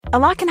A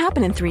lot can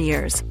happen in 3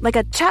 years, like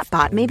a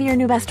chatbot may be your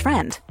new best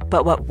friend.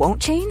 But what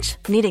won't change?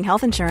 Needing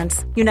health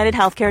insurance. United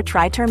Healthcare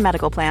Tri-Term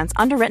Medical Plans,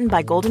 underwritten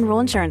by Golden Rule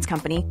Insurance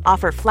Company,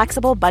 offer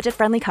flexible,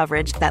 budget-friendly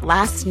coverage that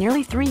lasts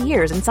nearly 3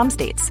 years in some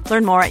states.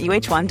 Learn more at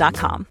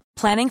uh1.com.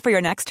 Planning for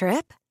your next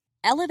trip?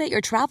 Elevate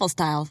your travel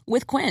style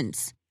with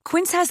Quince.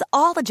 Quince has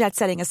all the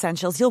jet-setting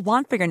essentials you'll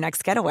want for your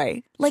next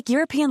getaway, like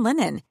European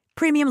linen,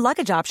 premium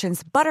luggage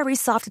options, buttery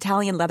soft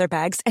Italian leather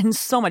bags, and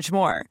so much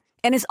more.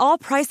 And is all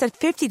priced at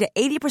 50 to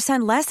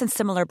 80% less than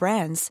similar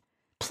brands.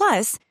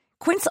 Plus,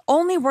 Quince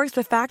only works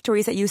with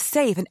factories that use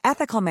safe and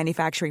ethical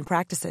manufacturing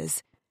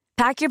practices.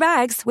 Pack your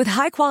bags with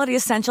high-quality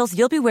essentials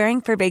you'll be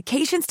wearing for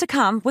vacations to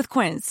come with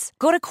Quince.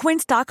 Go to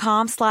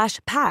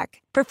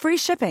quince.com/pack for free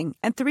shipping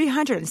and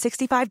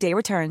 365-day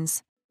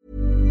returns.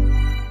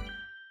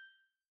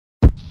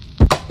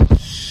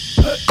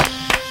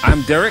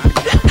 I'm Derek.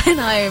 And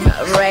I'm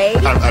Ray.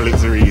 I'm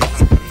Alex Reed.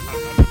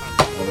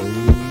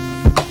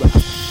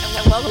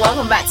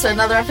 Welcome back to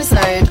another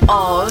episode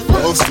of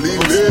Mostly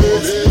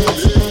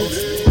Lit.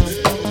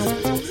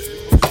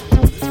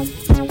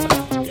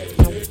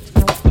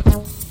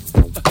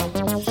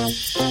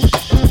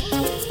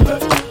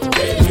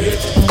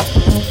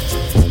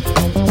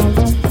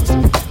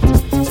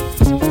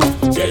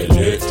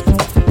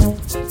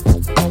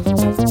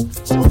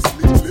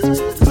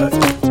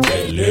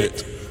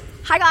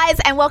 Hi guys,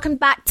 and welcome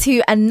back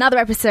to another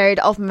episode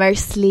of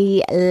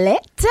Mostly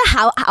Lit.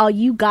 How are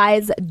you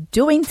guys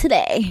doing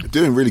today?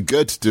 Doing really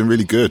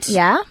good.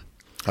 Yeah?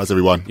 How's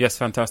everyone? Yes,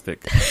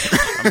 fantastic.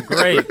 I'm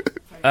great.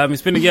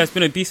 It's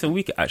been a decent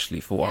week actually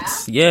for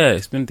once. Yeah,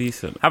 it's been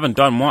decent. Haven't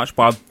done much,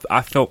 but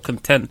I felt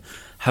content.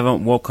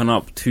 Haven't woken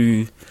up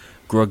too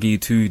groggy,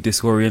 too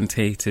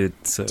disorientated.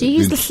 So. Do you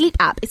use the sleep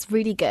app? It's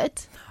really good.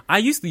 I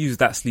used to use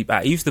that sleep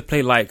app. I used to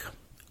play like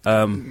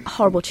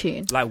horrible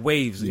tune. like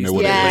waves. You know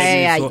what it is.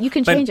 Yeah. You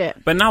can change it.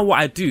 But now what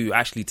I do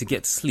actually to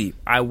get to sleep,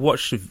 I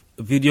watch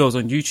videos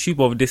on YouTube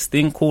of this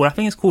thing called, I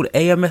think it's called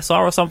AMSR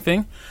or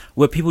something,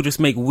 where people just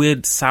make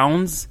weird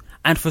sounds,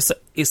 and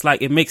it's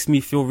like it makes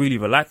me feel really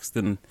relaxed,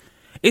 and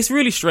it's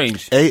really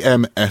strange.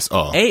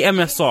 AMSR.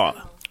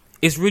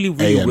 It's really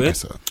weird.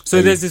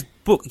 So there's this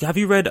book. Have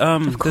you read?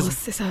 Of course,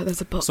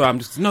 there's a book. So I'm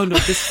just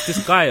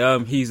this guy.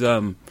 He's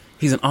an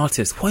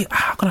artist. Wait,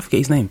 how can I forget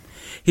his name?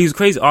 He's a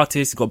crazy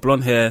artist. He's got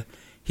blonde hair.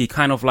 He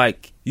kind of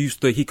like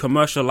he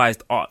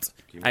commercialized art.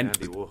 You mean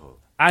Andy Warhol?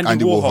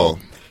 Andy Warhol.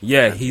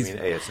 Yeah, You mean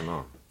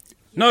ASMR?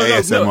 No.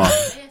 ASMR.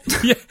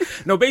 Yeah,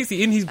 no.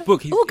 Basically, in his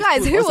book. Oh,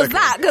 guys, who was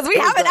that? Because we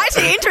haven't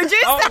actually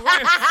introduced them.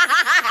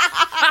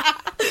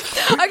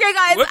 Okay,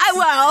 guys.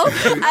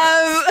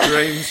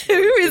 Strange.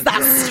 Who is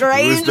that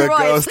strange Who's that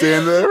girl voice?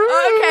 standing there?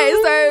 Okay,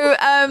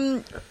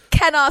 so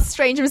can our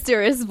strange,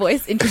 mysterious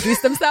voice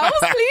introduce themselves,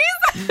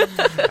 please?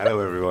 Hello,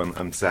 everyone.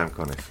 I'm Sam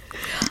Conniff.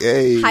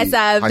 Yay. Hi,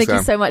 Sam. Thank you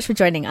Sam. so much for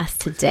joining us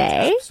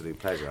today. Absolute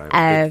pleasure. I'm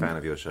a big fan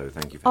of your show.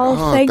 Thank you for having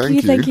me.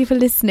 Oh, Thank you for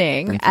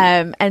listening.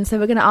 And so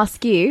we're going to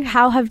ask you,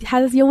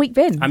 how's your week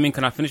been? I mean,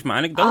 can I finish my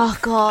anecdote? Oh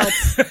God!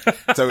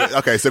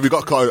 So we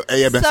got called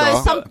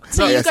AMSR.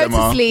 So you go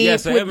to sleep Yeah,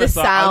 so with the AMSR, I was just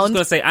sound.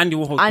 going to say Andy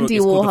Warhol's Andy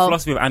book. It's called The Warhol.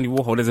 Philosophy of Andy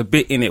Warhol. There's a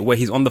bit in it where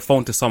he's on the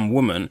phone to some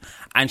woman,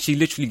 and she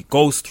literally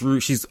goes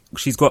through. She's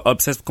got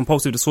obsessive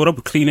compulsive disorder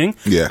with cleaning,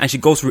 Yeah. and she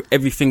goes through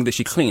everything that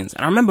she cleans.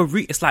 And I remember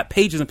it's like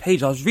pages and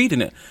pages. I was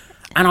reading it,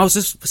 and I was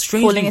just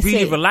strangely Falling really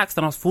asleep. relaxed,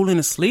 and I was falling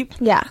asleep.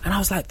 Yeah. And I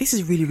was like, this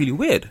is really, really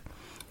weird.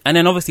 And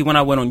then obviously when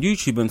I went on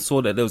YouTube and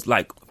saw that there was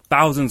like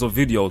thousands of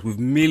videos with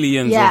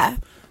millions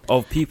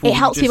of people. It who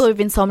helps just- people with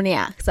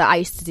insomnia. So I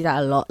used to do that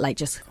a lot, like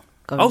just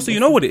go. Oh, so you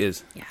know what it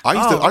is? Yeah. I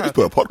just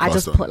put a podcast I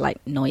just on, put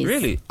like noise.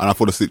 Really? and I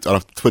fall asleep. I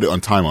put it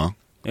on timer.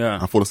 Yeah.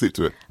 And I fall asleep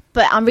to it.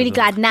 But I'm really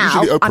glad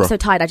now. Usually Oprah. I'm so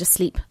tired. I just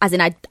sleep. As in,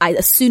 I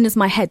as soon as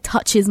my head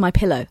touches my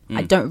pillow,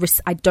 I don't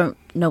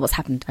know what's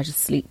happened. I just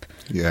sleep.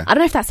 Yeah. I don't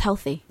know if that's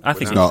healthy. I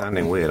think It's not.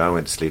 Sounding weird. I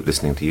went to sleep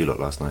listening to you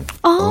lot last night.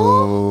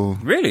 Oh.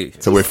 Really?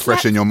 So we're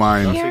fresh in your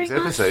mind. Hearing Sixth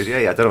episode. Yeah.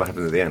 I don't know what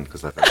happened at the end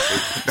because I fell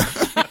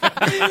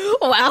asleep.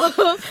 Wow.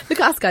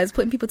 Look at us guys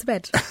putting people to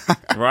bed.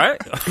 Right?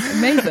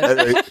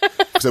 Amazing.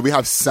 So we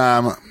have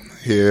Sam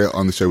here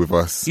on the show with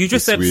us. You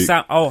just this said week.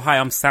 Sam. Oh, hi,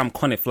 I'm Sam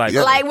Conniff. Like,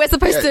 Yeah. Like we're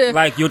supposed to.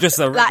 like you're just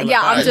a regular Like,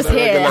 yeah, guy. I'm just He's a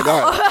here. regular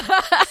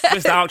guy.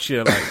 just out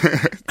here.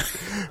 Like,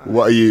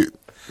 What are you?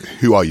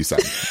 Who are you, Sam?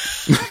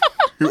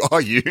 Who are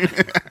you?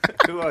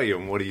 Who are you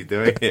and what are you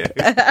doing here?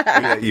 We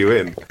let you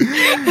in.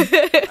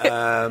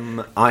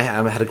 I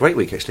had a great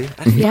week, actually.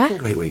 Yeah? A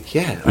great week,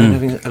 yeah. I'm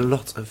having a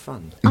lot of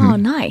fun. Oh,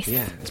 nice.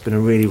 Yeah, it's been a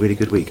really, really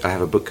good week. I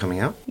have a book coming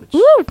out, which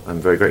Woo! I'm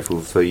very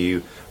grateful for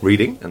you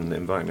reading and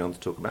inviting me on to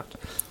talk about.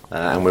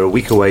 And we're a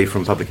week away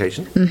from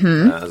publication.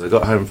 Mm-hmm. As I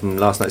got home from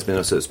last night,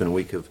 it's been a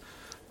week of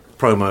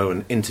promo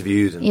and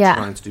interviews and Yeah.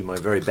 trying to do my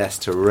very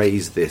best to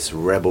raise this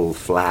rebel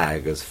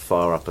flag as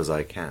far up as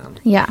I can.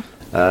 Yeah.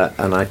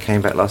 And I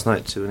came back last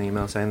night to an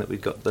email saying that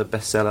we've got the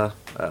bestseller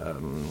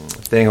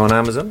thing on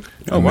Amazon.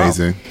 Oh, wow.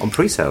 Amazing. On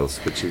pre-sales,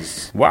 which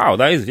is wow,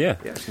 that is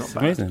it's not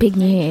bad. amazing. Big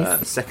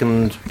news.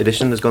 Second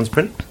edition has gone to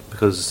print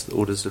because the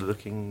orders are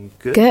looking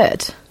good.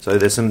 Good. So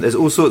there's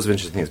all sorts of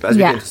interesting things. But as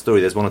we Yeah. get into the story,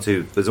 there's one or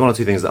two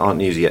things that aren't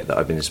news yet that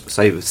I've been just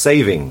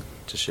saving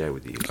to share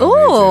with you.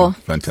 Ooh,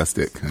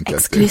 Fantastic.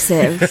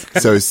 exclusive.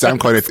 So Sam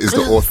Cardiff is the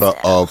author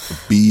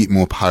of Be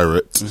More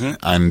Pirate,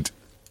 and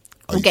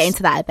We'll get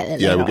into that a bit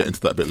later. yeah, we'll get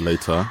into that a bit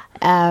later.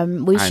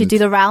 We should And- do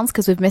the rounds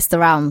because we've missed the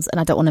rounds, and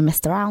I don't want to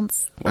miss the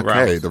rounds.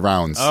 Okay, the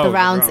rounds. Oh, The the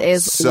rounds rounds.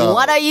 is So-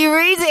 what are you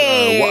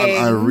reading? What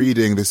am I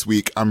reading this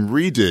week? I'm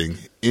reading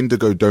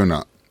Indigo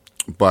Donut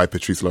by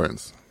Patrice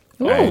Lawrence.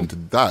 And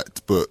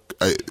that book,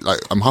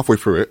 I'm halfway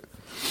through it.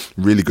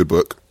 Really good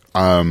book.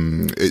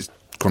 It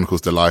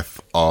chronicles the life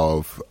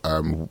of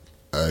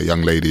a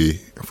young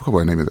lady. I forgot what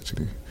her name is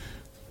actually.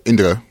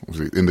 Indigo.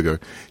 Obviously, Indigo.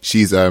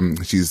 She's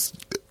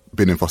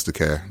been in foster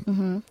care.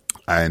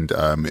 And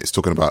it's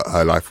talking about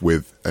her life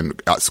with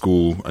and at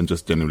school and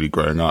just generally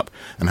growing up,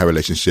 and her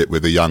relationship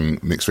with a young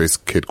mixed race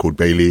kid called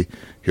Bailey,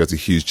 who has a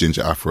huge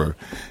ginger afro.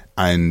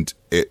 And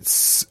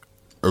it's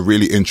a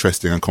really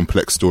interesting and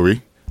complex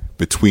story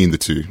between the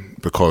two,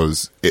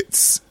 because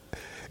it's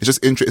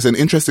an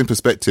interesting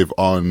perspective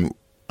on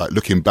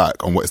looking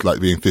back on what it's like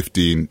being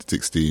 15,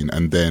 16,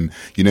 and then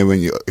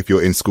if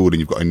you're in school and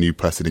you've got a new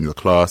person in your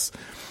class,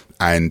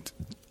 and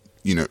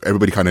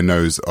everybody kind of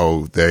knows,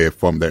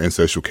 they're in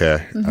social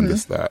care and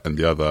this, that, and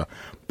the other,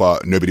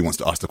 but nobody wants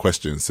to ask the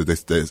questions. So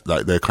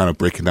they're kind of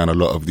breaking down a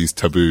lot of these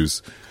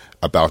taboos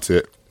about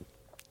it.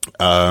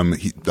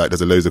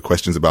 There's loads of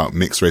questions about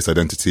mixed race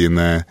identity in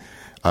there.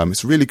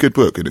 It's a really good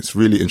book, and it's a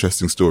really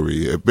interesting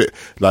story. A bit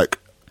like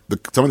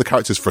some of the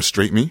characters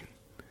frustrate me,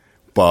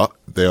 but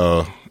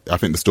I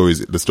think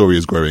the story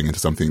is growing into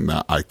something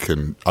that I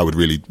would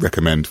really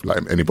recommend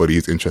for anybody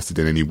who's interested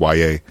in any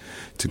YA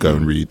to go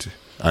and read.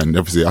 And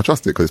obviously, I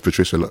trust it because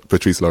it's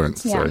Patrice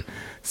Lawrence. Yeah.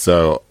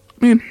 So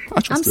I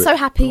trust it. I'm so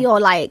happy you're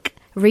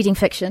reading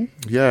fiction.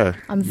 Yeah.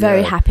 I'm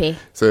very happy.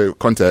 So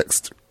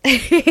context.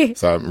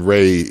 So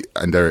Ray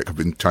and Derek have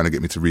been trying to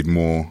get me to read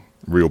more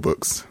real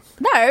books.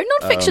 No,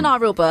 non-fiction are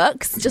real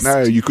books. Just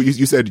No, you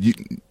said you.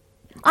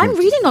 I'm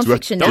reading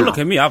non-fiction now. Don't look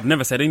at me. I've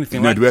never said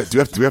anything like Do we have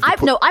to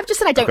I've just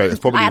said I don't. Okay, it's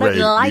probably I don't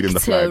Ray like reading the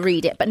to flag.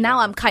 read it, but now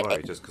I'm kind.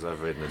 Sorry, just because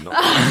I've written a novel.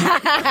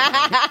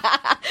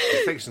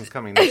 The fiction's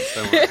coming next.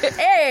 Don't worry.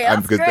 Hey,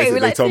 that's because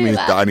great. they told me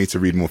that I need to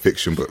read more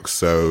fiction books.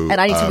 So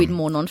and I need to read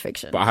more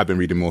non-fiction. But I have been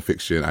reading more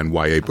fiction and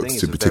YA I books think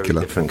it's in a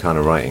particular. very different kind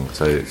of writing,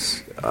 so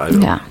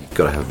I've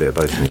got to have a bit of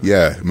both.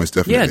 Yeah, most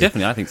definitely. Yeah,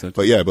 definitely. I think so.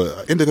 But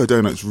Indigo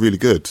Donut's really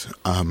good,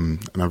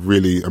 and I'm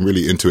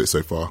really into it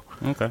so far.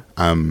 Okay.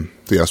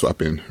 So that's what I've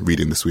been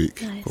reading this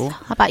week. Nice. How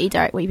about you,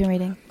 Derek? What have you been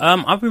reading?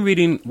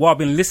 I've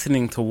been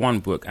listening to one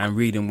book and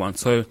reading one.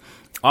 So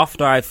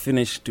after I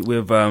finished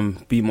with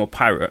Be More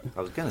Pirate.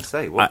 I was going to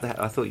say, what the heck?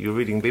 I thought you were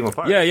reading Be More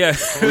Pirate. Yeah.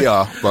 We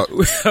are, but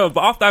But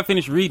after I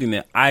finished reading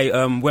it,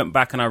 I went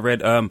back and I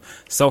read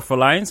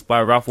Self-Reliance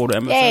by Ralph Waldo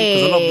Emerson.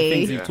 Because a lot of the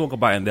things you talk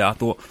about in there, I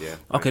thought,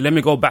 okay, let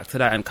me go back to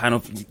that and kind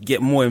of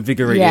get more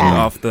invigorated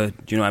after, do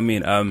you know what I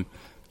mean?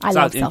 I so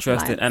I love was interested,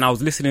 Self-Reliance. and I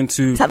was listening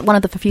to... Is that one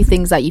of the few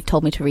things that you've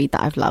told me to read that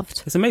I've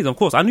loved? It's amazing. Of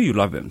course, I knew you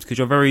love it because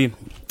you're very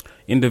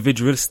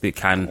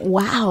individualistic, and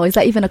Wow, is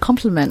that even a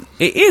compliment?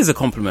 it is a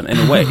compliment in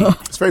a way.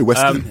 it's very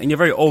Western. And you're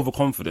very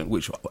overconfident,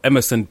 which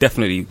Emerson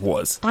definitely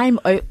was.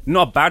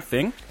 Not a bad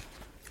thing.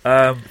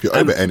 if you're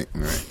over any,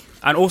 right.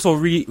 And also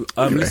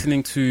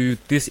listening to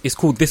this, it's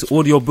called This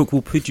Audio Book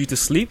Will Put You to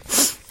Sleep.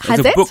 There's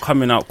a book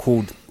coming out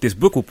called This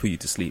Book Will Put You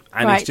to Sleep,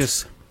 and it's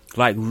just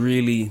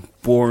really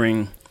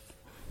boring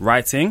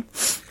writing,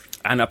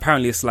 and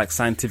apparently it's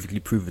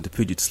scientifically proven to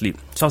put you to sleep.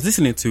 So I was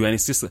listening to, and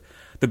it's just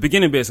the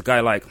beginning bit is a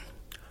guy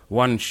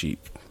 1 sheep,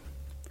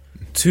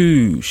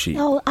 2 sheep,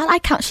 Oh, I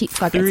count sheep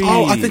so I get 3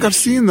 Oh, I think I've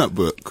seen that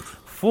book.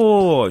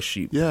 4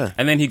 sheep. Yeah.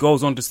 And then he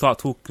goes on to start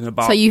talking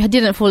about... So you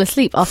didn't fall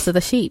asleep after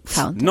the sheep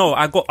count? No,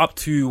 I got up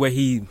to where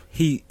he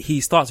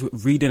starts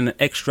reading an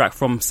extract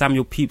from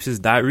Samuel Pepys'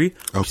 diary,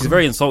 which is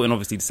very insulting,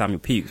 obviously, to Samuel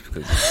Pepys,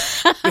 because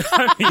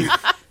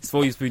it's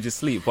for you to just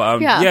sleep. But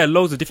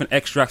loads of different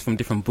extracts from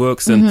different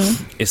books, and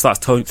it starts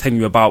telling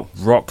you about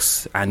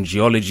rocks and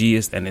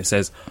geology, and it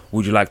says,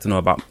 would you like to know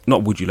about...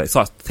 Not would you like... It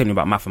starts telling you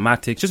about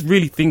mathematics, just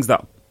really things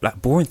that...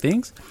 boring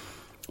things.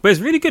 But it's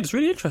really good. It's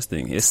really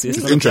interesting. It's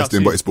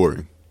interesting, but it's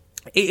boring.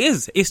 It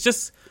is. It's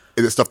just...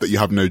 Is it stuff that you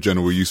have no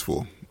general use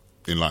for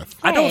in life?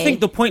 I don't think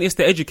the point is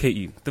to educate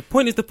you. The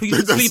point is to put you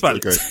to sleep,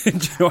 Alex. Okay.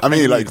 Do you know what I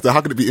mean, how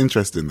could it be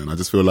interesting then? I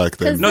just feel like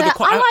then... No,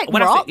 I like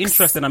when rocks. I say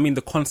interesting, I mean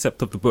the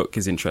concept of the book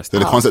is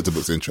interesting. The concept of the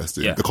book's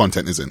interesting. Yeah. The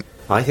content isn't.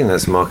 I think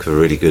that's a mark of a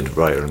really good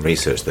writer and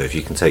research, though. If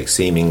you can take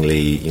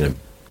seemingly,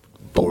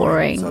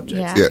 boring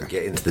subjects and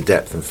get into the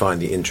depth and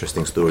find the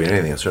interesting story and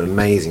anything. I saw an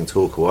amazing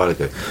talk a while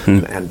ago,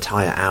 an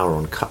entire hour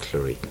on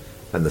cutlery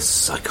and the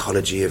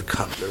psychology of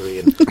cutlery,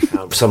 and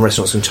how some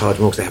restaurants can charge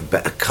more because they have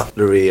better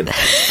cutlery. And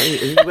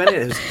you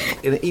went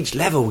in each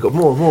level, we got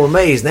more and more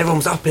amazed, and everyone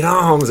was up in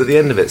arms at the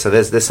end of it. So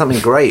there's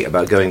something great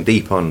about going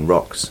deep on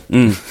rocks.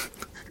 Being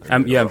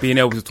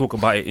able to talk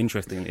about it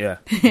interesting,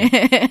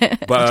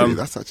 But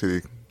that's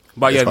actually...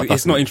 But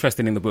it's not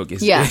interesting in the book. It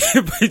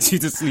puts you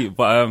to sleep.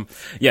 But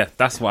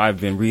that's what I've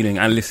been reading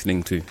and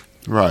listening to.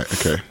 Right,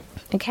 okay.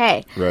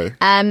 Okay. Right.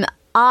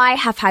 I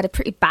have had a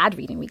pretty bad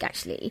reading week,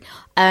 actually.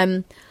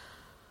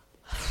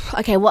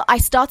 Okay, well, I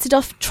started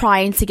off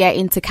trying to get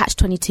into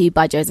Catch-22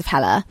 by Joseph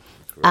Heller.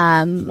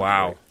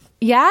 Wow.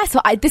 Yeah,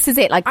 so this is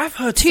it. Like, I've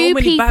heard so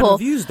many bad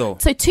reviews, though.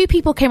 So 2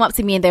 people came up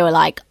to me and they were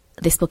like,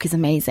 this book is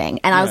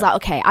amazing. And I was like,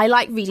 okay, I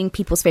like reading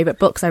people's favorite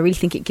books. I really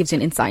think it gives you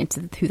an insight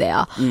into who they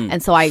are.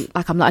 And so I'm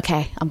like,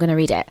 okay, I'm going to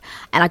read it.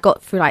 And I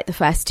got through like the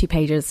first 2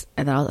 pages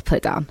and then I put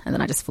it down and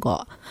then I just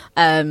forgot.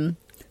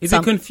 Is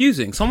it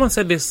confusing? Someone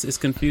said this is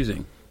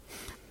confusing.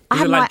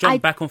 Is it like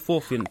jump back and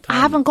forth in time? I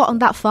haven't gotten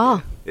that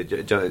far.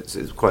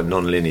 It's quite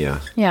non-linear.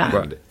 Yeah.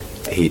 Right.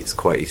 He's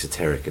quite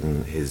esoteric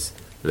in his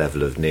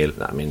level of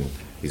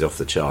he's off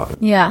the chart.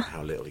 Yeah.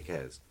 How little he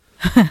cares.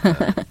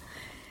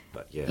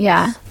 But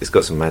Yeah. It's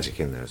got some magic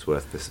in there. It's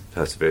worth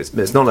perseverance.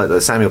 It's not like the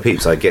Samuel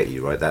Pepys. I get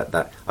you, right?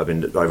 That I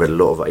read a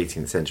lot of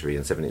 18th century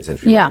and 17th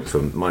century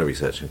from my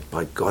research. And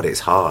by God, it's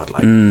hard.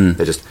 Like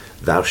they're just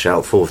thou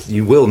shalt forth.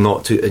 You will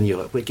not to, and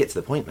you're like, well, get to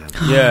the point, man.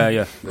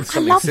 Yeah. I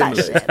love that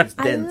shit. It's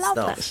dense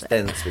stuff.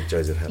 Dense with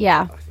Joseph Heller.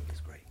 Yeah. I think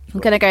it's great. I'm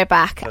going to go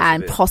back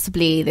and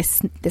possibly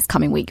this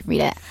coming week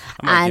read it.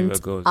 And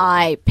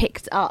I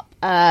picked up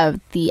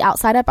The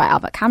Outsider by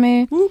Albert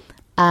Camus.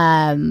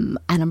 And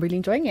I'm really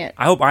enjoying it.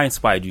 I hope I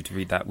inspired you to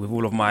read that with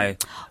all of my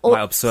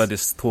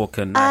absurdist talk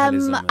and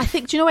nihilism. I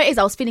think, do you know what it is?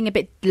 I was feeling a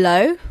bit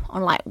low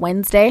on like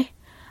Wednesday.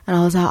 And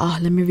I was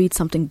like, let me read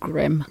something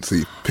grim. So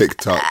you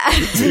picked up.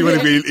 So you want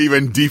to be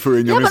even deeper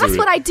in your misery. But that's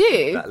what I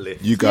do.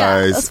 You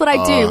guys, that's what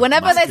I do.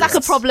 Whenever there's like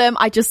a problem,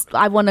 I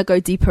want to go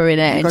deeper in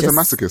it. You guys are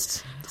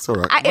masochists. It's all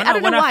right. I don't know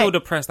when why. I feel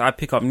depressed, I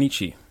pick up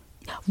Nietzsche.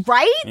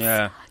 Right?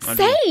 Yeah.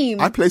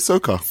 Same. I play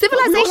soccer.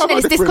 Civilization and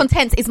its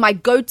discontent is my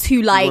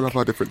go-to, like,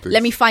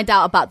 let me find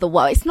out about the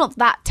world. It's not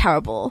that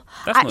terrible.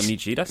 That's not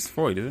Nietzsche. That's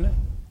Freud, isn't it?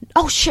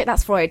 Oh, shit,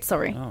 that's Freud.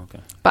 Sorry. Oh, okay.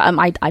 But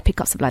I pick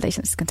up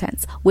Civilization and its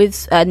discontent.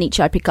 With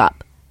Nietzsche, I pick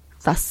up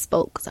Thus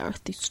Spoke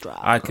Zarathustra.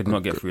 I could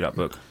not get through that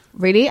book.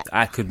 Really?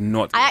 I could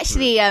not. I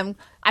actually, I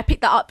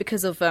picked that up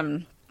because of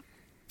Be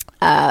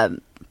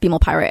More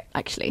Pirate,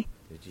 actually.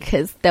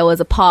 Because there was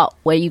a part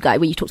where you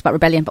talked about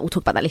rebellion, but we'll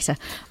talk about that later.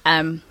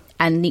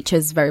 And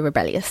Nietzsche's very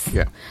rebellious.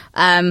 Yeah.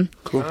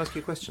 Cool. Can I ask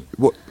you a question?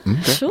 What?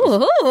 Okay.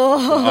 Sure.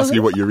 I'll ask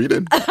you what you're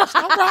reading.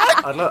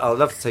 I'd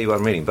love to tell you what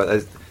I'm reading,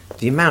 but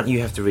the amount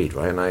you have to read,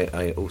 right? And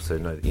I also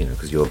know that,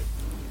 because you're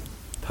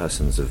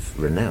persons of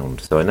renown,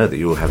 so I know that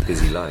you all have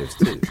busy lives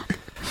too.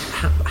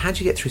 How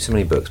do you get through so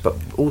many books? But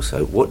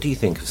also, what do you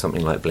think of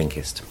something like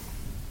Blinkist?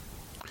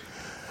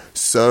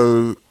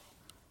 So,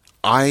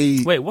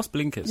 Wait, what's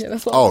Blinkist? Yeah,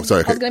 that's what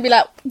sorry. I was going to be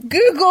like,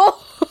 Google.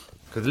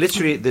 Because the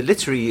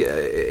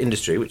literary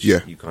industry, which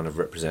you kind of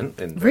represent,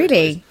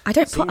 really, I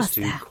don't put seems us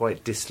to there.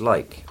 quite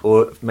dislike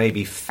or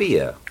maybe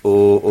fear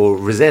or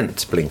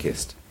resent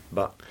Blinkist.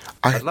 But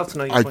I'd love to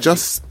know. I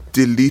just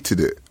deleted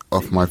it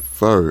off my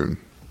phone,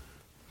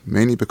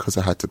 mainly because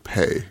I had to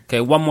pay.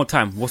 Okay, one more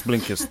time. What's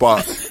Blinkist?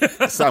 But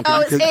Sam,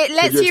 it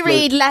lets you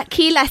read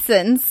key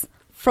lessons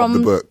from the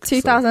book,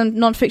 2,000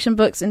 non-fiction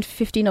books and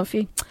 15 of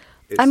you.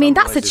 I mean,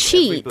 that's a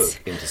cheat. Every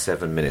book into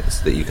 7 minutes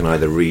that you can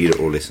either read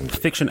or listen to.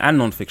 Fiction and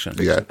non-fiction.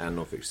 Yeah. And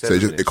non-fiction. So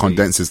it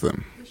condenses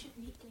them.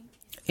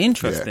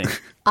 Interesting.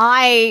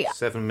 Yeah.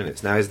 7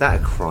 minutes. Now, is that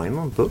a crime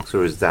on books,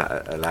 or does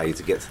that allow you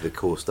to get to the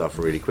core stuff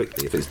really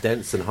quickly? If it's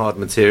dense and hard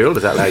material,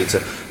 does that allow you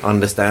to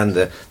understand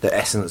the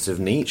essence of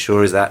Nietzsche,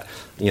 or is that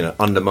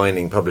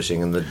undermining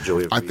publishing and the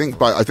joy of reading?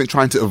 I think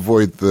trying to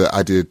avoid the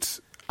added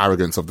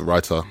arrogance of the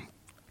writer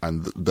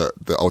and the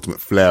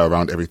ultimate flair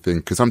around everything,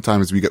 because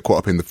sometimes we get caught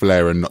up in the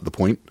flair and not the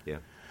point. Yeah.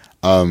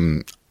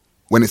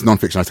 When it's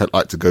non-fiction, I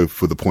like to go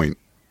for the point.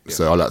 Yeah.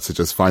 So I like to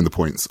just find the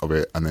points of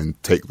it and then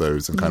take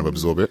those and kind of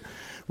absorb it.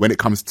 When it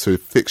comes to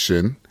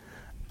fiction,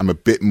 I'm a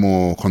bit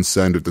more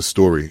concerned with the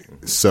story.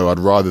 Mm-hmm. So I'd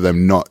rather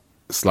them not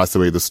slice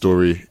away the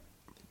story,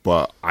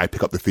 but I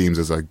pick up the themes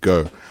as I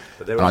go.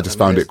 And I just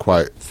found it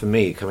quite... For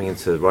me, coming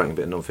into writing a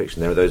bit of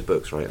non-fiction, there are those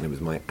books, right? And it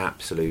was my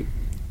absolute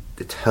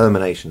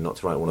determination not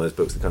to write one of those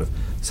books that kind of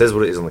says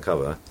what it is on the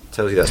cover,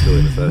 tells you that story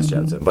in the first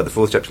chapter. By the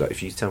fourth chapter, like,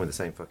 if you tell me the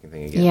same fucking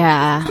thing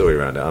again, story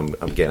around it, I'm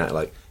getting at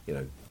like,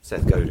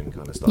 Seth Godin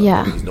kind of stuff.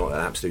 Yeah. He's not an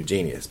absolute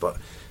genius, but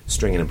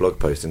stringing a blog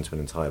post into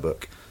an entire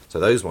book. So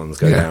those ones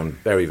go down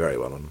very, very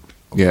well on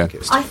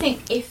Blinkist. I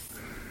think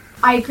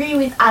I agree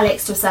with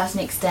Alex to a certain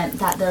extent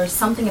that there is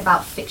something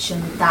about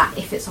fiction that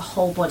if it's a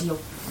whole body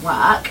of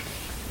work,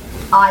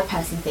 I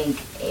personally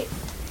think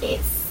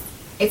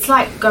it's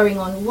like going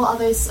on, what are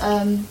those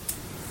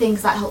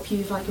things that help you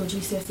with like your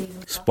GCSEs and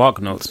stuff?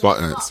 Spark Notes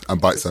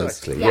and Bite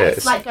Size. Yeah,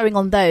 it's like going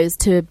on those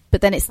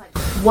but then it's like,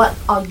 what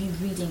are you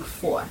reading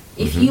for?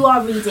 If you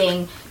are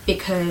reading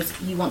because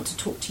you want to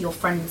talk to your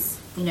friends,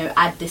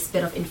 add this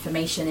bit of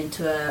information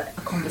into a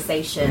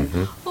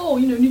conversation. Oh,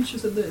 Nietzsche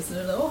said this.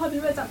 And like, oh, have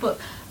you read that book?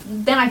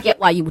 Then I get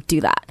why you would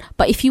do that.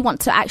 But if you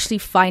want to actually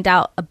find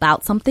out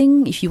about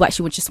something, if you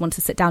actually just want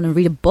to sit down and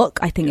read a book,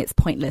 I think it's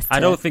pointless. I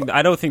don't think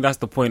that's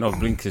the point of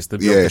Blinkist, to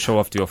be able to show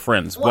off to your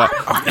friends. Well,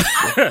 I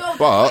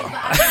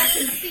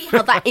can see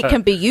how that it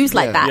can be used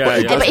like that.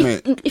 But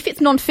if it's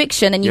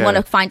non-fiction and you want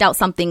to find out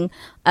something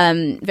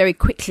very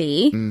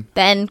quickly,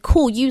 then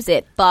cool, use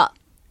it. But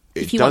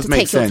if you want to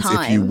take your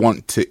time, if you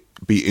want to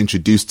be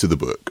introduced to the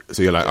book,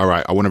 so you're like, all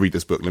right, I want to read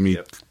this book. Let me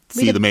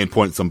see the main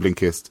points on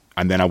Blinkist,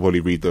 and then I'll probably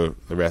read the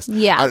rest.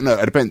 Yeah, I don't know.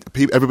 It depends.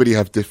 Everybody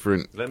has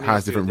different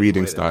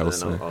reading styles.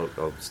 So.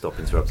 I'll stop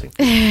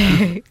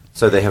interrupting.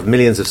 So they have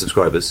millions of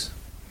subscribers,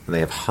 and they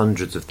have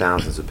hundreds of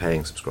thousands of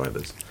paying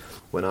subscribers.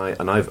 I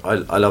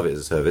love it as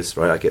a service,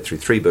 right? I get through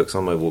 3 books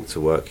on my walk to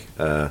work.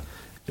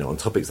 On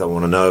topics that I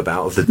want to know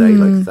about of the day.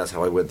 Like that's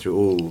how I went through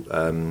all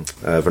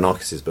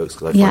Vernakis' books,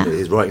 because I find that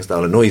his writing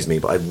style annoys me,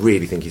 but I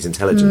really think he's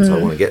intelligent, so I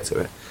want to get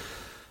to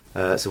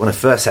it. So when I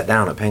first sat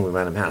down at Penguin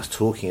Random House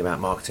talking about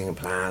marketing and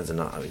plans,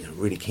 and I was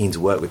really keen to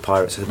work with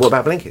pirates, I said, what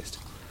about Blinkist?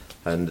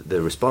 And the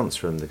response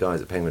from the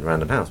guys at Penguin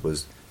Random House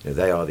was,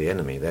 they are the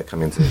enemy. They're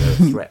coming to they're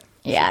a threat.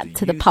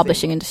 To the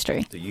publishing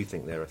industry. Do you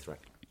think they're a threat?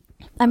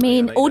 I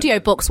mean,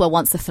 audiobooks were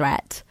once a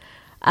threat.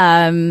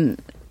 What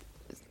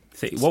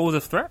was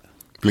a threat?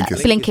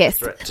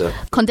 Blinkist.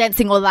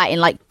 Condensing all that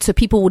in so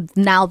people would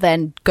now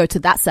then go to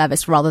that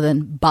service rather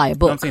than buy a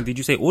book. No, I'm saying, did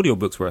you say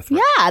audiobooks were a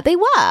threat? Yeah, they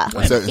were.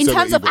 In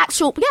terms of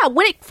actual,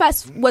 when it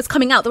first was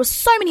coming out, there were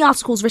so many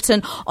articles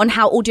written on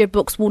how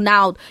audiobooks will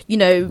now,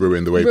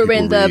 ruin the way people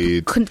read.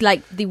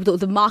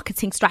 The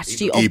marketing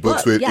strategy of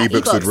ebooks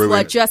would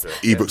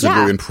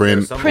ruin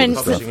print. There's some in the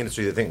publishing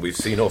industry that think we've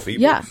seen off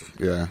ebooks.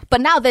 Yeah.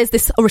 But now there's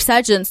this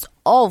resurgence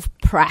of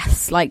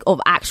press,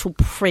 of actual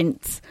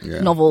print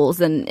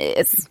novels, and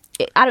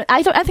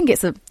I think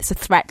it's a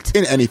threat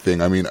in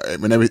anything. I mean,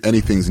 whenever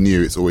anything's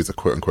new, it's always a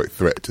quote unquote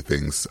threat to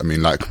things. I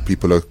mean,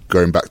 people are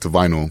going back to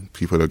vinyl,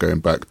 people are going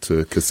back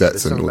to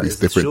cassettes and all these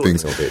different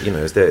things.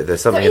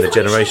 There's something in the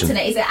generation.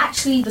 Is it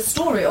actually the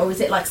story, or is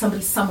it like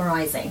somebody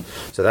summarising?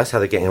 So that's how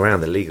they're getting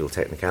around the legal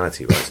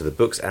technicality, right? So the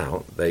book's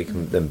out, they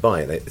can then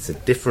buy it. It's a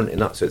different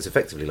enough, so it's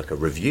effectively like a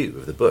review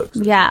of the book.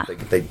 So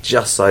they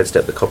just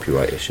sidestep the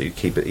copyright issue.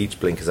 Keep it. Each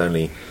blink is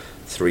only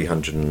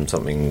 300 and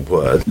something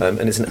words,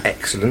 and it's an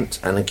excellent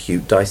and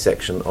acute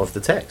dissection of the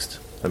text.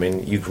 I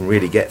mean, you can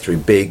really get through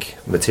big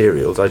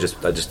materials. I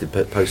just did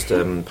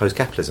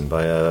Post-Capitalism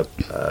by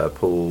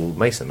Paul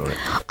Mason on it.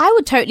 I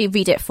would totally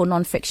read it for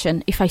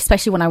non-fiction,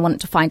 especially when I wanted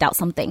to find out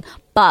something.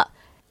 But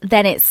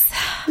then it's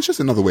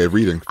just another way of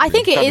reading. I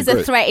think it is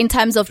a threat in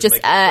terms of just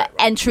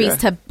entries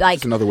to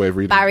another way of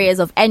reading. Barriers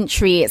of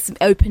entry. It's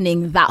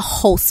opening that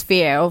whole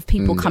sphere of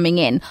people coming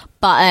in.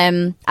 But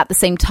at the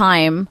same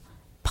time,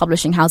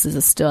 publishing houses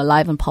are still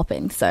alive and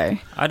popping, so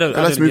I don't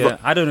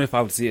know if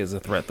I would see it as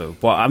a threat though.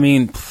 But I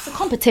mean, it's a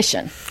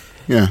competition.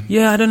 Yeah,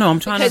 I don't know. I'm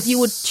trying because you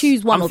would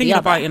choose one or the other.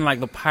 I'm thinking about it in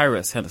the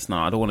pirate sense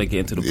now. I don't want to get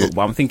into the book,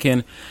 but I'm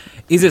thinking,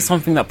 is it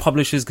something that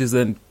publishers could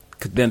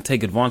then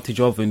take advantage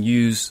of and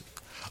use?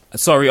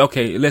 Sorry,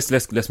 okay,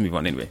 let's move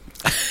on anyway.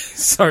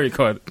 Sorry,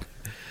 God.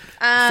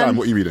 Sam,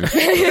 what are you reading?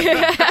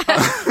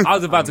 I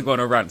was about to go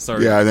on a rant.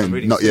 Sorry. Yeah,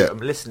 not yet. I'm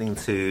listening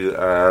to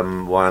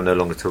Why I'm No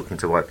Longer Talking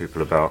to White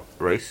People About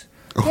Race.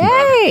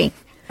 Yay!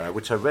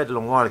 Which I read a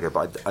long while ago,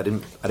 but I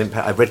didn't.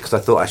 I read because I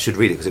thought I should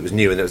read it because it was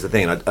new and it was the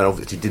thing. And I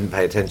obviously didn't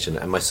pay attention.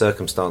 And my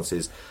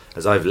circumstances,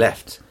 as I've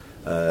left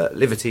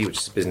Livity, which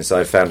is a business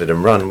I've founded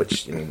and run,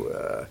 which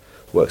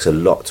works a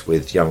lot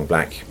with young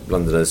black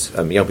Londoners,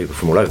 young people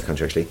from all over the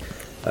country actually.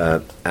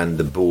 And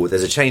the board,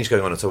 there's a change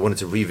going on, and so I wanted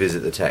to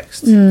revisit the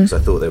text because I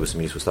thought there was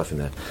some useful stuff in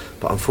there.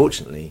 But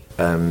unfortunately,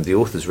 the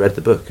author's read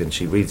the book and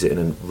she reads it in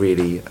a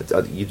really.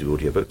 You do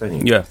audiobook, don't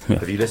you? Yeah.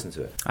 Have you listened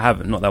to it? I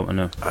haven't, not that one.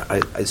 No.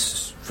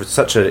 It's for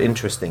such an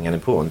interesting and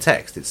important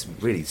text. It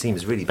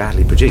seems really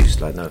badly produced.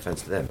 Like, no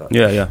offense to them, but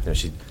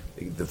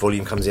the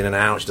volume comes in and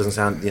out. She doesn't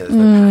sound. There's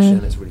no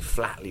passion. It's really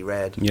flatly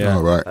read. Yeah,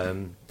 right.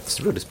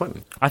 It's a real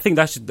disappointment. I think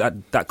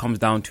that comes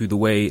down to the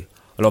way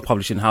a lot of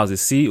publishing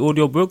houses see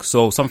audiobooks.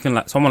 So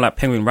someone like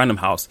Penguin Random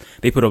House,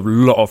 they put a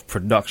lot of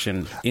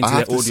production into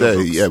their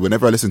audiobooks.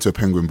 Whenever I listen to a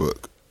Penguin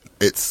book,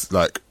 it's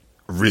like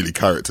really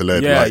character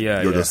led.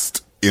 You're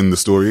just in the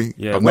story.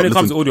 Yeah, when it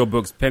comes to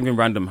audiobooks, Penguin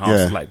Random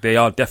House, they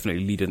are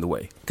definitely leading the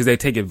way because they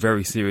take it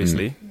very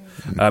seriously.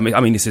 I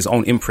mean, it's his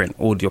own imprint.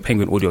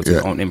 Penguin Audio is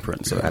his own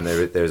imprint. So. And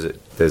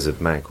there's a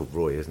man called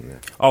Roy, isn't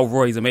there? Oh,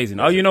 Roy's amazing.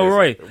 Oh, you know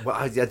Roy? Well,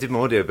 I did my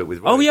audio bit with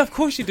Roy. Oh, yeah, of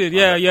course you did.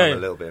 Yeah. I'm a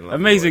little bit in love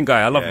amazing with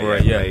guy. I love Roy.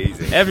 Yeah,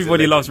 amazing.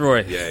 Everybody loves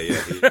Roy. Yeah,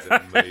 he's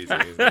amazing.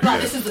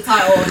 Right, this is the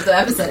title of the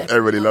episode.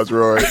 Everybody loves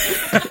Roy.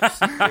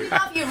 We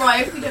love you,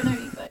 Roy. If we don't know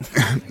you,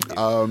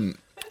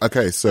 but.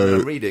 Okay, so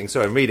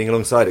I'm reading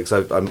alongside it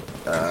because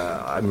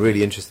I'm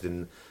really interested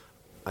in.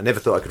 I never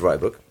thought I could write a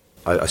book.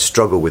 I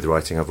struggle with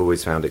writing. I've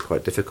always found it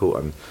quite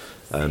difficult.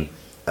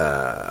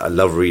 I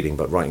love reading,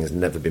 but writing has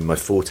never been my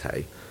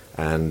forte.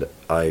 And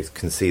I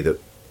can see that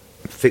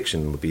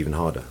fiction would be even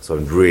harder. So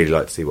I'd really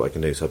like to see what I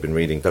can do. So I've been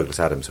reading Douglas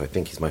Adams, who I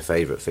think is my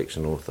favourite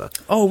fiction author.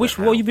 Oh, what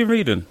have you been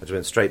reading? I just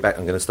went straight back.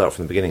 I'm going to start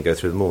from the beginning, go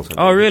through them all.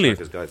 So really?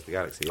 Guide to the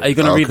Galaxy. Are you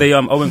going to read the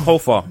Owen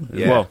Colfer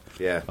as well?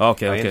 Yeah.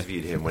 Okay. I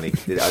interviewed him when he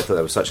did it. I thought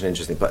that was such an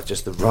interesting. But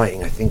just the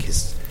writing, I think,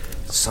 is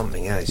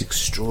something else. It's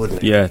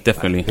extraordinary. Yeah,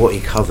 definitely. What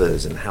he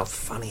covers and how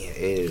funny it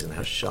is and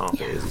how sharp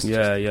it is.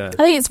 Yeah.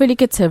 I think it's really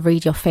good to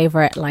read your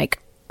favorite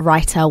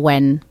writer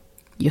when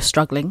you're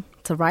struggling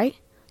to write.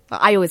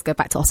 I always go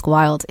back to Oscar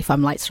Wilde if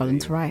I'm struggling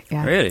to write.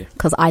 Yeah, really,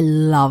 because I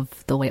love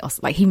the way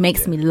he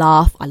makes me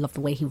laugh. I love the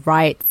way he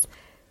writes.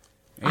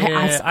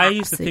 Yeah, I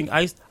used to think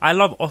I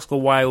love Oscar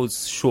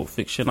Wilde's short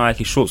fiction. I like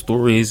his short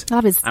stories. I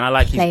love his and I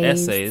like plays.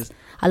 his essays.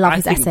 I love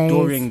his think essays.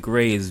 Dorian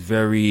Gray is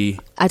very.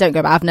 I don't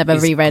go back. I've never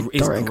reread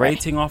Dorian Gray.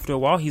 It's grating after a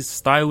while. His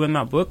style in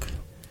that book,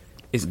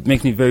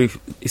 makes me very.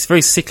 It's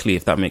very sickly,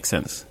 if that makes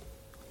sense.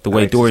 The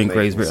way Dorian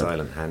Gray is written.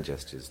 Silent hand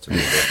gestures to me.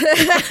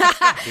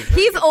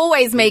 He's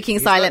always making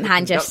silent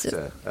hand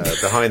gestures.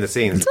 Behind the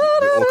scenes,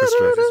 the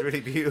orchestra. It's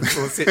really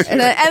beautiful situation.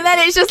 And then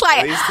it's just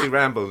like these two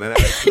ramble, and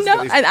Alex and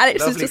Alex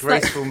lovely, is just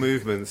graceful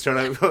movements,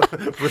 trying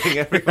to bring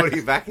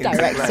everybody back into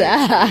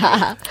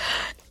director.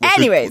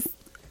 Anyways.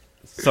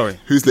 Sorry.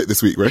 Who's lit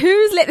this week, right?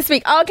 Who's lit this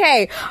week?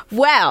 Okay.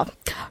 Well,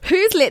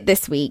 who's lit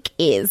this week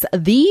is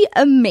the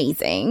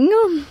amazing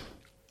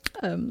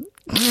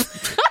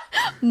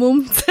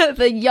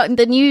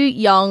the new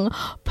young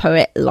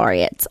poet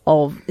laureate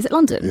of, is it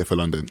London? Yeah, for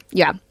London.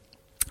 Yeah.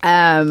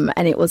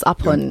 And it was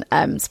up on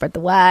Spread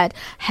the Word.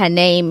 Her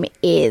name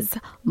is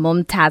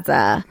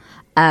Mumtaza.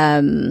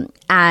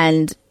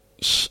 And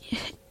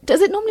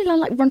does it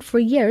normally run for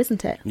a year,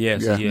 isn't it?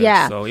 Yes,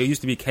 yeah. So it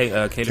used to be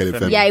Caleb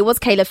Femi. Yeah, it was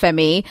Caleb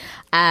Femi.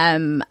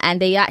 And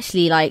they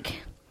actually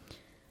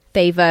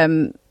they've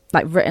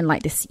written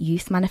this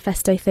youth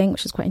manifesto thing,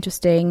 which is quite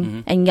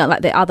interesting. And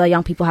the other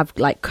young people have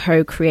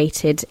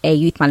co-created a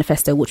youth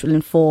manifesto which will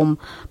inform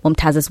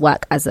Mumtaza's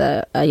work as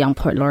a young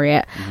poet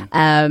laureate.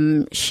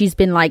 She's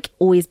been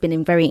always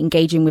been very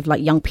engaging with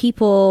young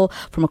people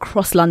from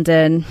across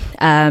London.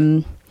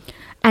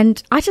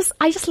 And I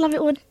just love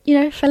it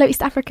when, fellow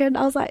East African.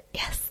 I was like,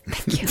 yes,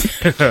 thank you.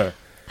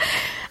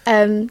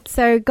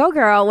 So go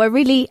girl, we're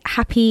really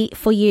happy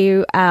for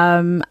you.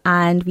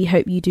 And we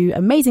hope you do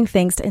amazing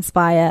things to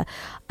inspire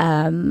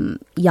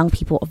young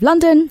people of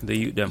London. The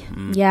youth,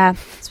 yeah,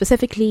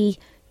 specifically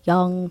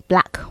young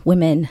black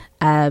women.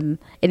 And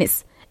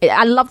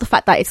I love the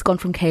fact that it's gone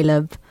from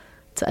Caleb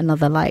to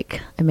another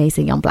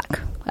amazing young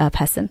black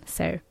person.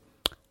 So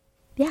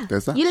yeah,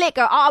 there's that. You lit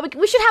girl. Oh,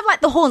 we should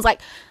have the horns,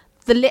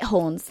 the lit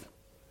horns.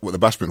 What, the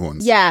bashment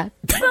horns? Yeah.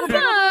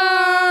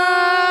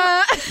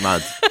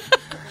 Mad.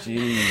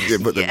 Jeez. Yeah,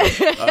 but you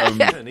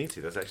don't need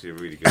to. That's actually a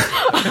really good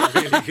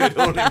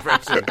horn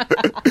impression.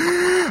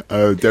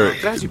 Derek.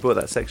 I'm glad you brought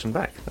that section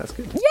back. That's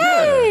good.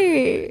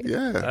 Yay!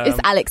 Yeah. It's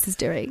Alex's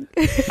doing.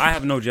 I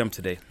have no gem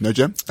today. No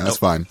gem? That's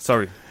fine.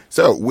 Sorry.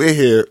 So we're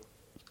here.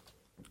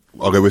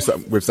 Okay, with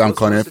Sam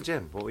Conniff. What's the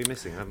gem? What are we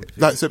missing?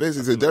 So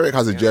basically, Derek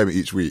has a gem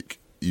each week,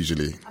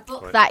 usually. A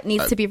book that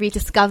needs to be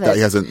rediscovered.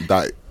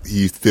 That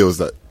he feels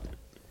that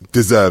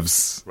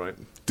deserves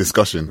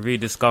discussion.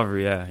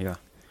 Rediscovery, yeah.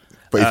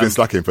 But he's been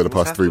slacking for the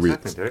past 3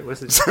 weeks.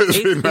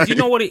 You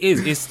know what it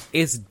is?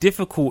 It's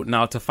difficult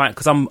now to find,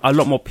 because I'm a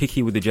lot more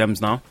picky with the gems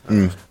now.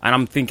 And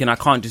I'm thinking I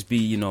can't just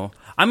be,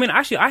 I mean,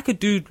 actually, I could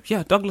do,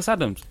 Douglas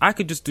Adams. I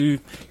could just do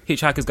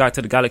Hitchhiker's Guide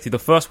to the Galaxy, the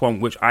first one,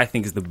 which I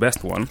think is the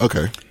best one.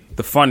 Okay.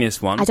 The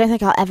funniest one. I don't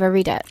think I'll ever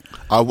read it.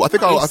 I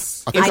think I'll watch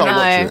it. I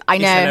know.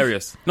 It's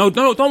hilarious. No,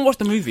 don't watch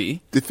the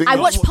movie. I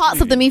watched parts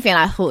of the movie and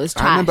I thought it was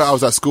trash. I remember I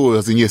was at school, I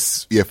was in year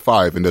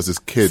 5, and there's this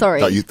kid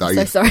sorry.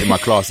 in my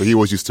class, so he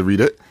always used to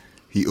read it.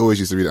 And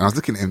I was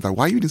looking at him like,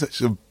 why are you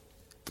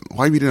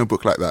reading a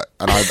book like that?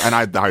 And I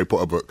had the Harry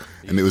Potter book,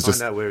 and it was just.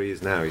 Find out where he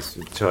is now. He's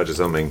in charge of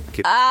something.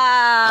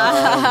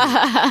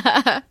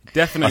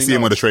 Definitely. I see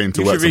him on the train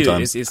to work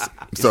sometimes. It's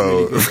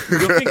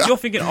you're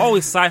thinking, oh,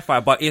 it's sci-fi,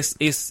 but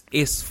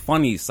it's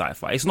funny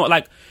sci-fi. It's not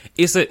like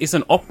is it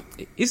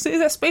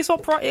a space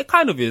opera? It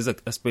kind of is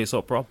a space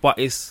opera, but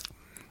it's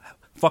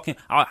fucking.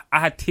 I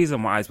had tears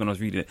in my eyes when I was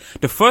reading it.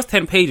 The first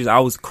 10 pages, I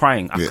was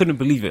crying. I couldn't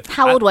believe it.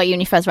 How old were you when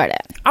you first read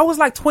it? I was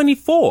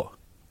 24.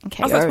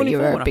 Okay, I was 24 you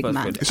were when a big I first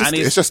man. read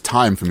it. It's just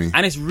time for me.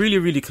 And it's really,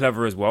 really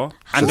clever as well.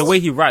 And the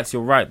way he writes,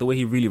 you're right, the way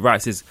he really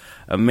writes is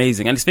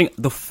amazing. And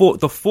the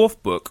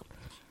fourth book,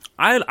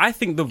 I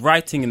think the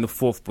writing in the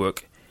fourth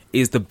book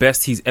is the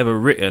best he's ever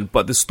written,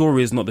 but the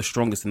story is not the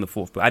strongest in the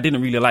fourth book. I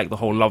didn't really like the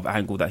whole love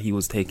angle that he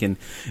was taking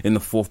in the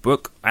fourth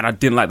book, and I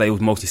didn't like that it was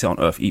mostly set on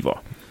Earth either.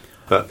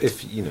 But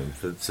if,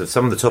 for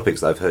some of the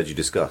topics that I've heard you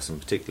discuss, and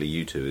particularly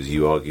you two, as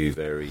you argue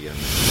very,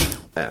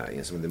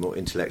 some of the more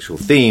intellectual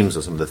themes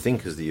or some of the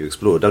thinkers that you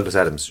explore, Douglas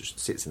Adams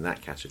sits in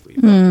that category.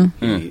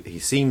 He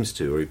seems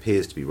to, or he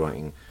appears to be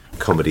writing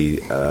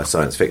comedy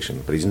science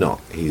fiction, but he's not.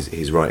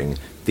 He's writing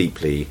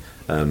deeply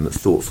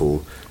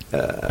thoughtful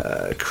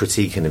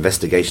critique and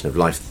investigation of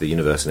life, the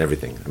universe, and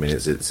everything. I mean,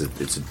 it's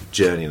a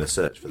journey and a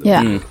search for the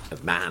meaning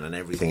of man and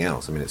everything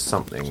else. I mean, it's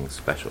something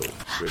special.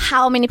 Really.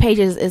 How many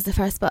pages is the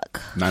first book?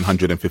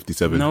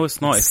 957. No, it's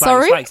not. It's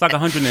Sorry? Like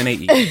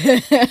 180.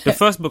 The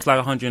first book's like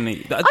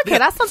 180. Okay,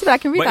 that's not too bad. I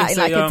can read that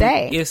in a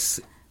day.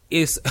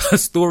 It's a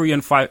story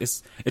in 5.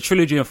 It's a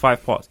trilogy in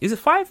 5 parts. Is it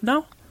 5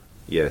 now?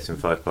 Yes, in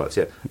 5 parts.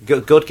 Yeah,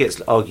 God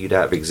gets argued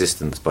out of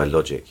existence by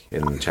logic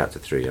in chapter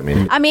 3.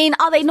 I mean,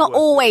 are they not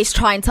always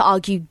trying to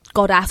argue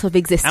God out of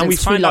existence and we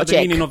through find out logic?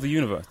 the meaning of the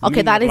universe. The Okay,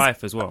 meaning that of is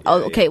life as well.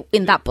 Oh, okay,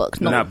 in that book,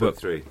 In not that book.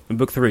 3. In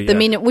book 3, the yeah.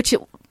 meaning. Which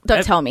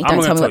don't tell me. I'm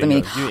Don't tell me gonna what the tell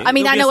meaning. you, though. I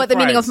mean, It'll I be know a what the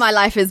meaning of surprise. my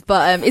life is,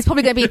 but it's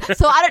probably going to be.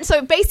 So I don't.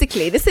 So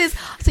basically, this is.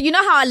 So you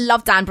know how I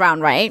love Dan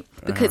Brown, right?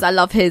 Because I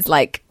love his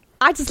like.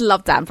 I just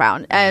love Dan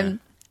Brown.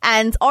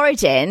 And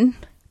Origin,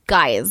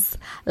 guys,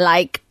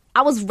 like.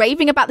 I was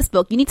raving about this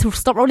book. You need to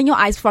stop rolling your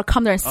eyes before I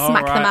come there and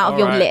smack them out of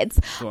your lids.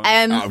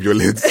 Out of your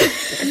lids.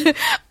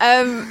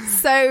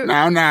 So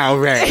now,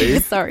 Ray.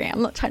 sorry,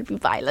 I'm not trying to be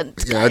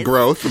violent. Yeah, guys.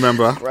 growth.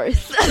 Remember.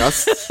 Gross.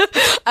 Yes.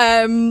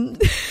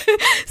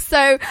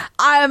 So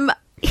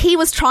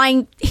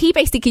he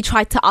basically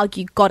tried to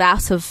argue God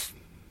out of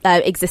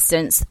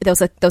existence. There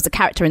was a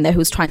character in there who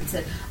was trying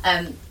to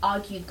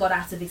Argue God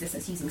out of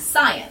existence using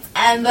science,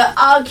 and the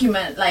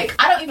argument, like,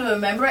 I don't even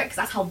remember it because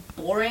that's how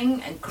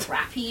boring and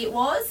crappy it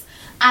was.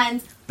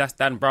 And That's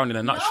Dan Brown in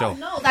a nutshell.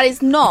 no, that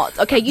is not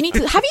okay. You need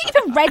to. Have you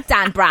even read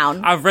Dan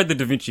Brown? I've read the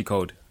Da Vinci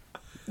Code.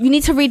 You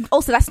need to read.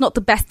 Also, that's not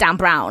the best Dan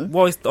Brown.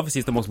 Well, obviously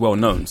it's the most well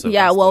known. So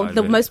Yeah, that's well, why I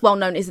the read it. most well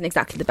known isn't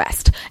exactly the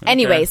best.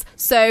 Anyways,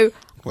 so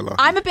Well,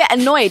 I'm a bit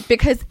annoyed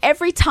because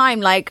every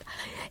time, like,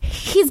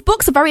 his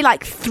books are very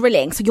like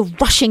thrilling, so you're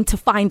rushing to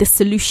find a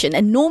solution.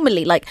 And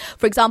normally, like,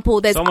 for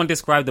example, there's Someone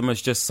described them as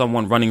just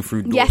someone running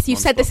through doors. yes, you've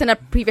said this in a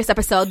previous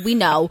episode. We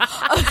know.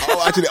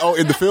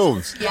 in the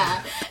films.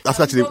 yeah, That's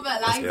actually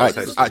Robert Langdon.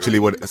 that's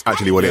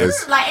actually what it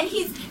is. Like, and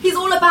he's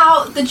all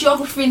about the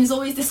geography and is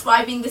always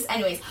describing this,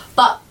 anyways.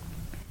 But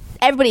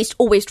Everybody's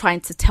always trying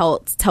to tell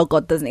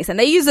God doesn't exist, and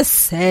they use the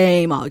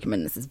same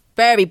argument. This is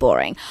very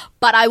boring.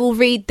 But I will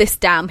read this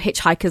damn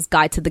Hitchhiker's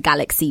Guide to the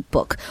Galaxy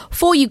book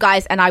for you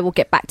guys, and I will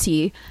get back to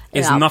you.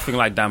 It's Yeah. nothing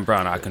like Dan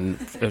Brown. I can.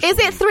 Is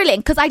it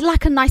thrilling? Because I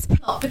like a nice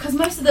plot. because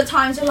most of the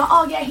times you're like,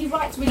 oh yeah, he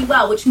writes really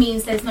well, which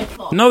means there's no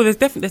plot. No, there's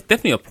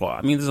definitely a plot.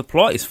 I mean, there's a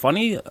plot. It's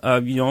funny.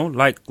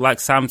 Like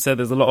Sam said,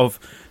 there's a lot of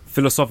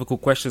philosophical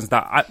questions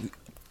that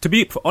to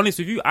be honest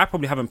with you, I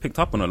probably haven't picked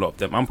up on a lot of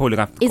them. I'm probably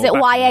going to have to Is go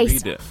it back and YA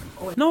read it.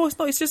 No, it's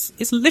not.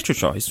 It's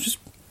literature. It's just.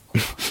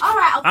 All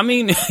right, I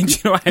mean, do you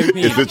know what I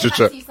mean? It's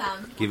literature.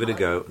 Give it a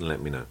go and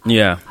let me know.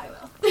 Yeah.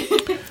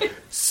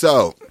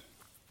 So,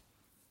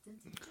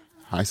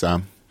 hi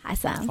Sam. Hi,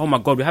 Sam. Oh my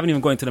God, we haven't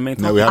even got into the main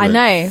topic. No, we I haven't.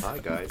 know. Hi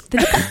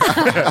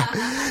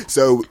guys.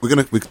 So we're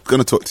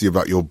gonna talk to you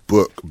about your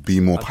book, Be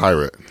More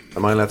Pirate.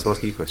 Am I allowed to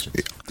ask you questions?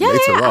 Yeah,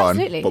 later yeah, on,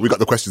 absolutely. but we got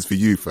the questions for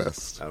you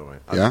first. Oh, right.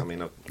 Yeah, I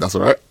mean, that's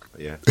all right.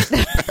 yeah.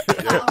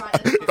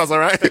 That's all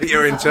right.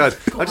 You're in charge.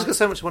 I've just got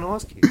so much I want to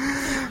ask you.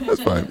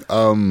 That's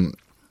fine.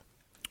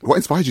 What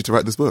inspired you to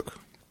write this book?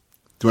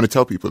 Do you want to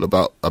tell people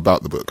about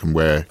the book and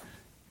where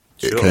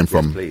it Sure, came yes,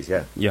 from? please,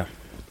 yeah. Yeah.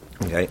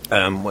 Okay.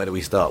 Where do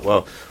we start?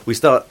 Well, we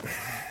start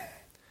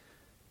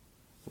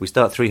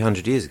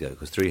 300 years ago,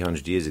 because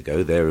 300 years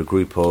ago there were a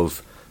group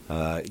of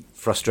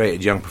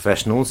frustrated young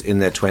professionals in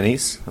their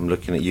 20s. I'm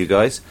looking at you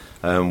guys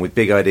with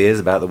big ideas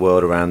about the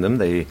world around them.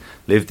 They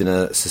lived in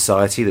a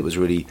society that was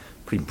really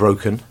pretty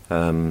broken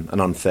and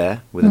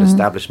unfair, with an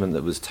establishment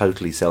that was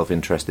totally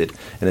self-interested,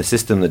 in a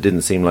system that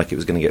didn't seem like it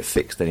was going to get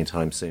fixed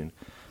anytime soon.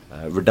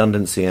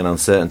 Redundancy and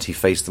uncertainty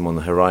faced them on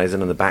the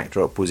horizon, and the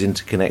backdrop was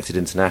interconnected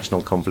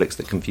international conflicts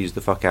that confused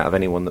the fuck out of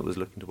anyone that was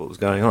looking to what was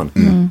going on.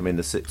 I mean,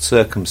 the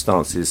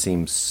circumstances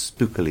seem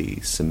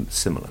spookily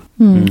similar.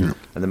 And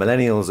the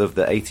millennials of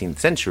the 18th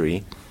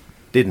century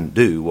didn't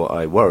do what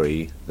I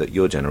worry that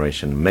your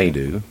generation may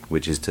do,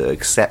 which is to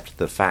accept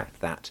the fact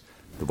that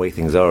the way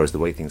things are is the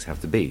way things have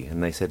to be.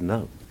 And they said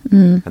no.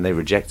 And they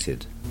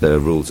rejected the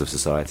rules of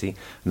society,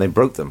 and they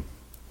broke them.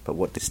 But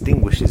what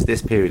distinguishes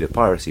this period of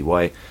piracy,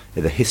 why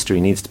the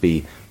history needs to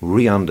be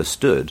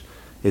re-understood,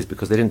 is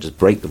because they didn't just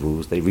break the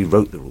rules, they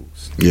rewrote the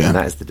rules. Yeah. And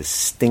that is the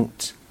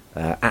distinct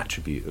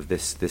attribute of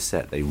this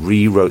set. They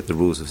rewrote the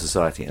rules of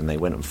society, and they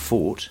went and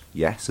fought,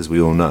 yes, as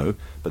we all know,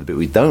 but the bit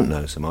we don't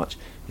know so much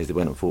is they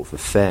went and fought for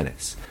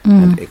fairness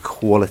and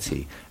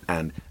equality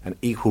and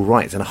equal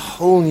rights, and a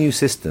whole new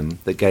system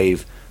that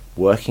gave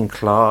working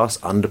class,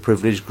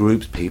 underprivileged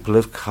groups, people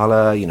of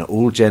colour,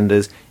 all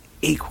genders,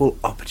 equal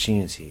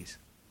opportunities.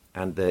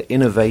 And the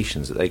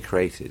innovations that they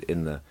created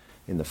in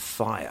the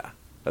fire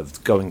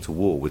of going to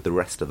war with the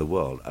rest of the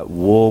world, at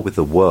war with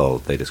the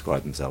world, they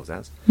describe themselves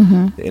as.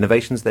 The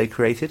innovations they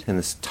created in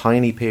this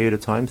tiny period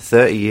of time,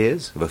 30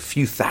 years, of a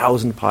few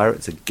thousand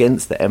pirates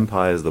against the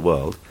empires of the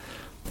world,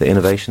 the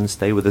innovations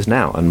stay with us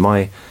now. And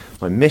my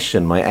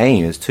mission, my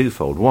aim is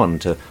twofold. One,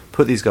 to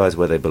put these guys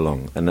where they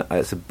belong. And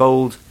it's a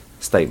bold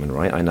statement,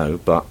 right? I know,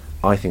 but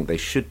I think they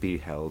should be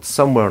held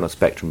somewhere on a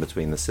spectrum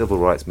between the civil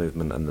rights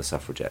movement and the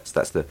suffragettes.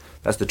 That's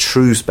the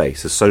true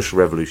space as social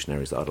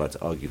revolutionaries that I'd like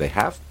to argue they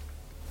have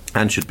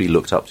and should be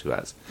looked up to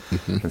as.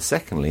 And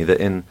secondly,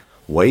 that in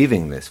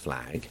waving this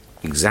flag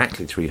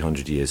exactly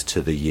 300 years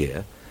to the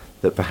year,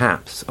 that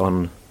perhaps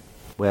on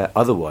where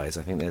otherwise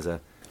I think there's a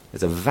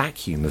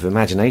vacuum of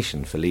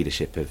imagination for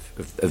leadership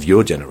of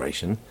your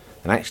generation,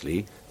 and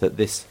actually that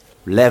this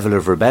level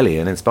of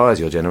rebellion inspires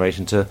your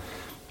generation to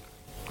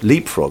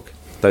leapfrog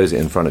those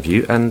in front of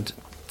you and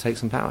take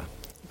some power.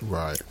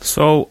 Right.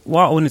 So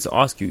what I wanted to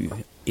ask you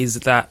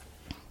is that,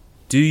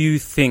 do you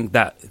think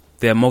that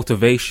their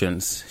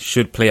motivations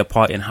should play a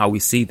part in how we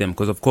see them?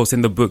 Because, of course,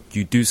 in the book,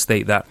 you do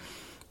state that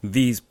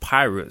these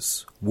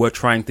pirates were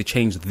trying to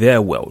change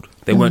their world.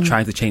 They weren't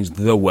trying to change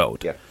the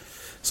world. Yeah.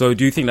 So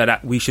do you think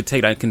that we should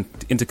take that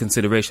into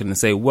consideration and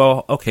say,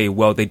 well, okay,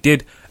 well, they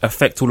did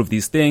affect all of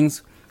these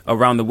things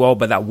around the world,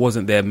 but that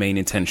wasn't their main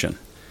intention?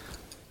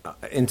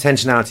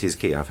 Intentionality is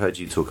key. I've heard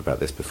you talk about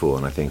this before,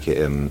 and I think it,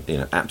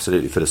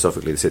 absolutely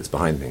philosophically sits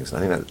behind things.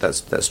 And I think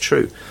that's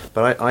true.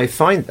 But I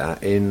find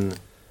that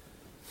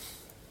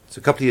So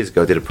a couple of years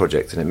ago, I did a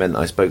project, and it meant that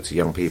I spoke to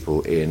young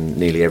people in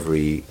nearly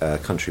every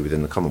country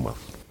within the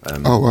Commonwealth.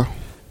 Oh, wow.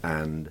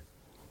 And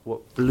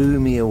what blew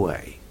me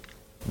away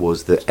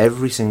was that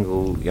every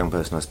single young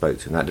person I spoke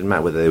to, and that didn't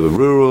matter whether they were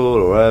rural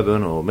or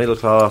urban or middle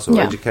class or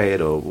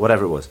educated or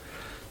whatever it was,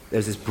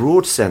 there's this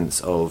broad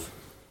sense of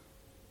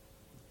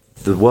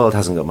the world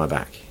hasn't got my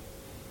back.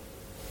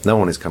 No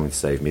one is coming to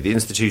save me. The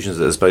institutions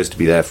that are supposed to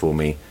be there for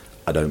me,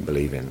 I don't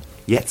believe in.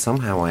 Yet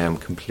somehow I am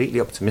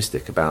completely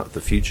optimistic about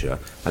the future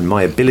and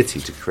my ability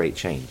to create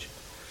change.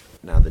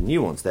 Now, the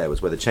nuance there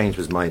was whether change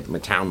was my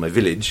town, my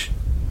village,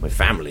 my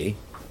family,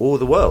 or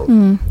the world.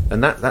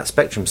 And that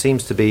spectrum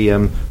seems to be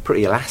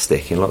pretty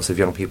elastic in lots of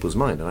young people's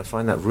mind, and I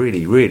find that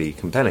really, really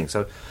compelling.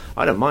 So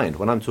I don't mind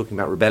when I'm talking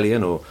about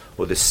rebellion or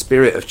the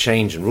spirit of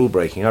change and rule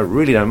breaking. I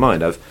really don't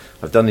mind.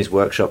 I've done these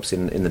workshops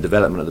in the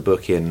development of the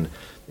book in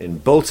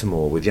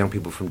Baltimore with young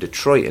people from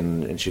Detroit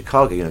and in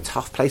Chicago,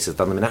 tough places. I've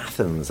done them in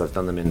Athens, I've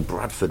done them in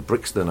Bradford,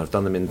 Brixton, I've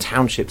done them in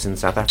townships in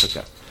South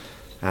Africa.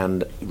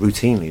 And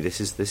routinely, this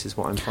is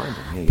what I'm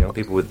finding. Young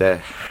people with their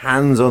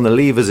hands on the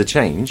levers of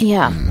change,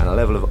 and a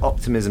level of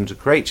optimism to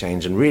create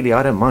change. And really,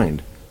 I don't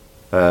mind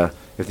if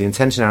the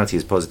intentionality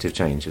is positive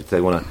change. If they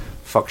want to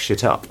fuck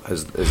shit up,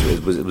 as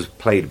it was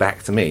played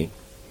back to me,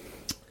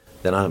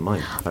 then I don't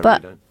mind.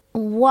 But really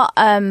don't. What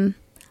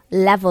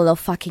level of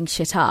fucking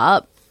shit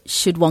up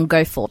should one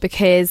go for?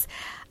 Because,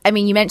 I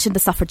mean, you mentioned the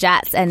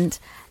suffragettes, and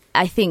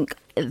I think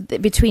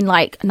between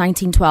like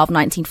 1912,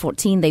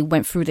 1914, they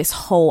went through this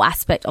whole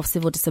aspect of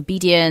civil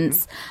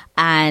disobedience,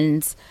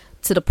 and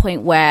to the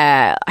point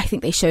where I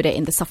think they showed it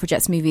in the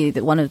suffragettes movie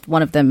that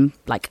one of them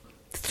like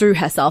threw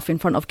herself in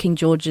front of King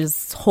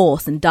George's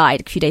horse and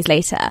died a few days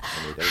later.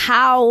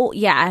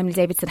 Emily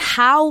Davidson.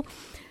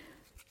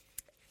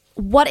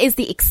 What is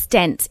the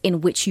extent in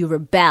which you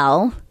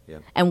rebel? Yeah.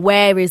 And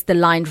where is the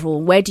line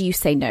drawn? Where do you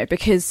say no?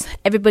 Because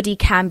everybody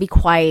can be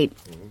quite...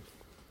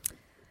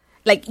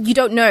 Like, you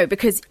don't know,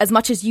 because as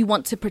much as you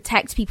want to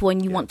protect people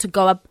and you want to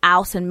go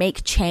out and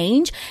make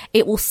change,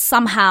 it will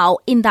somehow,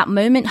 in that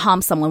moment,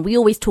 harm someone. We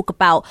always talk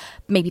about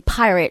maybe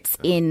pirates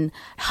in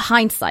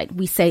hindsight.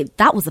 We say,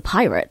 that was a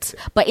pirate.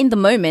 But in the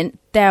moment,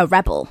 they're a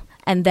rebel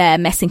and they're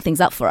messing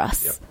things up for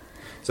us. Yeah.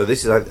 So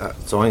this is...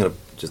 so I'm going to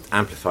just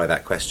amplify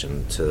that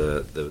question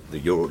to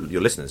your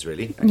listeners,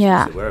 really.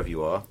 Yeah. So wherever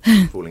you are,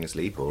 falling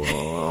asleep or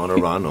on a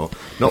run or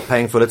not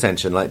paying full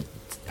attention, like...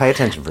 Pay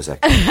attention for a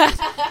second.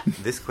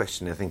 This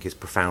question, I think, is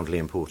profoundly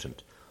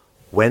important.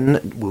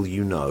 When will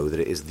you know that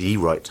it is the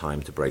right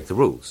time to break the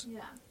rules? Yeah.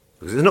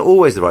 Because it's not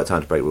always the right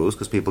time to break rules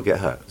because people get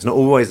hurt. It's not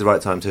always the right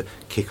time to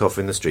kick off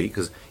in the street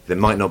because there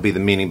might not be the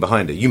meaning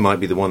behind it. You might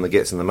be the one that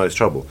gets in the most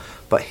trouble.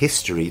 But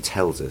history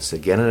tells us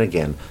again and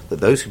again that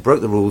those who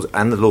broke the rules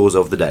and the laws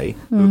of the day,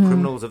 who were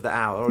criminals of the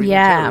hour or even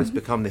terrorists,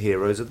 become the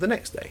heroes of the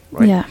next day.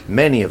 Right? Yeah.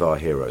 Many of our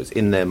heroes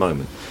in their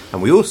moment.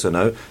 And we also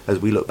know, as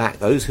we look back,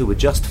 those who were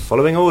just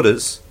following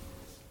orders,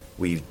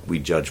 we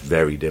judge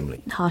very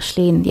dimly.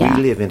 Harshly, yeah.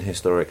 We live in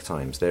historic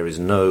times. There is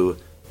no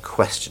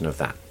question of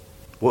that.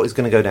 What is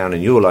going to go down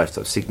in your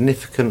lifetime?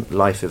 Significant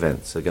life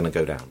events are going to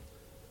go down.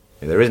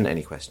 There isn't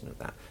any question of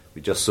that.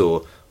 We just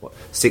saw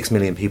 6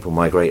 million people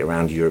migrate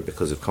around Europe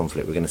because of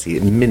conflict. We're going to see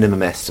a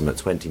minimum estimate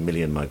 20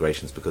 million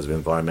migrations because of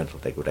environmental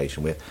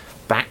degradation. We're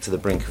back to the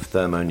brink of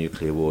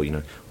thermonuclear war.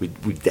 We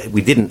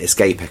didn't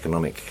escape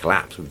economic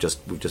collapse. We've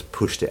just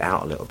pushed it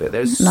out a little bit.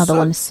 There's another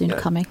one soon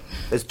coming.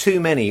 There's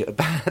too many.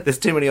 There's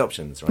too many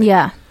options, right?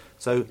 Yeah.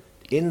 So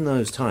in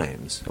those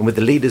times, and with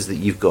the leaders that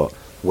you've got,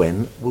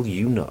 when will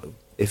you know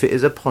if it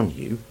is upon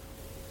you?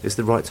 It's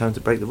the right time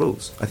to break the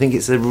rules. I think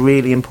it's a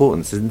really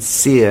important,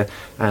 sincere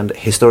and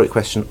historic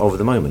question of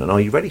the moment. And are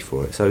you ready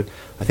for it? So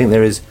I think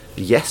there is,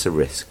 yes, a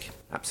risk.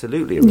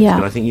 Absolutely a risk. Yeah.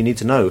 And I think you need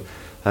to know.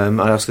 I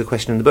ask the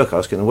question in the book. I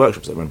ask it in the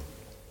workshops that run.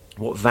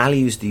 What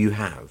values do you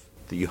have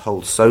that you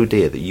hold so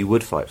dear that you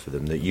would fight for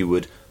them, that you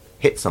would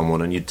hit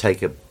someone and you'd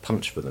take a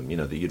punch for them,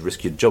 that you'd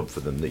risk your job for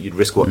them, that you'd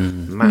risk what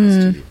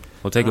matters to you?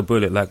 Or take a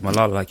bullet like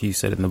Malala, like you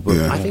said in the book.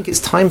 Yeah. I think it's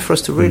time for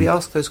us to really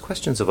ask those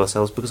questions of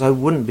ourselves, because I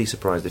wouldn't be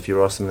surprised if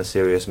you're asked them in a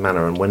serious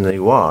manner, and when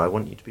you are, I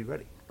want you to be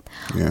ready.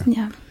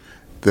 Yeah.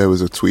 There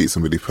was a tweet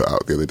somebody put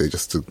out the other day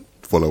just to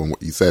follow on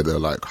what you said. They're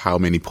like, how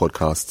many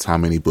podcasts, how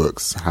many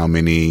books, how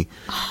many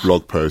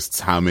blog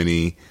posts, how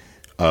many...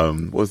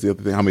 what was the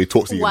other thing? How many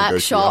talks are you going to go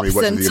to? How many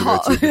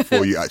workshops are you going to go to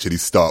before you actually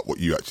start what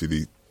you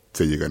actually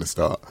say you're going to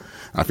start?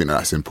 I think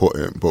that's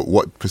important. But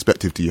what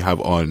perspective do you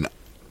have on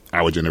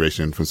our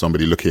generation, from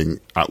somebody looking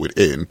outward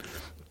in,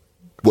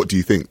 what do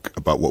you think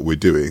about what we're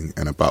doing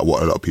and about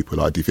what a lot of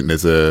people are? Do you think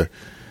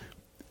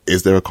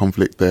is there a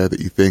conflict there that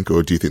you think,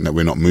 or do you think that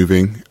we're not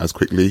moving as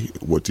quickly?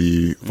 What do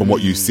you, from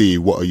what you see,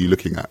 what are you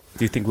looking at?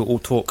 Do you think we'll all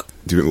talk?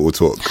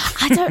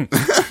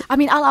 I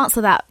mean, I'll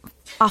answer that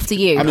after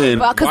you. I mean,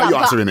 why are you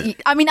answering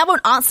it? I mean, I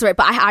won't answer it,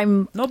 but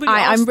I'm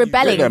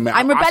rebelling.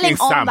 I'm rebelling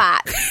on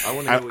that.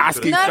 I'm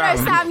asking Sam.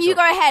 No, Sam, you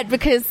go ahead,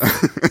 because...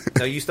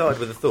 No, you started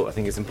with a thought. I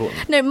think it's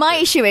important. No, my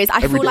issue is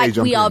I feel like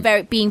we are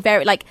being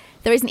very, like,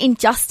 there is an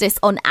injustice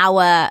on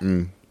our...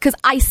 Because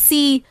I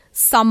see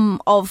some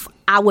of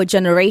our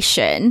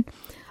generation...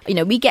 You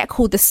know, we get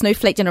called the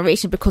snowflake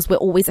generation because we're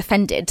always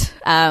offended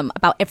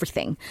about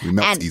everything. We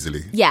melt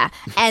easily. Yeah.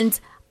 And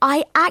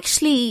I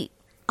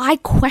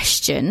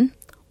question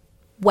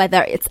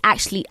whether it's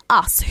actually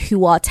us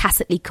who are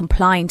tacitly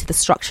complying to the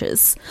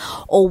structures,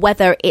 or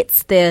whether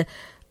it's the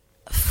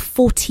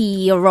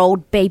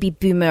 40-year-old baby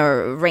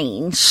boomer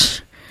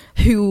range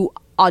who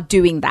are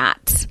doing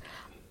that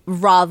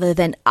rather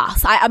than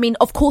us. I mean,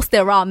 of course,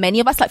 there are many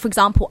of us. Like, for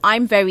example,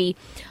 I'm very...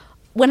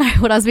 When I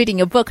was reading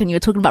your book and you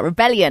were talking about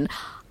rebellion,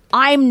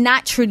 I'm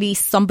naturally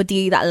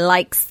somebody that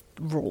likes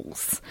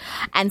rules.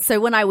 And so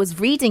when I was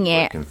reading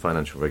it... in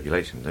financial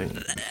regulation, don't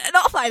you?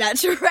 Not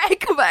financial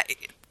reg, but,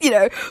 you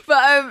know,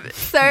 but,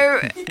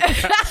 so...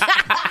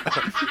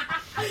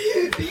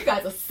 You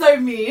guys are so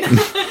mean.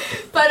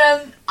 But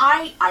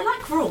I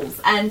like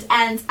rules. And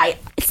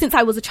since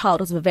I was a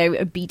child, I was a very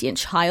obedient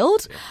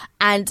child. Yeah.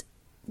 And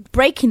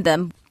breaking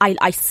them,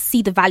 I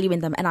see the value in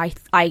them, and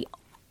I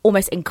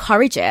almost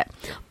encourage it,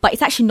 but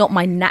it's actually not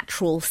my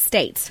natural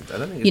state. I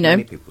don't think it's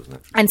many people's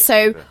natural state. And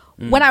so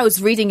when I was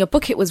reading your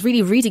book, it was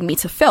really reading me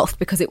to filth,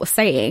 because it was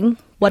saying,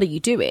 what are you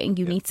doing?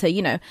 You need to,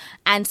 you know.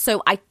 And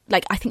so I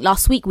think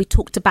last week we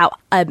talked about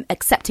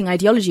accepting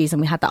ideologies,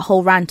 and we had that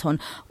whole rant on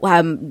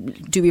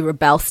do we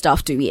rebel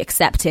stuff? Do we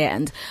accept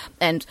it?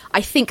 And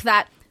I think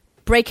that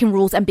breaking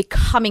rules and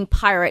becoming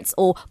pirates,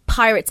 or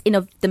pirates in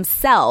of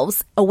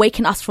themselves,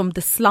 awaken us from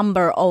the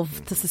slumber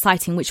of the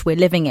society in which we're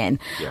living in.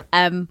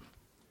 Yeah.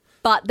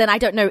 But then I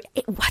don't know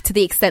to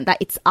the extent that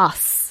it's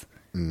us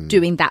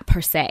doing that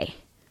per se.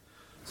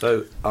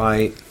 So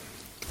I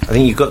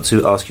think you've got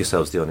to ask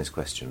yourselves the honest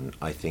question.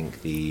 I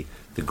think the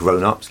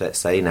grown-ups, let's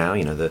say now,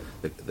 you know,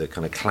 the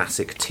kind of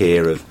classic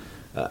tier of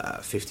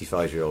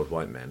 55-year-old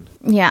white men,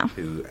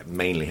 who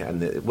mainly,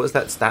 and what's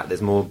that stat?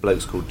 There's more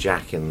blokes called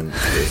Jack in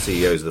the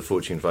CEOs of the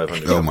Fortune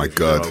 500. Oh my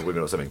God,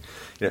 women or something.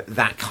 You know,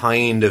 that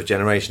kind of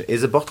generation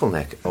is a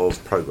bottleneck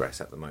of progress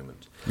at the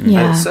moment.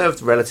 Yeah. And it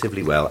served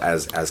relatively well,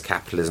 as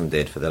capitalism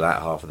did for the latter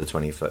half of the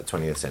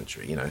 20th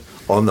century. You know,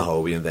 on the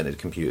whole, we invented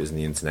computers and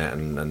the internet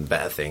and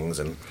better things,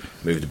 and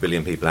moved 1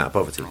 billion people out of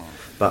poverty.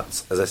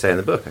 But as I say in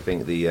the book, I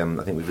think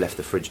we've left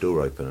the fridge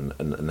door open,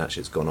 and that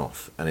shit's gone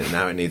off, and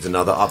now it needs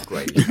another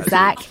upgrade.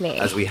 Exactly,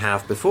 as we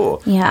have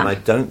before. Yeah. And I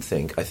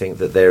think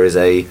that there is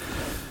a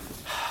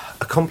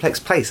complex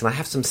place, and I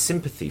have some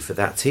sympathy for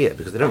that tier,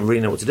 because they don't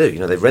really know what to do. You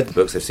know, they've read the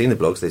books, they've seen the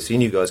blogs, they've seen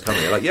you guys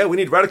coming. They're like, yeah, we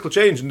need radical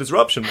change and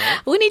disruption, man.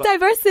 We need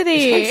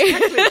diversity.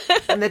 Exactly.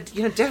 And they're,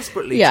 you know,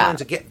 desperately trying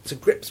to get to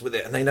grips with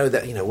it, and they know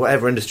that, you know,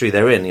 whatever industry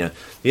they're in, you know,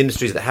 the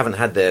industries that haven't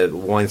had their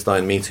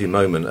Weinstein Me Too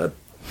moment are,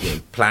 you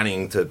know,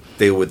 planning to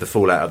deal with the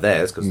fallout of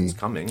theirs, because it's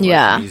coming.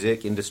 Yeah. Like the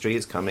music industry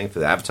is coming, for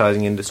the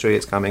advertising industry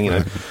it's coming, you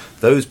know.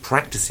 Those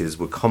practices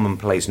were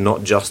commonplace,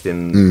 not just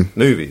in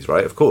movies,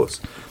 right, of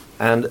course.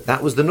 And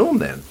that was the norm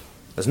then.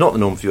 That's not the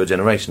norm for your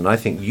generation. And I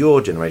think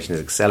your generation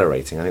is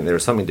accelerating. I think there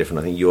is something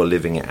different. I think you're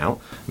living it out.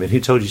 I mean, who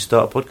told you to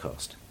start a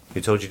podcast? Who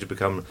told you to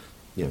become,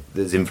 you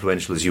know, as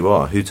influential as you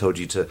are? Who told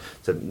you to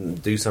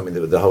do something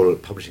that the whole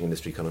publishing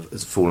industry kind of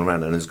has fallen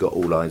around and has got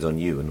all eyes on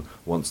you and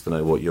wants to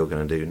know what you're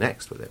going to do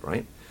next with it,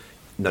 right?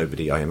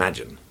 Nobody, I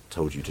imagine,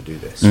 told you to do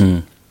this.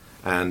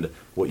 And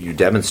what you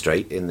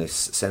demonstrate in this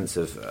sense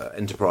of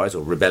enterprise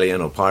or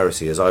rebellion or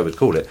piracy, as I would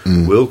call it,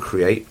 will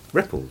create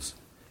ripples.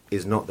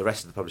 Is not the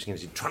rest of the publishing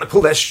industry trying to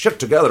pull their shit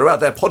together about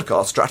their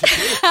podcast strategy.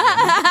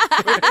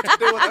 To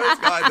do what those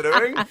guys are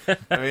doing.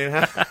 I mean,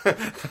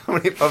 how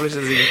many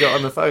publishers have you got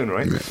on the phone,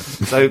 right?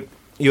 So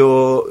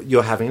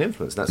you're having an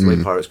influence. That's the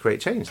way pirates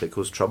create change. They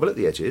cause trouble at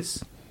the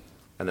edges,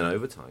 and then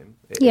over time,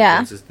 it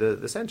influences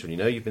the centre. And you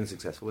know you've been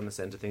successful when the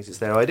centre thinks it's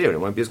their idea, and it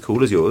won't be as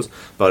cool as yours,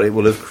 but it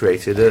will have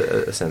created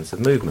a sense of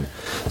movement.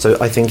 So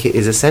I think it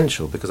is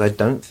essential, because I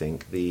don't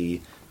think the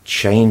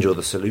change or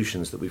the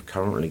solutions that we've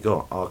currently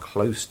got are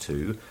close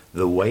to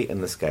the weight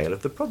and the scale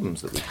of the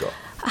problems that we've got.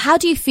 How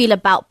do you feel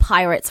about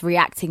pirates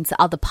reacting to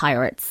other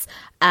pirates,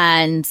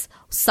 and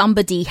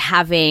somebody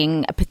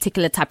having a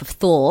particular type of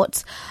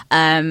thought,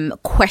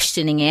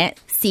 questioning it,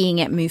 seeing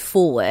it move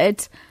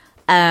forward,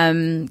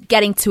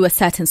 getting to a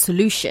certain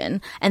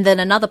solution, and then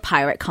another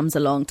pirate comes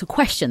along to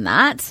question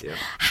that? Yeah.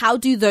 How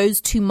do those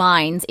two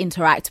minds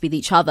interact with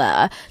each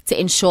other to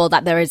ensure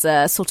that there is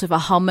a sort of a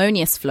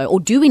harmonious flow?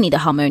 Or do we need a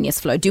harmonious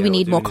flow? Do we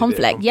need more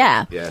conflict?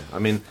 Yeah. Yeah, I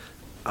mean,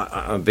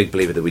 I'm a big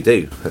believer that we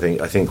do.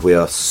 I think we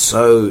are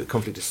so...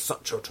 Conflict is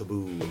such a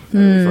taboo.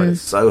 We find it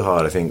so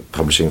hard. I think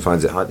publishing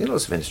finds it hard. You know,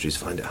 lots of industries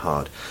find it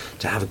hard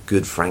to have a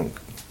good, frank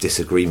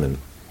disagreement.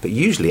 But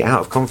usually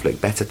out of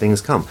conflict, better things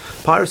come.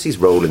 Piracy's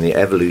role in the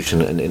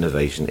evolution and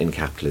innovation in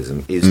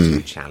capitalism is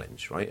to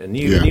challenge, right? A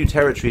new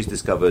territory is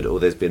discovered, or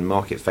there's been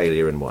market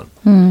failure in one.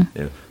 You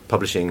know,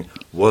 publishing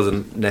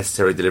wasn't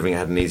necessarily delivering, it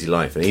had an easy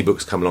life, and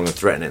ebooks come along and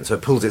threaten it, so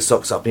it pulls its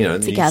socks up, you know,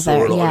 and you saw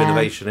a lot of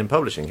innovation in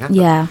publishing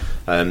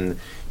happen.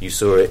 You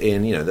saw it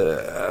in, you know,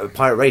 the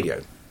pirate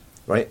radio,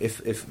 right?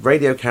 If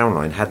Radio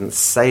Caroline hadn't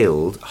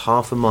sailed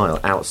half a mile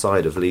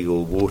outside of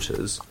legal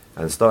waters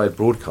and started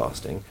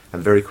broadcasting,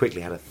 and very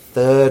quickly had a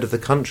third of the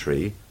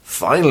country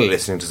finally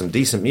listening to some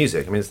decent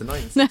music. I mean, it's the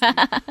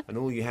 1960s, and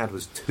all you had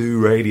was 2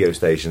 radio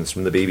stations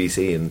from the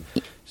BBC, and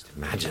just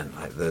imagine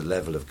like the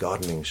level of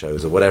gardening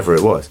shows or whatever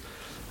it was.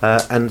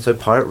 And so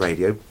pirate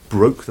radio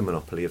broke the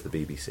monopoly of the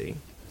BBC.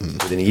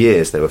 Within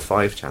years, there were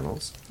 5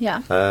 channels.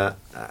 Yeah.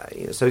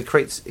 You know, so it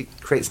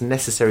creates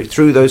necessary,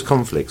 through those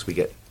conflicts, we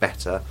get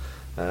better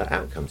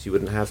outcomes. You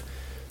wouldn't have,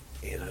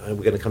 you know,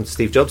 we're going to come to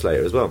Steve Jobs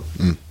later as well.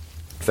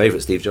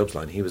 Favourite Steve Jobs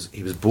line, he was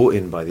brought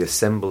in by the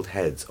assembled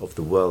heads of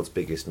the world's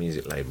biggest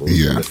music labels,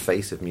 the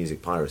face of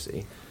music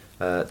piracy,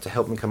 to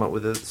help them come up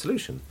with a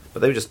solution.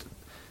 But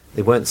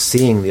they weren't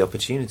seeing the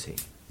opportunity.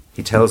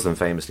 He tells them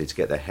famously to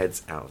get their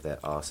heads out of their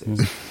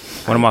arses.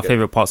 One of my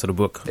favourite parts of the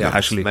book,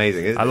 actually. It's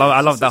amazing, isn't it? I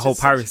love that whole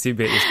piracy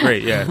bit. It's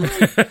great, yeah.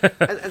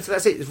 and so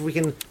that's it. If we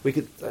can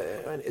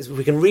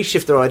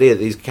reshift our idea that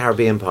these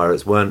Caribbean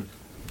pirates weren't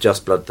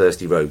just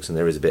bloodthirsty rogues, and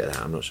there is a bit of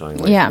that. I'm not shying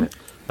away from it.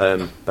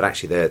 But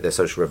actually they're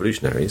social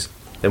revolutionaries,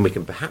 then we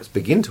can perhaps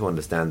begin to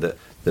understand that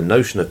the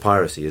notion of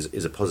piracy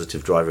is a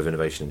positive driver of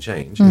innovation and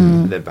change.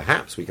 And then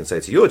perhaps we can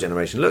say to your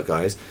generation, look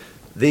guys,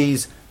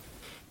 these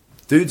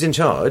dudes in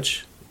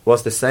charge,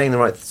 whilst they're saying the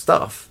right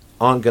stuff,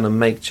 aren't going to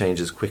make change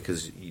as quick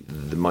as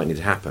that might need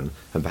to happen,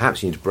 and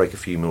perhaps you need to break a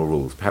few more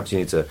rules, perhaps you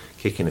need to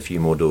kick in a few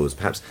more doors,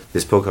 perhaps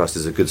this podcast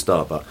is a good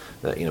start, but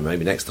you know,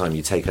 maybe next time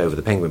you take over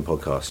the Penguin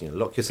podcast, you know,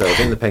 lock yourself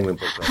in the Penguin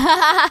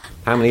podcast.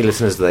 How many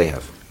listeners do they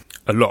have?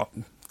 A lot.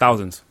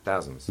 Thousands.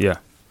 Yeah.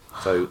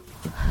 So,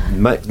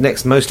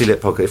 next Mostly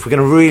Lit podcast, if we're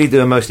going to really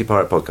do a Mostly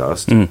Pirate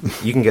podcast,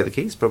 you can get the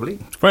keys, probably?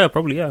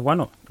 Probably, yeah. Why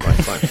not? Right,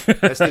 fine.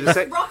 Let's do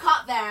the rock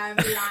up there and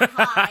be like,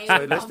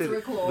 hi,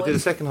 we'll do the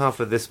second half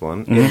of this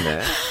one in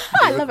there.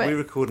 I love it. We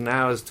record an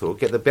hour's talk,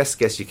 get the best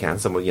guest you can,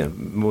 someone, you know,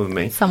 more than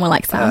me. Someone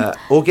like Sam.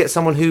 Or get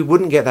someone who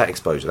wouldn't get that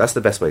exposure. That's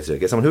the best way to do it.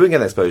 Get someone who wouldn't get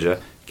that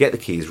exposure, get the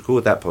keys,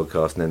 record that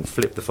podcast, and then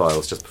flip the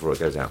files just before it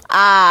goes out.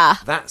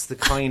 That's the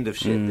kind of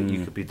shit that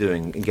you could be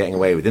doing and getting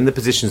away with in the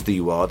positions that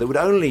you are, that would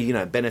only, you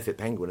know, benefit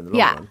Penguin in the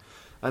long run.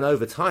 And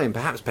over time,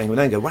 perhaps Penguin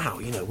then go, wow,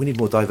 you know, we need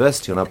more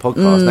diversity on our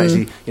podcast. And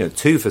actually, you know,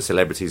 2 for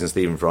celebrities and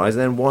Stephen Fry's,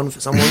 and then 1 for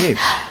someone new.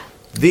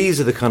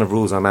 These are the kind of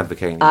rules I'm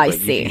advocating. I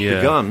see.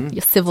 You've begun,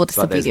 your civil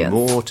disobedience. But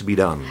there's more to be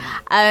done.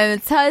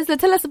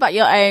 Tell us about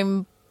your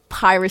own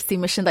piracy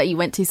mission that you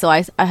went to. So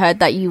I heard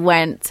that you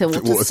went to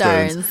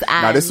Waterstones.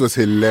 Now this was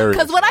hilarious.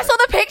 Because when I saw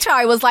the picture,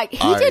 I was like,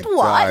 he did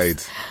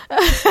what?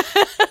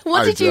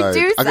 What did you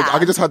do, Sam? I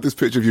could just have this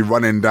picture of you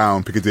running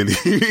down Piccadilly,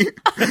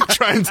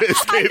 trying to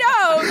escape.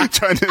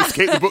 Trying to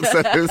escape the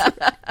booksellers.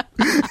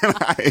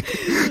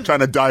 Trying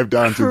to dive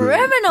down to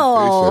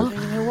criminal. You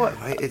know what?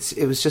 Right?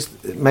 It was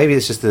just maybe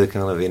it's just a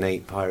kind of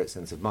innate pirate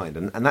sense of mind,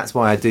 and that's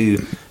why I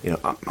do. You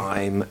know,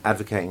 I'm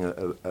advocating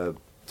a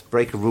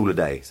break a rule a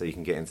day so you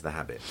can get into the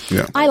habit.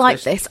 Yeah. I like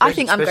this. I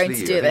think I'm going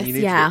to do this.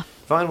 Yeah.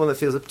 Find one that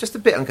feels just a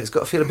bit it's got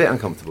to feel a bit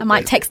uncomfortable. I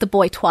might text the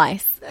boy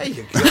twice. There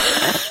you go.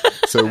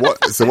 So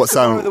what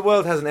Sam... The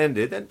world hasn't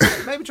ended, then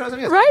maybe try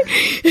something else.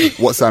 Right?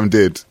 What Sam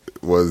did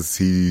was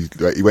he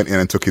went in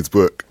and took his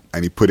book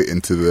and he put it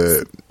into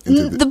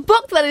the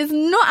book that is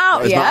not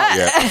out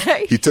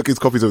yet. He took his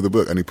copies of the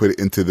book and he put it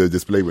into the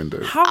display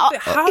window.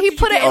 How he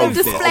put it in a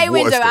display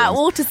window at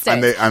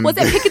Waterstones. Was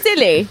it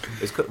Piccadilly?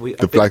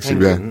 The flagship,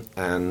 yeah.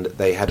 And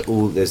they had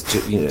there's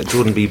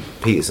Jordan B.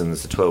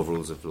 Peterson's The 12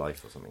 Rules of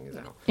Life or something is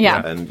out.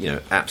 Yeah. And, you know,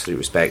 absolute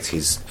respect.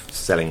 He's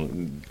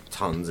selling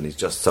tons and he's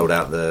just sold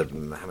out the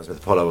Hammersmith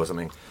Apollo or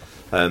something.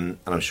 And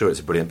I'm sure it's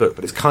a brilliant book,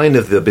 but it's kind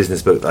of the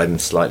business book that I'm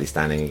slightly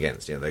standing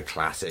against. You know, the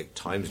classic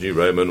Times New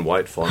Roman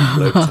white font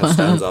bloke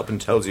stands up and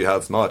tells you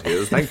how smart he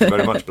is. Thank you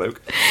very much, bloke.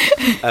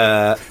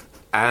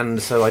 And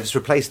so I just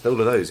replaced all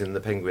of those in the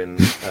Penguin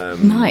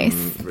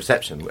nice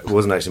reception. It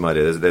wasn't actually my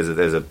idea.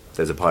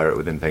 There's a pirate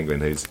within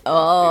Penguin who's like,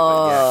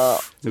 yeah.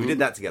 So we did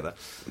that together.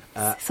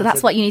 So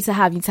that's what you need to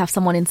have. You need to have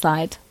someone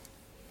inside.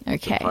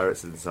 Okay. The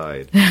pirates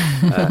inside.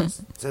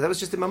 So that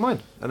was just in my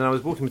mind. And then I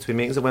was walking between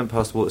meetings. I went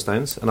past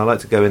Waterstones, and I like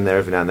to go in there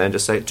every now and then and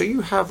just say, do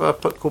you have a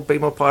book called Be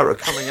More Pirate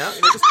coming out?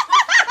 You know,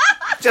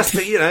 just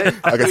to, you know.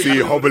 I can see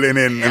you hobbling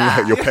in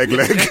like your peg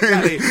leg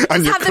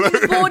and your clothes.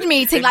 Have a board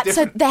meeting. Like,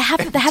 so they have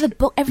a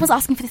book. Everyone's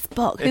asking for this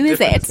book. Who is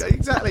it?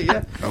 Exactly,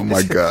 yeah. Oh,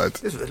 my God.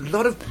 There's a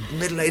lot of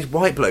middle-aged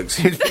white blokes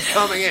who's been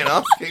coming in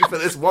asking for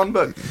this one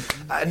book.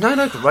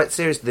 No, right,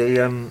 seriously,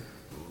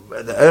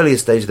 at the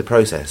earliest stage of the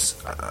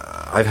process,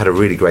 I've had a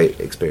really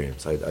great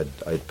experience. I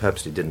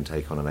purposely didn't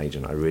take on an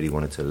agent. I really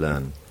wanted to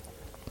learn.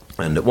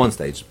 And at one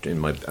stage, in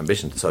my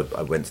ambition, so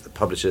I went to the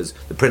publishers,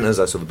 the printers,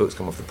 I saw the books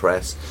come off the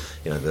press.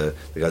 You know, the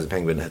guys at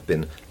Penguin had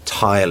been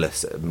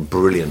tireless and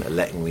brilliant at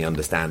letting me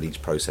understand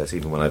each process,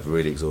 even when I've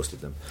really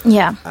exhausted them.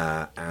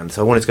 Yeah. And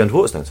so I wanted to go into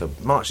Waterstones. So I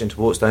marched into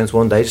Waterstones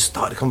one day, just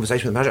started a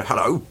conversation with the manager.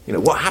 Hello, you know,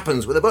 what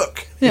happens with a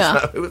book?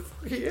 Yeah. So it was,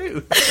 fuck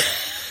you.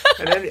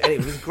 and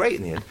it was great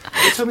in the end.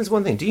 But tell me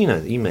one thing. Do you know,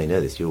 you may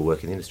know this, you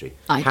work in the industry.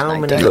 How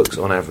many books,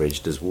 on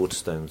average, does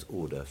Waterstones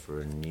order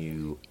for a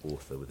new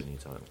author with a new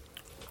title?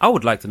 I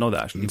would like to know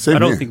that, actually. I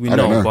don't think we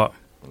know, but...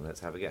 Well,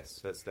 let's have a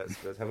guess. Let's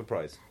have a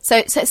prize.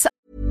 So.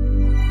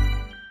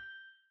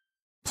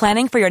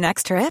 Planning for your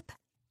next trip?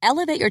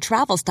 Elevate your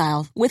travel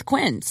style with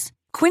Quince.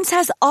 Quince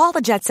has all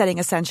the jet-setting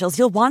essentials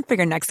you'll want for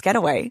your next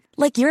getaway,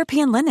 like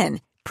European linen,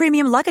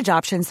 premium luggage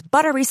options,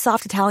 buttery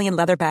soft Italian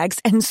leather bags,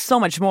 and so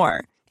much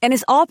more. And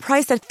is all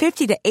priced at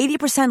 50 to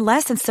 80%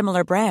 less than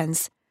similar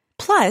brands.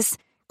 Plus,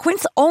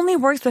 Quince only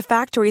works with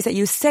factories that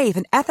use safe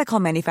and ethical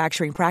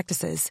manufacturing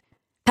practices.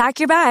 Pack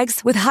your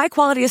bags with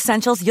high-quality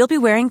essentials you'll be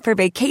wearing for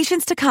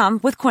vacations to come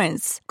with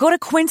Quince. Go to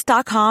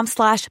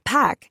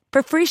quince.com/pack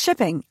for free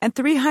shipping and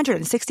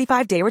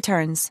 365-day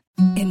returns.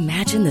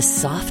 Imagine the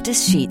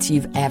softest sheets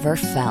you've ever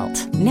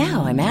felt.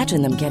 Now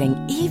imagine them getting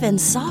even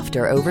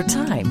softer over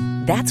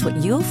time. That's what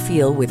you'll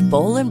feel with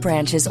Boll &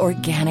 Branch's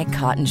organic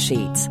cotton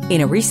sheets.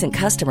 In a recent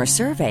customer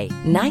survey,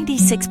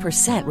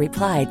 96%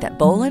 replied that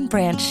Boll &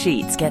 Branch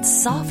sheets get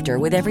softer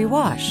with every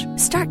wash.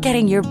 Start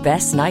getting your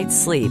best night's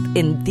sleep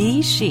in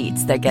these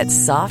sheets that get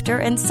softer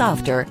and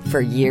softer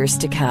for years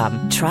to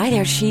come. Try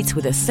their sheets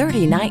with a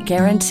 30-night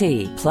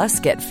guarantee.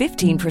 Plus, get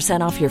 15%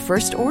 off your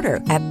first order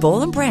at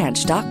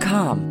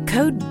bollandbranch.com.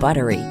 Code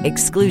BUTTERY.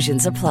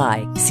 Exclusions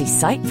apply. See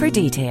site for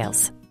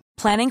details.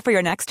 Planning for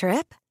your next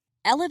trip?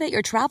 Elevate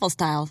your travel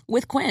style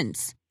with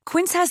Quince.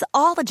 Quince has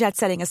all the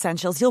jet-setting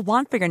essentials you'll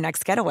want for your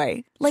next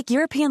getaway, like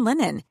European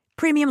linen,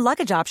 premium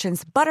luggage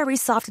options, buttery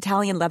soft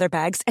Italian leather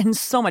bags, and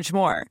so much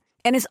more.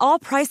 And is all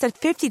priced at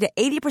 50 to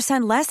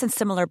 80% less than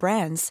similar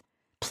brands.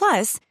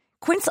 Plus,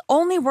 Quince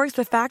only works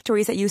with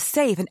factories that use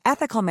safe and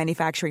ethical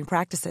manufacturing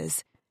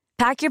practices.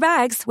 Pack your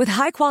bags with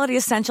high-quality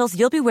essentials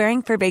you'll be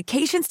wearing for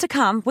vacations to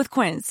come with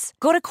Quince.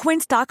 Go to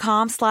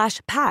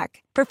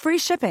quince.com/pack for free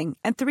shipping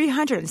and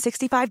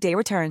 365-day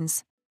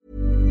returns.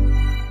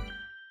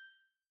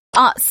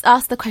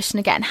 Ask the question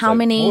again. How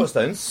many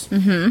Waterstones?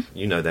 Mm-hmm.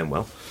 You know them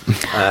well.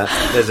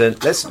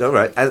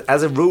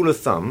 As a rule of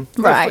thumb,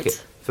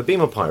 right? For Beam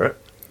or Pirate,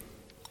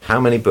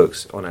 how many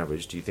books on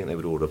average do you think they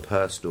would order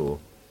per store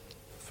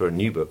for a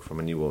new book from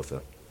a new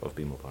author of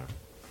Beam or Pirate?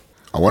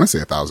 I want to say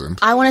 1,000.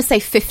 I want to say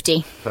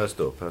 50 per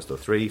store.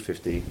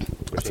 350.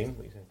 Roisin, what do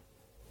you think?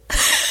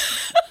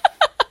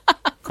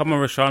 Come on,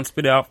 Rashaan,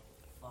 spit it out.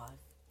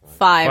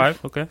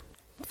 5. Okay.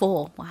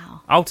 4.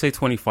 Wow. I would say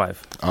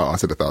 25. Oh, I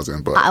said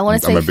 1,000, but I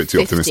want to say I'm a bit 50.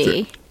 too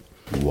optimistic.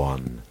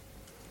 1.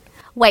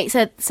 Wait,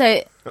 so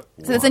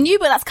there's a new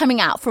book that's coming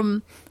out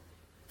from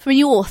a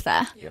new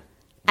author,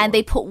 and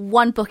they put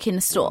one book in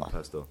the store.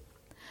 Per store.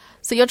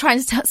 So you're trying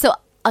to tell... So,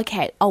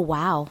 okay. Oh,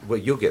 wow. Well,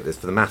 you'll get this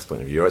for the maths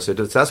point of view, right? So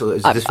that's what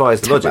this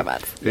defies the logic.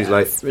 It's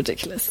like, it's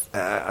ridiculous.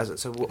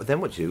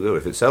 Then what do you do?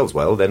 If it sells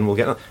well, then we'll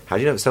get on. How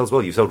do you know if it sells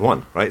well? You've sold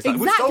 1, right? It's like,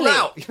 exactly. we've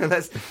sold out. You know,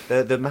 that's,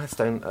 the maths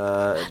don't...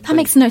 that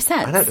makes no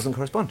sense. I know, it doesn't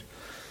correspond.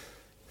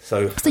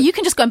 So you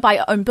can just go and buy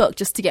your own book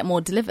just to get more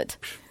delivered.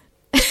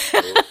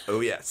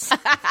 oh yes.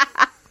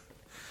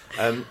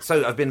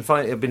 So I've been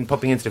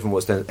popping into different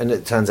Waterstones, and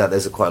it turns out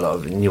there's quite a lot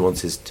of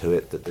nuances to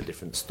it that the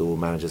different store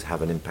managers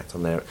have an impact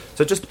on there.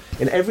 So just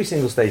in every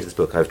single stage of this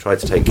book, I've tried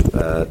to take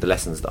the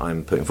lessons that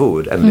I'm putting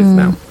forward and live them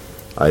out.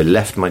 I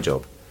left my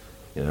job.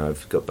 You know,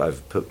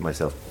 I've put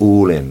myself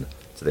all in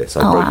to this.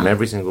 I've broken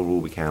every single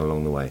rule we can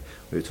along the way.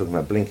 We were talking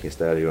about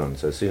Blinkist earlier on.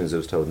 So as soon as I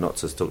was told not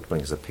to talk to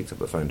Blinkist, I picked up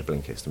the phone to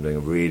Blinkist. I'm doing a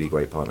really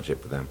great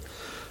partnership with them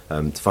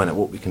to find out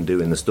what we can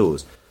do in the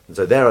stores. And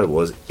so there I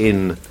was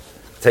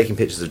taking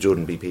pictures of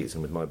Jordan B.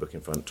 Peterson with my book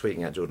in front,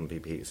 tweeting at Jordan B.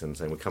 Peterson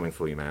saying, "We're coming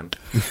for you, man."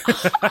 You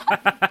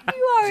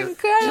are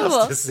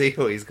incredible. Just to see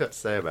what he's got to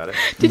say about it.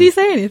 Did he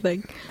say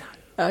anything?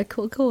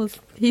 Cool, of course.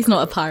 He's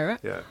not a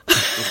pirate. Yeah.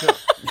 He's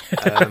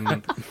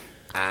not.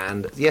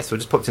 And yes, we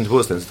just popped into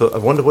Waterstones and thought, I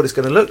wonder what it's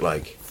going to look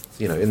like.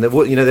 The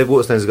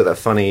Waterstones have got that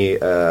funny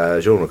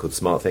genre called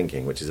smart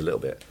thinking, which is a little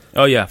bit...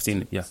 Oh, yeah, I've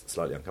seen it, yeah.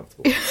 Slightly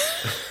uncomfortable.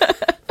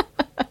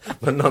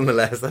 But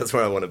nonetheless, that's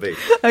where I want to be.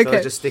 Okay. So I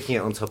was just sticking it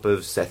on top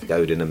of Seth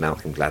Godin and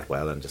Malcolm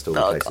Gladwell and just all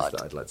the places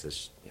that I'd like to...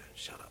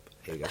 shut up.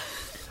 Here we go.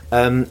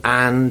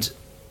 And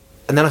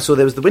then I saw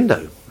there was the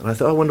window. And I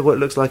thought, I wonder what it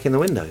looks like in the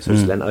window. So I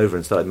just leant over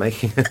and started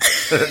making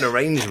an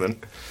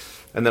arrangement.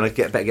 And then I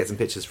better get some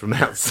pictures from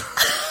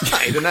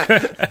outside. And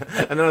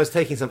then I was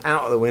taking some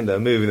out of the window,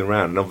 moving them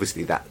around. And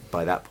obviously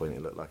by that point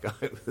it looked like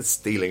I was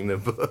stealing the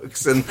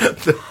books. And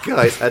the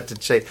guys had to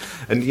chase...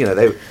 And,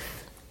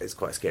 it's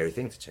quite a scary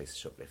thing to chase a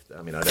shoplifter.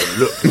 I mean, I don't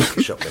look like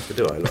a shoplifter,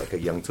 do I? I look like a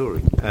young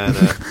Tory. And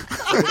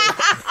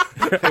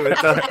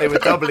they were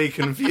doubly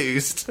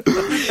confused.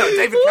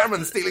 David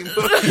Cameron stealing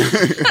books.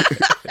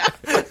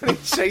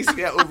 He's chasing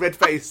me out all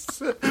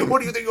red-faced.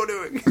 What do you think you're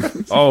doing?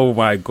 Oh,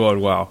 my God,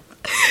 wow.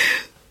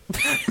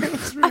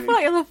 I feel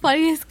like you're the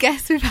funniest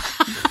guest we've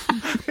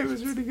had. It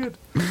was really good.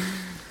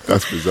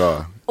 That's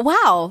bizarre.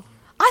 Wow.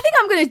 I think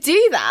I'm going to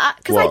do that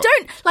because I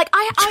don't like.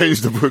 I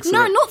change the books.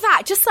 No, not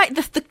that. Just like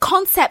the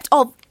concept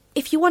of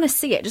if you want to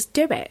see it, just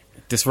do it.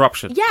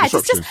 Disruption. Yeah,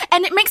 just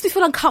and it makes me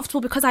feel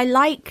uncomfortable because I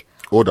like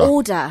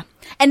order.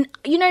 And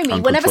you know me,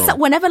 And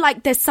whenever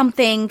like there's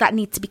something that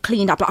needs to be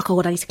cleaned up, like, oh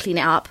God, I need to clean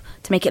it up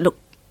to make it look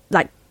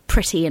like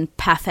pretty and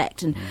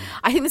perfect. And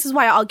I think this is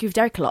why I argue with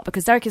Derek a lot,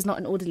 because Derek is not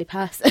an orderly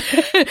person.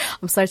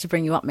 I'm sorry to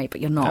bring you up, mate, but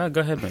you're not.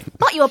 Go ahead, mate.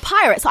 But you're a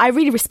pirate, so I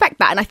really respect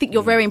that, and I think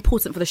you're very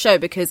important for the show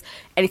because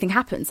anything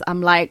happens,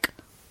 I'm like,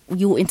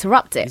 you'll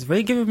interrupt it. He's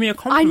really giving me a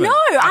compliment. I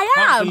know, I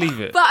am. Can't believe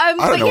it. But I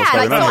don't know what's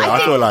going on here.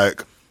 I feel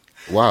like,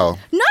 wow.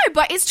 No,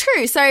 but it's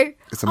true. So,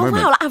 it's a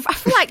moment. Wow, I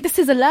feel like this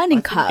is a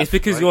learning curve. It's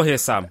because you're here,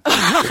 Sam.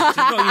 She's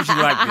not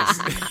usually like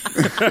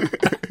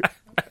this.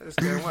 It's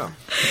going well.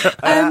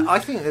 I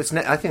think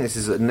this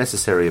is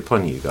necessary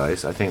upon you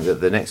guys. I think that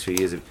the next few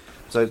years.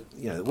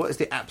 What is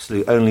the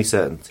absolute only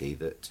certainty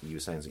that you were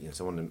saying?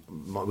 Someone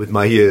with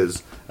my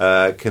years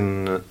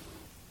can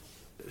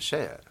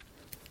share.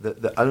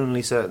 The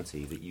only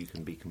certainty that you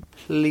can be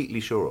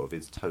completely sure of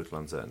is total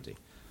uncertainty.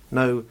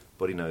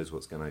 Nobody knows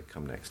what's going to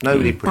come next.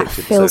 Nobody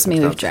predicted. That fills me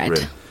with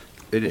dread.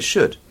 It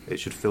should. It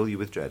should fill you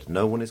with dread.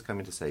 No one is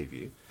coming to save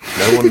you.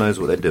 No one knows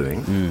what they're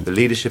doing. The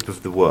leadership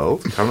of the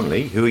world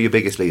currently, who are your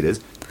biggest leaders,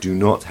 do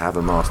not have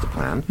a master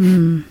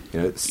plan.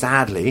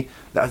 Sadly,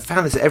 I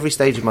found this at every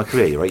stage of my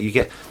career. Right, you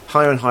get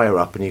higher and higher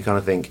up, and you kind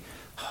of think,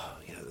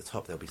 at the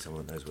top there'll be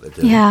someone that knows what they're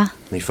doing. Yeah.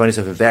 And you find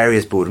yourself in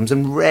various boardrooms,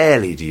 and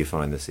rarely do you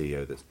find the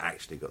CEO that's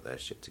actually got their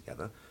shit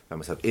together. I found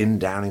myself in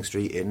Downing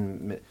Street,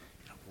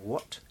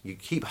 what? You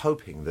keep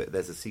hoping that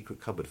there's a secret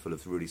cupboard full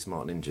of really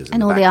smart ninjas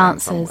and all the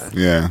answers. Somewhere.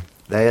 Yeah.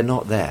 They are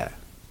not there.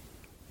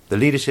 The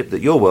leadership that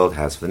your world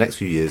has for the next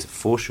few years,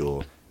 for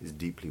sure, is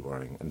deeply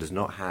worrying and does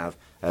not have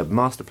a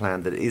master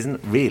plan that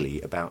isn't really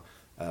about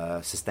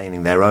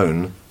sustaining their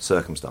own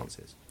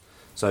circumstances.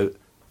 So,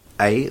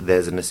 A,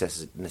 there's a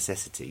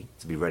necessity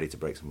to be ready to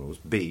break some rules.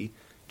 B,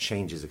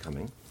 changes are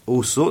coming.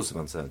 All sorts of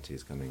uncertainty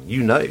is coming.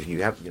 You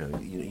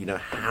know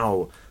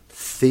how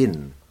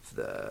thin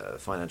the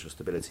financial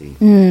stability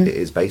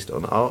is based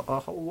on.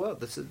 Our whole world,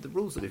 the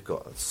rules that we've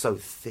got are so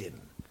thin.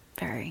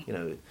 Very.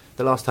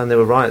 The last time there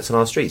were riots on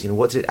our streets,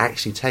 what did it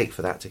actually take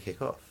for that to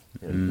kick off?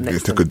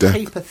 Next to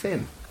paper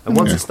thin. And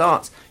once it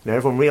starts,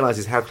 everyone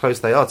realises how close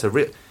they are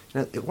to.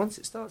 Once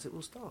it starts, it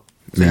will start.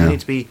 So you need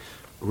to be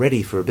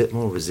ready for a bit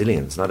more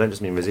resilience. And I don't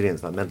just mean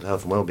resilience like mental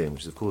health and well-being,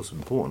 which is of course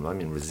important. I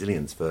mean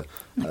resilience for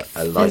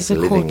a life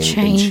living in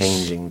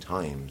changing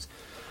times.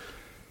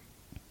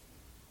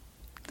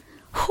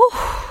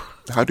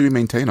 How do we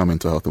maintain our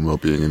mental health and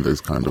well-being in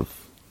those kind of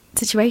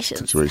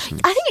situations?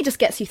 I think it just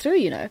gets you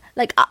through,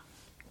 Like,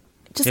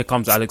 here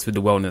comes Alex with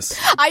the wellness.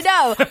 I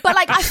know, but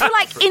I feel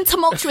like in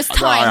tumultuous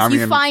times,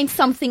 you find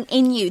something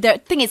in you. The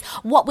thing is,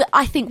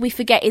 I think we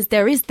forget is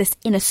there is this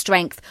inner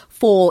strength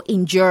for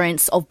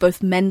endurance of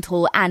both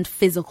mental and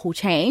physical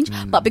change.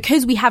 But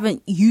because we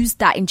haven't used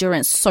that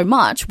endurance so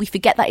much, we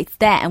forget that it's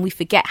there, and we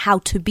forget how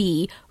to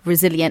be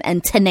resilient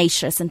and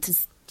tenacious and to.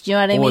 Do you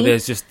know what I mean? Or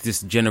there's just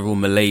this general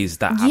malaise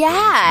that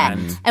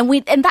happens.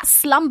 Yeah, and that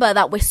slumber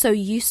that we're so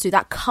used to,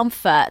 that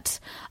comfort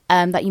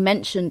that you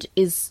mentioned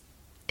is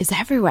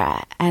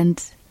everywhere.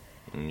 And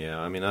yeah,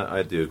 I mean,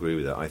 I do agree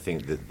with that. I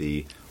think that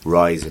the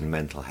rise in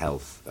mental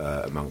health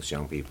amongst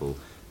young people,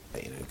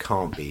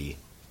 can't be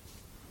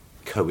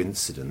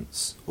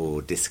coincidence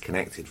or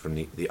disconnected from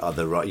the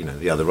other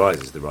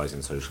rises, the rise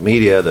in social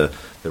media, the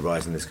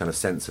rise in this kind of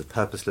sense of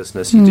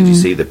purposelessness. Did you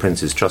see the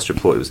Prince's Trust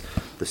report? It was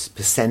the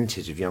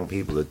percentage of young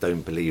people that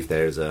don't believe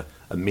there is a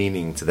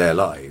meaning to their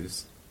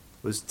lives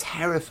was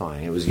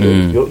terrifying. It was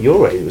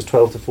your age. It was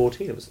 12 to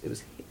 14. It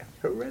was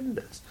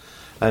horrendous,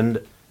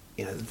 and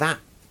that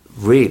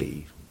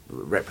really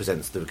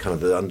represents the kind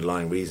of the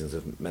underlying reasons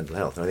of mental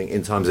health. And I think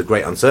in times of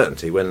great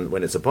uncertainty,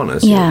 when it's upon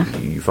us,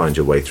 you find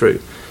your way through.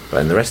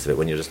 But in the rest of it,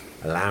 when you're just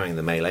allowing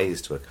the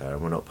melees to occur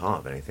and we're not part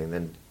of anything,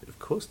 then of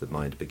course the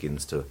mind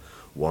begins to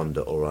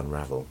wander or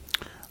unravel.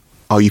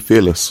 Are you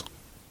fearless?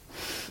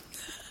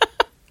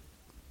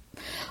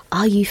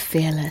 Are you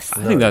fearless?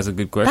 I think that's a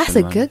good question. That's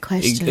a good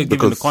question.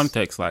 Given the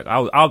context, like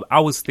I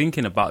was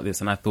thinking about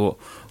this, and I thought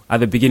at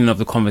the beginning of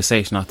the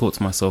conversation, I thought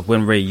to myself,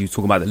 when Ray, you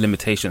talk about the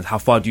limitations, how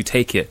far do you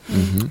take it?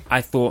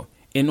 I thought,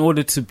 in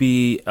order to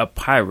be a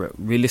pirate,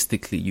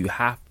 realistically, you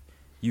have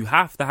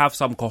to have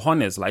some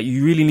cojones. Like,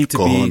 you really need to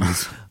be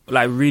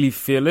like really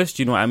fearless.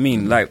 Do you know what I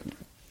mean? Like,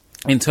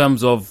 in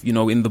terms of,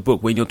 in the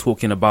book, when you're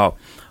talking about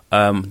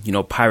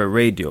pirate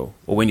radio,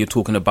 or when you're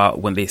talking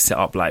about when they set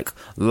up like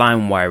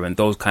LimeWire and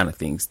those kind of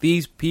things,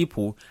 these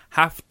people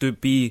have to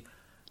be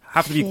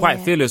quite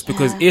fearless,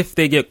 because if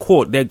they get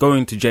caught, they're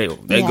going to jail,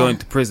 they're going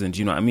to prison. Do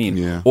you know what I mean?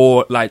 Yeah.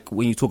 Or like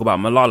when you talk about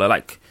Malala,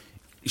 like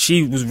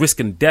she was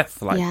risking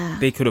death, like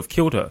they could have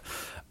killed her.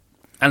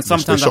 And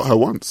sometimes they shot her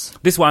once.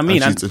 This is what I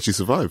mean, and she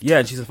survived. Yeah,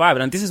 and she survived.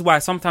 And this is why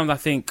sometimes I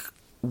think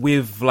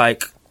with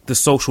like the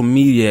social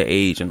media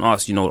age and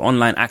us,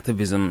 online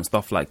activism and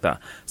stuff like that,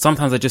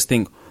 sometimes I just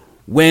think,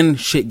 when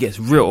shit gets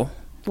real,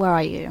 where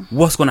are you?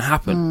 What's going to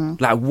happen?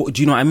 Like, what,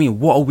 do you know what I mean?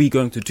 What are we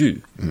going to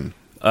do?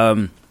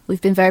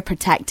 We've been very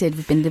protected.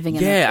 We've been living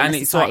in a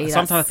society. So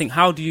sometimes I think,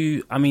 how do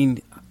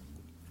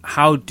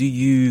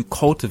you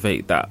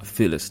cultivate that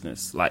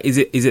fearlessness? Like, is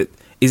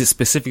it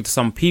specific to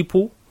some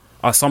people?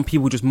 Are some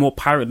people just more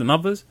pirate than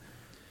others?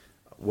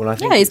 Well, I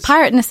think is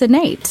pirateness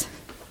innate?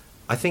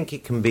 I think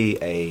it can be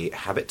a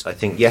habit. I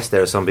think, yes,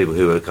 there are some people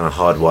who are kind of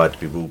hardwired to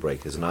be rule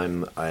breakers, and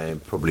I'm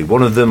probably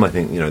one of them. I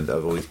think,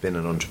 I've always been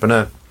an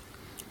entrepreneur.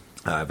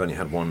 I've only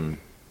had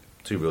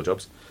 2 real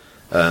jobs.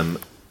 And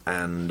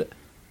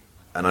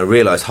I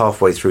realised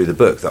halfway through the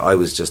book that I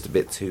was just a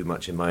bit too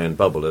much in my own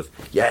bubble of,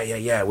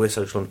 we're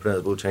social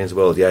entrepreneurs, we'll change the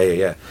world,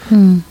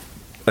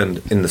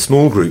 And in the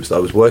small groups that I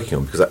was working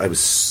on, because I was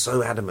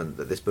so adamant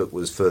that this book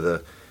was for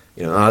the,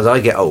 as I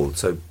get old,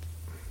 so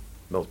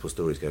multiple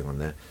stories going on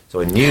there.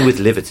 So I knew with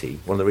Livity,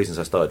 one of the reasons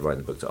I started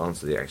writing the book to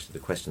answer the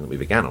question that we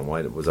began on,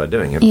 why was I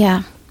doing it?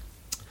 Yeah.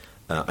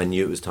 I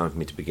knew it was time for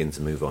me to begin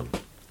to move on.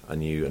 I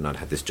knew, and I'd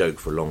had this joke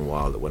for a long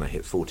while, that when I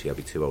hit 40, I'd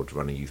be too old to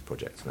run a youth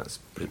project. And that's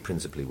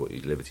principally what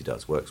Livity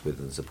does, works with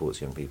and supports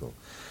young people.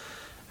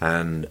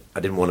 And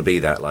I didn't want to be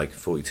that,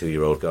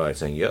 42-year-old guy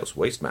saying, yes,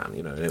 waste man,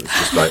 and it was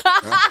just like...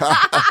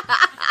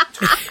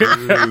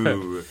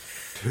 too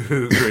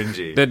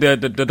cringy.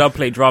 The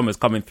dubplate drama is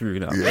coming through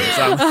now.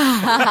 Yeah.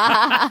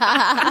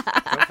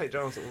 Dubplate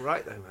drama's all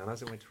right, though, man. I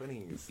was in my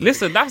 20s.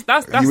 Listen, that's you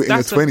were in your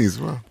 20s,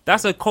 well.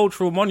 That's a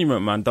cultural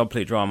monument, man.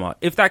 Dubplate drama.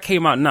 If that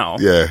came out now,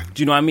 do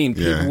you know what I mean?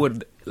 People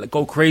would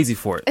go crazy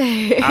for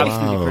it.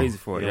 Absolutely crazy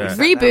for it. Yeah.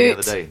 Reboot. The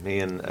other day, me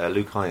and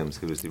Luke Hyams,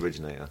 who was the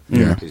originator,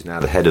 who's now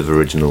the head of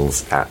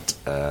originals at.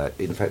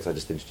 In fact, I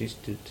just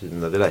introduced you to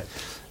him the other day.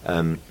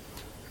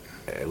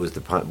 It was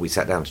we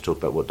sat down to talk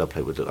about what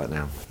Dubplate would look like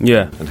now,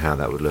 and how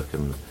that would look,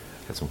 and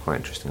had some quite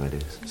interesting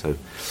ideas. So,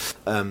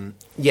 I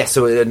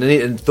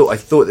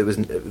thought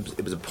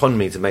it was upon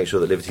me to make sure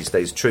that Livity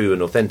stays true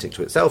and authentic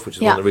to itself, which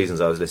is one of the reasons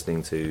I was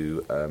listening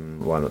to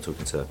Why I'm Not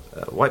Talking to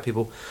White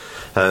People,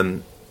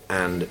 and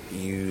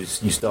you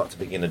start to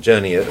begin a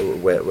journey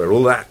where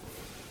all that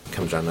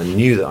comes around. I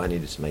knew that I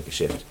needed to make a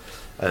shift,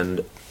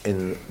 and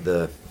in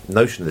the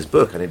notion of this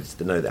book, I needed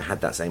to know that it had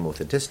that same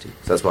authenticity.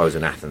 So that's why I was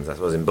in Athens, that's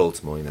why I was in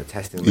Baltimore,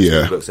 testing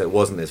the book, so it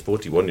wasn't this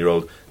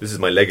 41-year-old, this is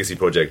my legacy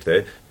project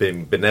there,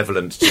 being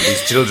benevolent to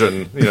these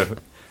children,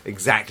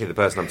 exactly the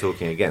person I'm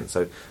talking against.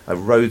 So I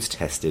road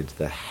tested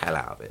the hell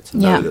out of it to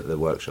know that the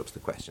workshops, the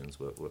questions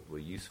were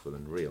useful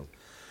and real.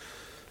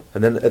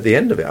 And then at the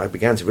end of it, I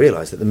began to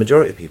realise that the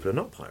majority of people are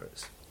not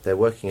pirates. They're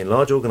working in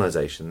large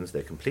organisations,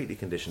 they're completely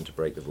conditioned to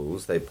break the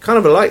rules, they kind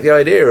of like the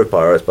idea of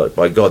pirates, but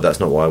by God, that's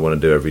not what I want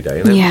to do every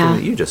day. And everything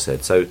that you just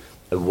said. So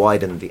I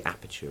widened the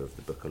aperture of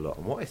the book a lot.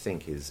 And what I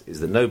think is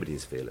that nobody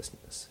is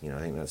fearlessness. I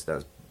think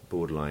that's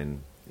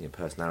borderline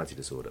personality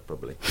disorder,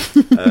 probably.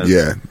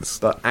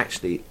 But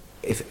actually,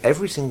 if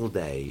every single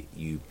day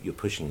you're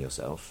pushing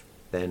yourself,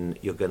 then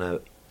you're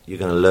gonna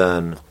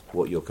learn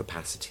what your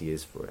capacity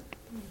is for it.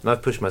 And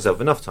I've pushed myself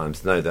enough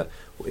times to know that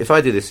if I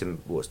do this in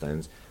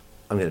Waterstones,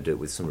 I'm going to do it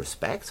with some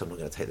respect. I'm not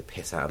going to take the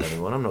piss out of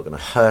anyone. I'm not going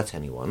to hurt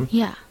anyone.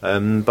 Yeah.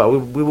 But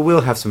we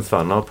will have some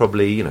fun. I'll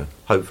probably,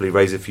 hopefully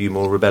raise a few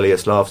more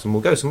rebellious laughs and we'll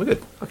go somewhere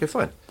good. Okay,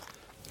 fine.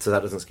 So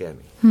that doesn't scare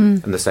me.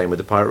 And the same with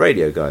the Pirate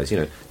Radio guys.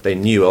 They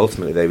knew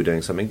ultimately they were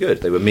doing something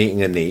good. They were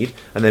meeting a need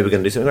and they were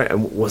going to do something great.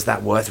 And was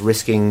that worth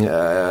risking,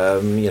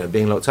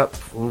 being locked up?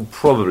 Well,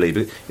 probably.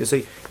 But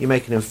so you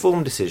make an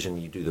informed decision,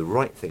 you do the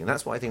right thing. And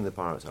that's what I think the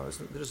pirates are.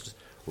 They're just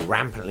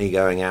rampantly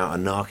going out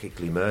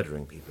anarchically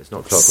murdering people. It's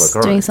not Clockwork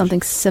Orange. Doing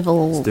something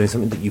civil. It's doing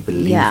something that you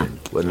believe in.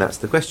 And that's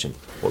the question.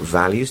 What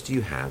values do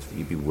you have that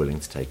you'd be willing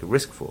to take a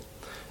risk for?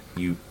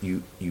 You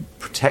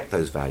protect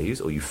those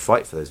values, or you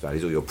fight for those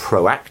values, or you're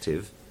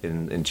proactive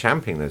in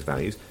championing those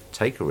values,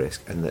 take a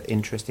risk. And the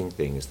interesting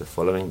thing is the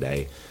following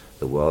day,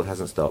 the world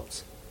hasn't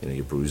stopped.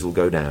 Your bruise will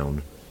go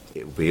down.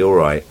 It will be all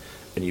right.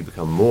 And you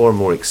become more and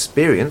more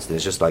experienced. And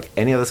it's just like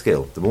any other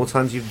skill. The more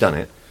times you've done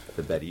it,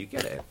 the better you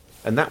get at it.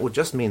 And that will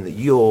just mean that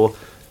your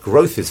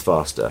growth is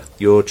faster,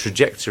 your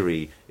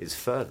trajectory is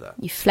further.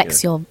 You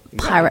flex your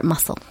pirate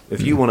muscle.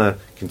 If you want to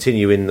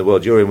continue in the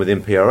world you're in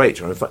within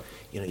PRH,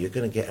 you're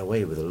going to get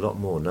away with a lot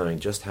more knowing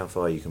just how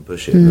far you can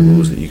push it and the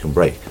rules that you can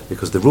break.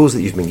 Because the rules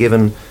that you've been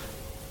given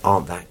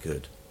aren't that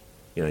good.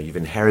 You've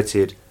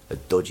inherited a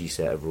dodgy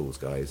set of rules,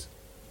 guys.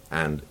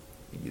 And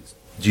it's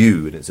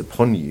due and it's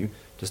upon you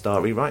to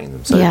start rewriting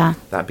them. So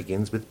that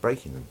begins with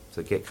breaking them.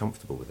 So get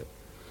comfortable with it.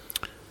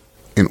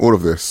 In all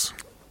of this,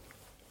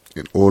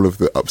 in all of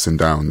the ups and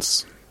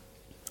downs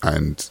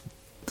and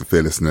the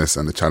fearlessness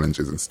and the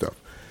challenges and stuff,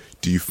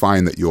 do you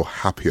find that you're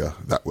happier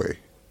that way?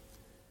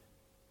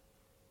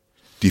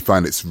 Do you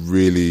find it's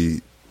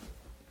really,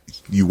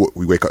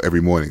 we wake up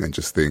every morning and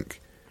just think,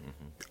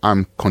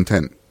 I'm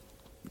content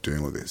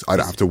doing all this. I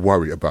don't have to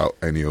worry about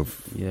any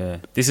of... Yeah,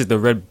 this is the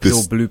red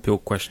pill, blue pill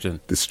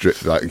question. The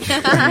strict,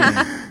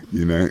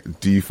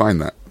 do you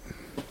find that?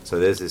 So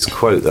there's this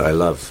quote that I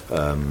love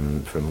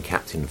from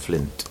Captain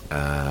Flint,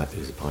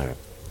 who's a pirate.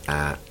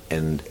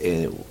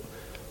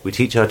 we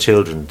teach our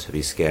children to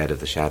be scared of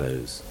the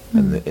shadows,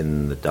 and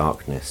in the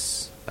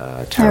darkness,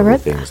 terrible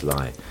things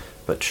lie.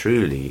 But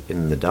truly,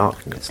 in the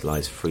darkness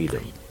lies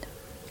freedom,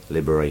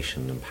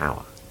 liberation, and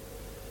power.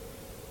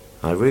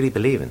 I really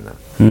believe in that.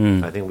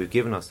 I think we've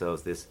given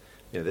ourselves this.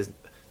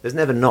 There's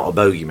never not a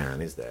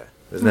bogeyman, is there?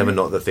 There's never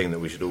not the thing that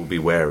we should all be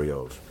wary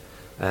of.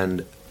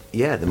 And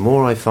the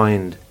more I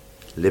find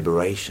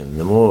liberation,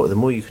 the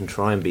more you can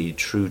try and be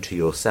true to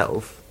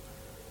yourself,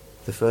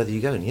 the further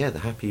you go, and the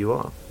happier you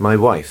are. My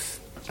wife,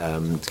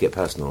 to get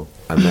personal,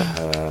 I met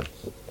her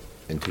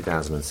in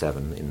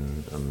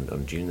 2007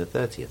 on June the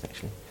 30th,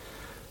 actually.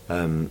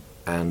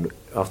 And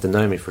after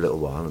knowing me for a little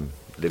while, and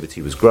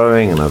Liberty was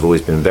growing, and I've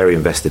always been very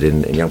invested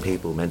in young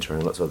people,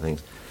 mentoring, lots of other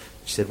things.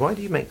 She said, "Why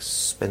do you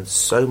spend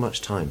so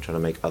much time trying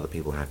to make other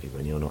people happy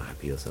when you're not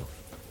happy yourself?"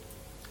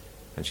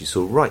 And she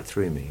saw right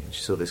through me, and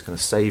she saw this kind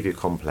of saviour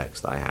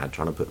complex that I had,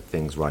 trying to put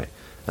things right.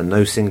 And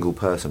no single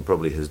person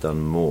probably has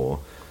done more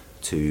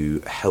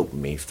to help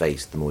me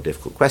face the more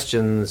difficult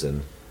questions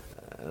and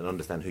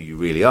understand who you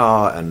really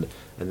are, and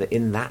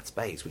in that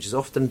space, which is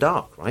often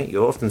dark, right?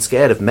 You're often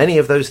scared of many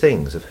of those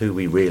things, of who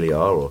we really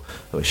are, or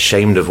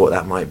ashamed of what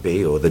that might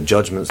be, or the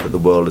judgments that the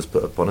world has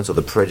put upon us, or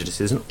the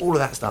prejudices, and all of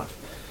that stuff.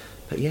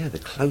 But the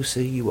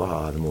closer you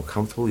are, the more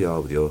comfortable you are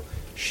with your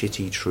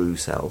shitty true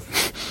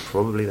self,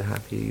 probably the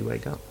happier you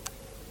wake up.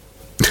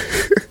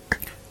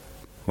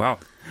 Wow.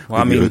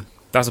 Well, I mean,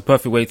 that's a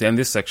perfect way to end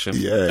this section.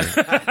 Yeah.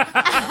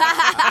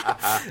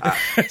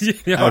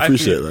 I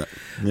appreciate that.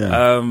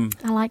 Yeah.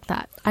 I like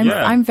that.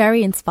 I'm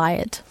very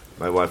inspired.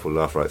 My wife will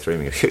laugh right through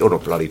me. You're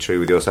not bloody true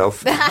with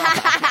yourself.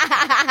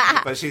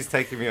 But she's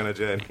taking me on a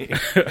journey.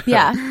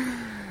 Yeah.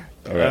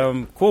 All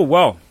right. Cool.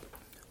 Well,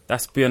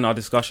 that's been our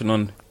discussion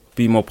on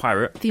Be More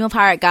Pirate. Be More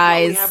Pirate,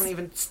 guys. We haven't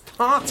even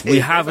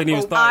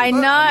started. I know.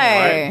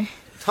 Right?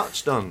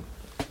 Touched on.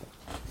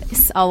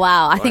 Oh,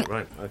 wow. I think...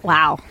 Right, okay.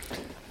 Wow.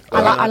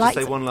 I like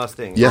to say one last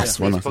thing. Yes,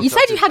 one last thing. You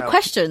said you had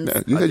questions.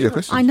 Yeah, you said you had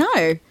questions. I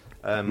know.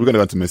 We're going to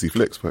go into Messy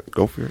Flicks, but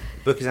go for it.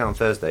 Book is out on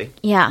Thursday.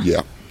 Yeah.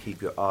 Yeah.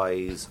 Keep your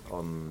eyes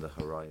on the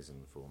horizon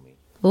for me.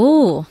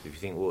 Ooh. If you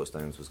think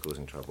Waterstones was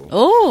causing trouble.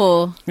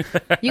 Ooh.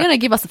 You're going to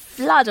give us a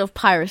flood of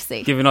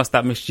piracy. Giving us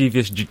that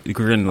mischievous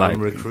grin, like.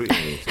 I'm recruiting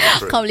you. I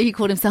can't believe he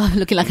called himself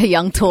looking like a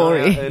young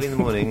Tory. Early in the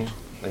morning,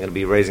 I'm going to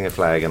be raising a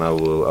flag, and I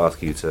will ask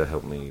you to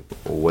help me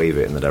wave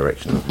it in the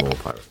direction of more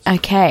pirates.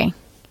 Okay.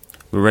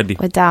 We're ready.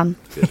 We're down.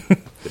 Good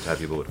to have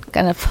you aboard.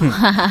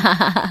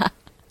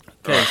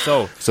 Okay,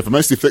 so for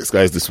Mostly Flicks,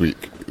 guys, this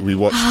week we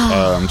watched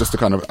just to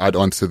kind of add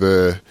on to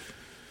the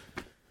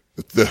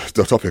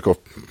topic of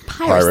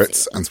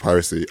pirates and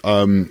piracy.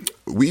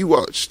 We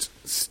watched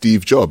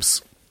Steve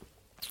Jobs,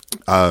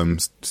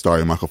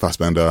 starring Michael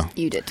Fassbender.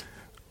 You did,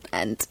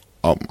 and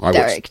I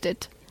Derek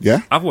did.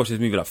 Yeah, I've watched this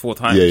movie like 4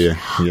 times. Yeah.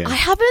 I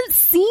haven't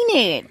seen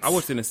it. I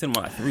watched it in the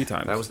cinema like 3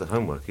 times. That was the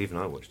homework. Even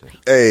I watched it.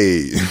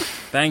 Hey,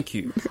 thank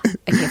you.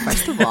 Okay,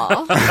 first of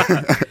all,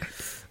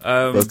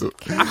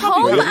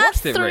 home at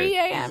 3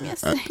 a.m.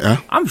 yesterday.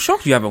 I'm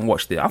shocked you haven't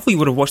watched it. I thought you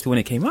would have watched it when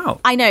it came out.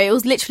 I know, it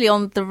was literally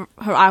on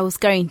I was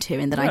going to,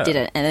 and then I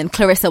didn't. And then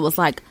Clarissa was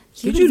like,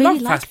 Did you you really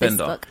love like Fassbender?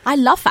 This book? I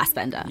love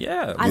Fassbender.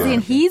 Yeah. As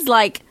in, he's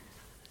like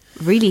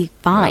really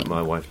fine.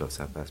 My wife loves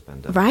Sam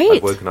Fassbender. Right?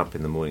 I've woken up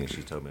in the morning and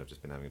she told me I've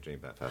just been having a dream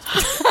about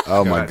Fassbender.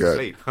 Oh my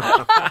God.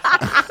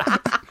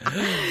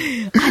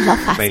 I love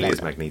Fassbender. Mainly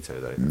as Magneto,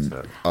 though.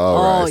 So.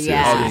 Oh, right,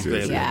 yeah. he's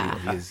great.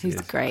 Yeah.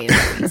 He's great.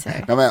 So.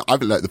 No, man,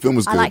 the film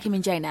was good. I like him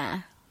in Jane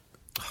Eyre.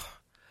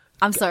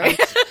 I'm sorry.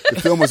 The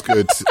film was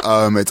good. It's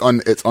on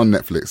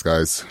Netflix,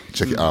 guys.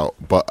 Check it out.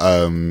 But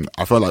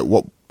I felt like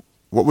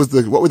what were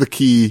the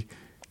key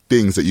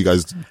things that you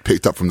guys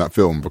picked up from that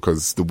film?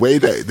 Because the way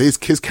that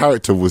his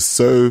character was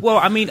so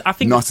I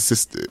think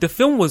narcissistic. The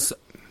film was.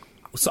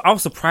 So I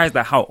was surprised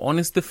at how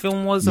honest the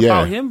film was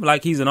about him.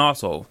 Like, he's an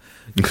arsehole.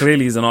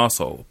 Clearly he's an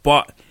arsehole.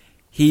 But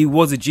he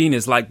was a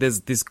genius. Like,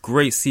 there's this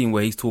great scene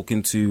where he's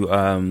talking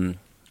to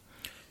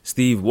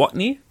Steve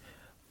Watney.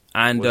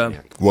 And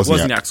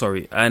Wozniak,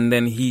 sorry. And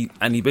then he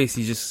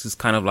basically just is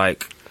kind of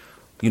like,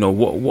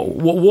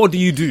 what do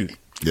you do?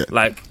 Yeah.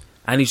 Like,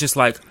 and he's just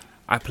like,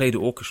 I play the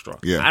orchestra.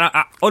 Yeah. And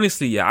I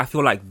honestly, I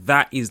feel like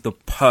that is the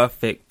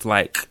perfect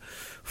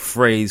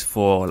phrase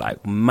for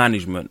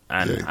management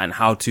and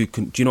how to.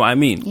 Do you know what I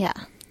mean? Yeah.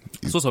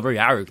 It's also very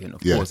arrogant,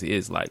 of course. It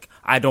is like,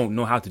 I don't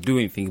know how to do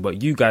anything,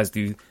 but you guys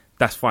do.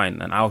 That's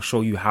fine, and I'll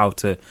show you how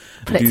to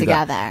put it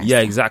together. That.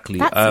 Yeah, exactly.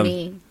 That's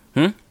me.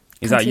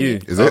 Is that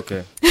you? Is it?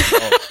 Okay.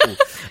 Oh, cool.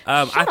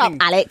 Shut up,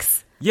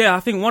 Alex. Yeah, I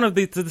think one of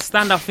the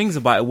standout things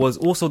about it was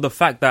also the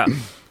fact that,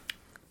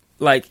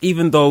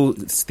 even though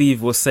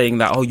Steve was saying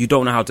that, you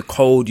don't know how to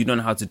code, you don't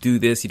know how to do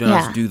this, you don't know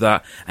how to do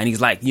that, and he's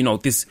like,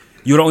 this,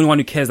 you're the only one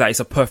who cares that it's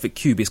a perfect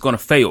cube, it's going to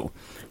fail.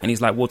 And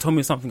he's like, well, tell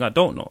me something I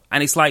don't know.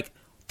 And it's like,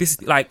 this,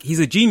 he's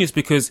a genius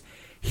because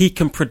he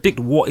can predict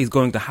what is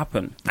going to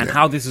happen and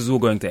how this is all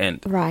going to end.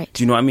 Right.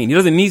 Do you know what I mean? He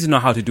doesn't need to know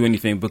how to do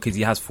anything because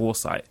he has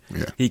foresight.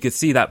 Yeah. He could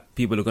see that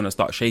people are going to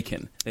start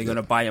shaking. They're going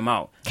to buy him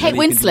out. Kate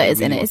Winslet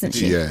is in it, isn't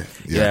she? Yeah.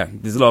 Yeah.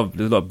 There's a lot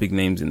of big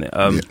names in it.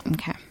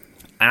 Okay.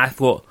 And I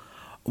thought,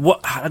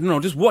 I don't know,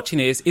 just watching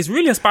it, it's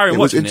really inspiring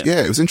watching it.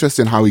 Yeah, it was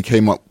interesting how they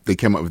came up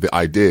with the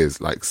ideas,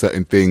 like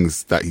certain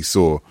things that he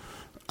saw.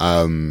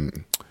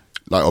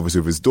 Like obviously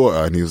with his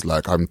daughter, and he was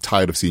like, I'm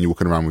tired of seeing you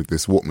walking around with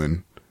this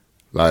Walkman.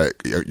 Like,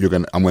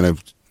 I'm going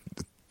to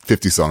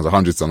 50 songs,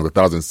 100 songs,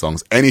 1,000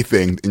 songs,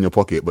 anything in your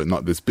pocket, but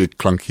not this big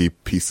clunky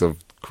piece of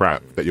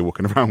crap that you're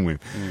walking around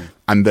with.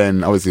 And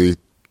then obviously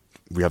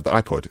we have the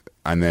iPod,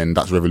 and then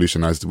that's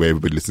revolutionized the way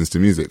everybody listens to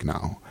music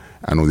now,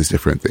 and all these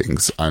different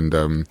things. And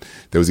there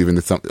was even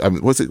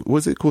was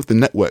it called the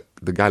network,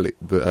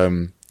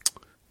 the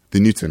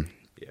Newton?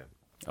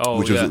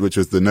 Which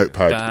was the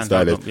notepad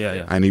stylus.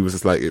 And he was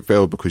just like, it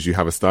failed because you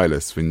have a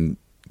stylus when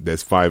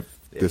there's five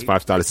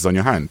styluses on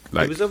your hand.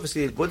 Like, it was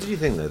obviously. What did you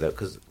think though?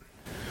 Because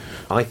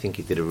I think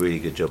he did a really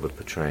good job of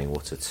portraying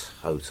what a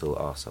total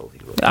arsehole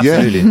he was.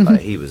 Absolutely.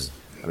 Like, he was.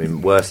 I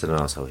mean, worse than an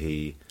arsehole.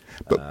 He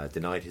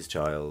denied his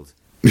child.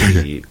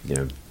 He,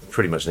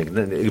 pretty much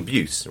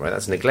abuse. Right,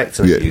 that's neglect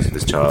and abuse of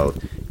his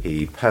child.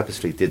 He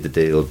purposefully did the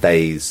deal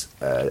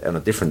on a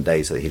different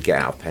day so that he'd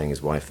get out of paying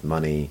his wife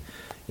money.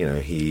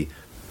 He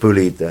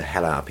bullied the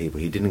hell out of people.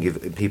 He didn't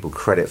give people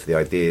credit for the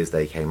ideas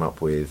they came up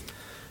with,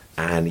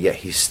 and yet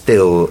he's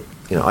still,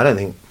 I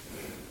think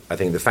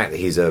the fact that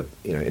he's a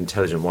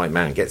intelligent white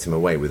man gets him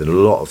away with a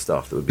lot of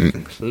stuff that would be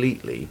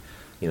completely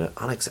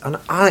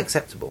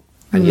unacceptable,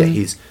 and yet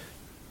he's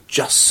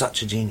just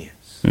such a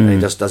genius, and he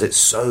just does it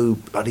so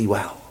bloody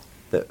well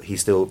that he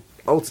still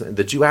ultimately,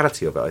 the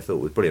duality of it I thought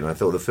was brilliant. I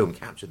thought the film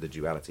captured the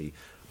duality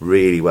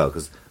really well,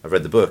 because I've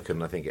read the book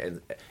and I think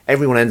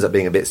everyone ends up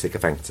being a bit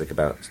sycophantic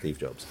about Steve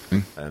Jobs,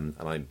 and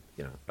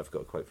I've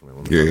got a quote from him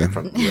on the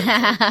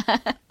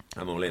front.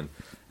 I'm all in.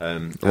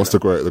 What's the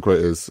quote? The quote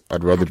is,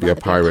 "I'd rather be a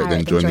pirate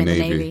than join the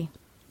Navy."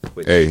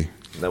 Which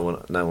no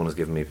one has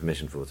given me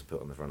permission to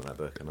put on the front of that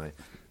book, and I.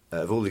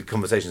 Of all the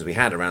conversations we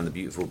had around the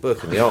beautiful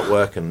book and the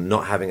artwork and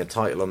not having a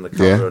title on the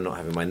cover and not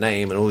having my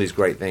name and all these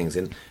great things,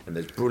 and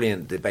there's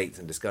brilliant debates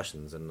and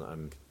discussions, and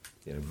I'm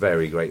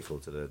very grateful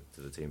to the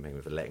team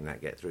Penguin for letting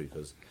that get through,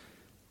 because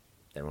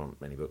there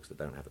aren't many books that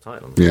don't have a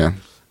title on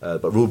them.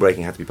 But rule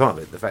breaking had to be part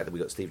of it. The fact that we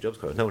got Steve Jobs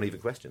quote, no one even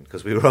questioned,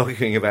 because we were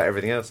arguing about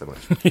everything else so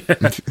much.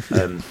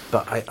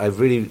 But I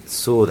really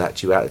saw that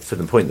duality, for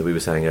the point that we were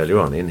saying earlier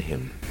on, in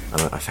him,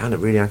 and I found it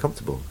really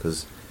uncomfortable,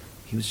 because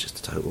he was just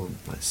a total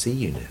C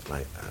unit,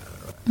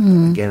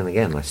 again and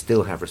again. I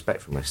still have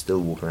respect for him. I still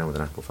walk around with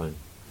an Apple phone.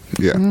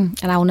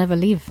 And I will never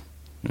leave.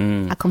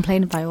 I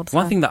complain about it all the time.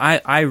 One thing that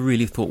I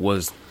really thought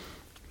was,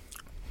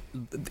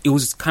 it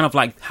was kind of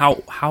like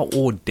how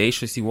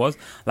audacious he was,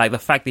 like the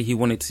fact that he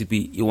wanted it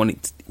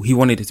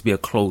to be a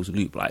closed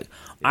loop. Like,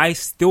 I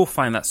still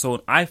find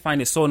that I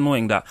find it so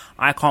annoying that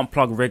I can't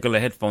plug regular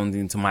headphones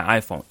into my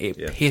iPhone. It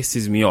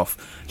pisses me off.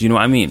 Do you know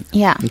what I mean?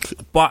 Yeah.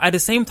 But at the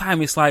same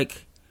time, it's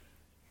like,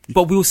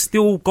 but we'll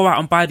still go out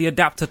and buy the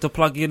adapter to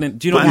plug in. And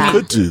do you know what I mean? You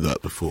could do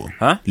that before.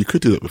 Huh? You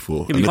could do that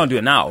before. Yeah, but you can't do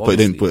it now. But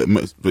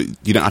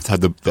you don't have to have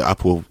the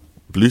Apple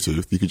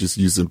Bluetooth. You could just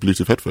use the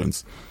Bluetooth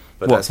headphones.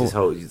 But that's his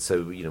whole.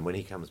 So when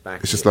he comes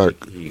back, it's just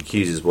like he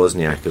accuses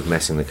Wozniak of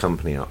messing the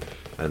company up,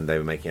 and they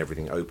were making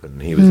everything open.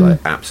 And he was like,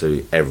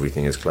 absolutely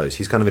everything is closed.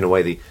 He's kind of in a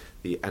way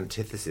the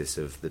antithesis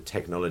of the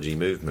technology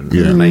movement,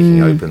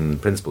 making open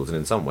principles, and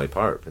in some way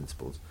pirate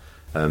principles.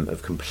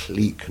 Of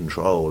complete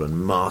control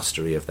and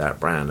mastery of that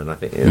brand, and I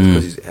think it's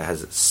because he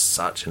has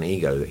such an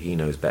ego that he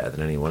knows better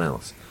than anyone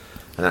else,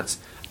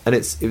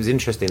 it was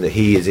interesting that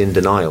he is in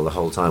denial the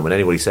whole time. When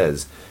anybody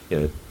says,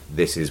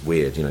 this is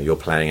weird, you're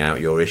playing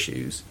out your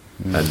issues,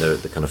 and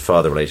the kind of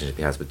father relationship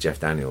he has with Jeff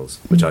Daniels,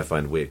 which I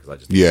find weird, because I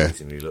just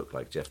increasingly look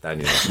like Jeff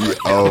Daniels.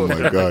 Oh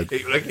my god,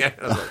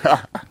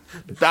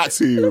 that's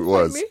who it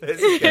was.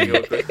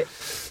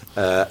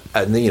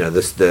 And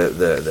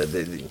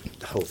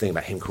the whole thing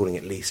about him calling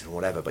it lease and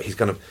whatever, but he's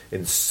kind of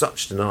in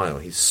such denial.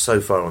 He's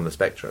so far on the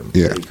spectrum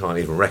that he can't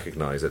even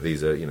recognise that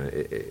these are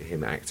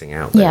him acting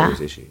out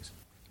those issues.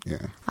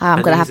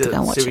 I'm going to have to go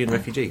and watch Syrian it.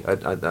 refugee.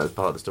 That was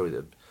part of the story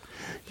that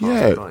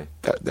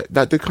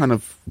that did kind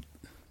of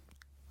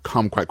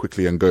come quite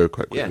quickly and go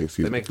quite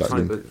quickly. They make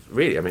time, but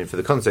really, I mean, for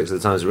the context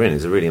of the times we're in,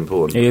 it's a really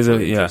important. It is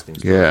interesting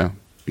story.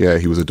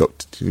 He was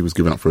adopted. He was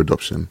given up for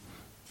adoption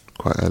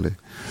quite early.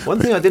 One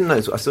thing I didn't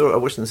notice, I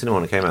watched it in the cinema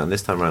when it came out, and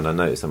this time around I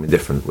noticed something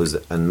different,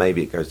 and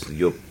maybe it goes to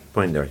your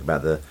point, Derek,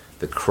 about the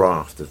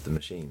craft of the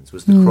machines,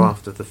 was the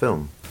craft of the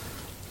film.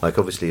 Like,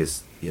 obviously,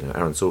 as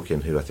Aaron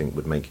Sorkin, who I think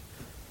would make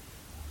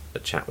a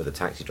chat with a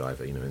taxi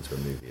driver, into a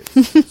movie,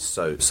 it's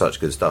such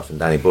good stuff, and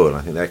Danny Boyle,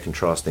 I think their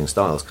contrasting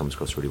styles comes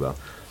across really well.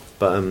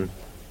 But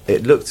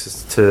it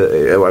looked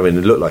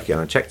like it,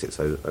 and I checked it,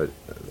 so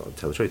I'll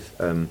tell the truth.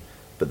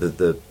 But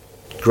the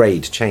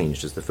grade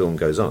changed as the film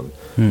goes on,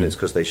 and it's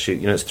because they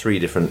shoot. It's 3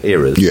 different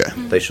eras.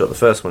 They shot the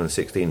first one in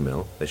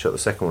 16mm, they shot the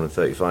second one in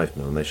 35mm,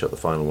 and they shot the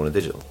final one in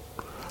digital.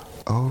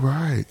 Oh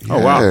right! Yeah. Oh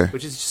wow!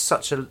 Which is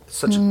such a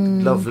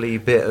lovely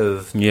bit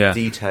of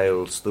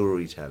detailed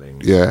storytelling.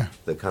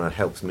 That kind of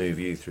helps move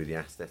you through the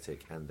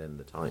aesthetic and then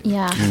the time.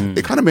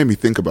 It kind of made me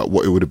think about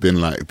what it would have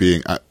been like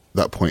being at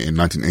that point in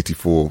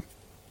 1984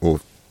 or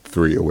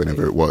 3 or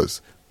whenever it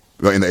was,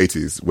 Well, in the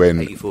 80s when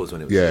 84 is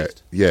when it was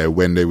released.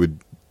 When they would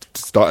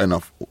starting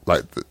off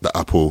like the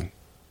Apple.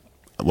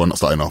 Well, not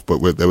starting off, but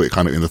they were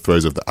kind of in the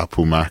throes of the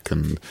Apple Mac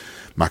and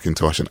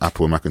Macintosh and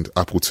Apple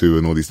II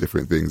and all these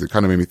different things. It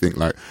kind of made me think,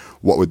 like,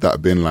 what would that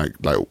have been like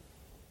all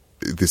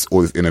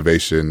this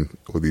innovation,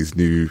 all these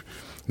new.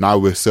 Now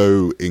we're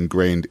so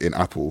ingrained in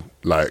Apple,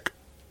 like.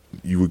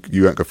 You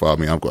won't go far. I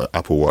mean, I've got an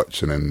Apple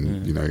Watch, and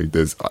then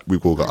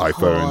we've all got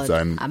iPhones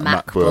and a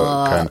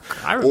MacBook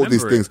and all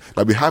these things.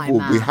 Like we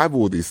have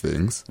all these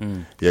things.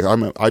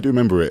 Yeah, I do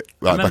remember it.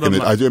 Like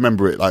I do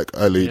remember it like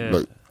early. Yeah.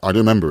 Like I do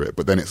remember it,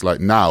 but then it's like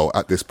now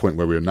at this point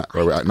where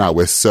we're at now,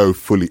 we're so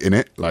fully in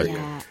it. Like,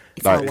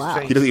 he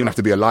doesn't even have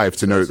to be alive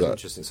to know that.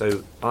 Interesting.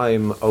 So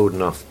I'm old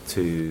enough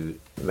to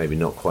maybe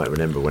not quite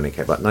remember when it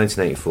came. But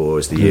 1984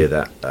 is the year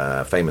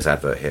that famous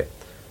advert hit.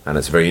 And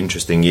it's a very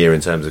interesting year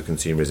in terms of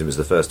consumerism. It was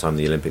the first time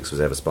the Olympics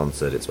was ever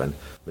sponsored. It's when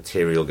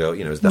material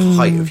it was the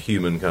height of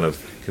human kind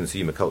of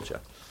consumer culture.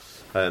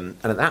 And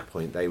at that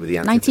point, they were the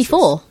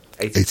antithesis.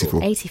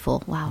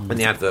 84. Wow. And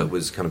the advert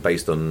was kind of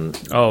based on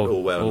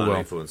Orwell and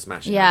 1984 and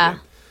Smash. Yeah.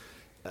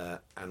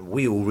 And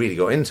we all really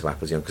got into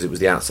Apple as young because it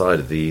was the outside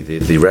of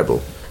the rebel.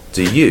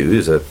 Do you,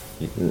 as a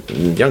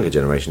younger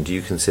generation, do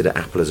you consider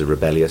Apple as a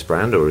rebellious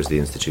brand or as the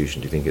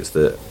institution? Do you think it's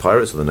the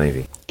pirates or the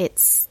Navy?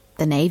 It's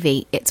the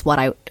Navy. It's what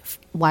I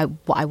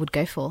would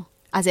go for.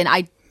 As in,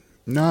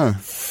 no.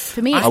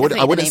 For me, I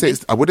wouldn't say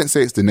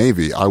it's the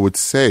Navy. I would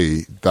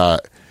say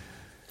that.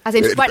 As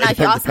in, right now, if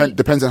you ask me,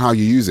 depends on how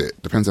you use it.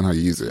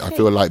 I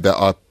feel like there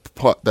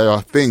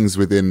are things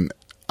within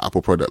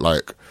Apple product.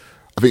 Like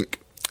I think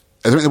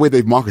the way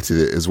they've marketed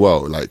it as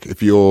well. Like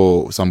if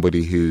you're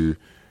somebody who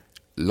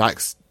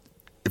likes,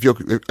 if you're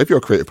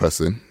a creative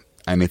person,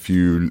 and if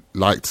you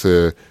like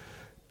to.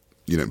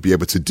 Be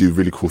able to do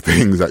really cool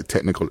things, like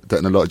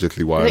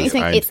technologically wise. Don't you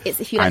think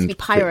it's if you like to be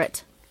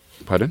pirate?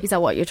 Pardon? Is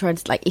that what you're trying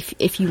to like?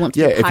 If you want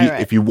to be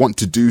pirate, if you want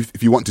to do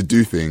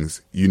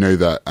things,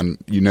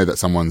 that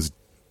someone's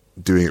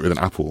doing it with an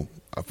Apple.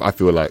 I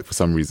feel like for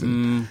some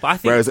reason, but I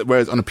think,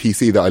 whereas on a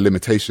PC there are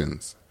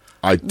limitations.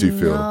 I do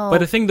feel.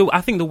 But I think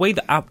the way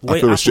that Apple, I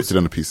feel restricted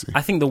on the PC.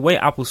 I think the way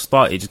Apple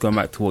started, just going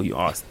back to what you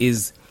asked,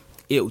 is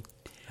it.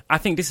 I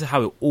think this is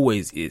how it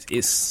always is.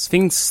 It's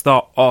things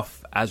start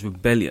off as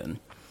rebellion.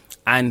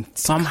 And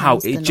somehow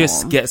it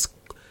just gets,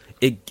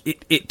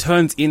 it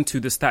turns into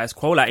the status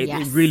quo. Like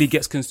it really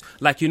gets,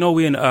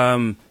 we're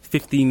in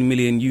 15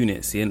 million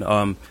units in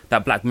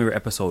that Black Mirror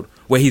episode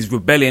where he's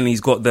rebelling and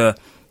he's got the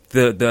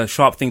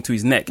sharp thing to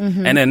his neck.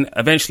 Mm-hmm. And then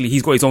eventually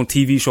he's got his own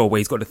TV show where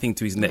he's got the thing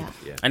to his neck.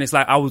 Yeah. And it's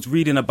like, I was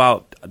reading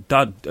about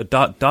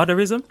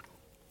Dadaism,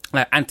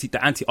 like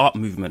the anti-art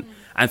movement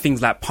and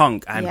things like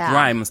punk and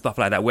grime and stuff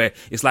like that, where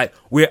it's like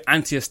we're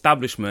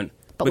anti-establishment.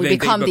 But we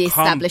become the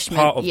establishment.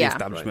 Part of the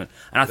establishment.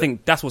 Right. And I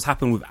think that's what's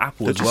happened with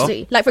Apple as well.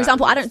 Like, for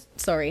example, I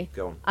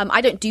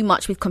don't do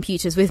much with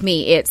computers. With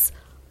me, it's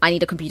I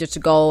need a computer to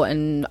go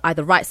and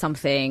either write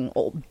something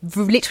or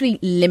literally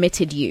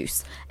limited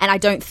use. And I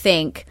don't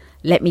think,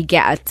 let me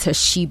get a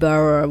Toshiba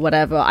or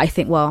whatever. I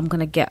think, well, I'm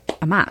going to get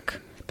a Mac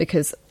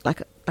because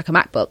like a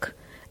MacBook.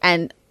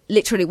 And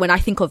literally, when I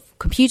think of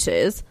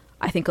computers,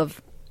 I think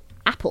of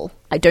Apple.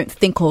 I don't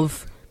think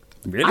of...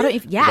 Really? I don't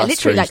even, literally.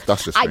 Strange. Like,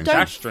 that's just strange.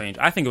 That's strange.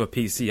 I think of a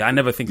PC. I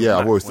never think of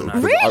a Mac.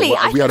 Really?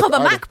 I think of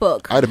a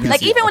MacBook. I had a PC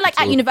like, even when, like,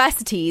 at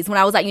universities, when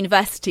I was at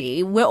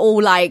university, we're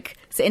all, like,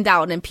 sitting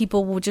down and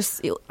people will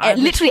just...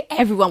 literally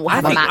everyone will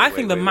have a Mac. I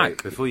think the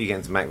Mac... Before you get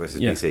into Mac versus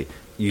PC,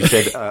 you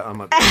said I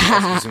might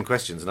ask you some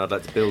questions, and I'd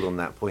like to build on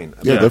that point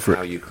about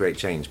how you create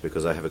change,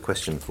 because I have a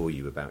question for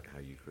you about how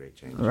you create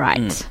change.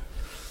 Right.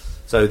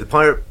 So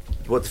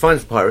what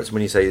defines the pirates,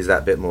 when you say is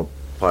that bit more...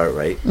 pirate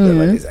rate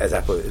as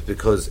Apple is,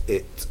 because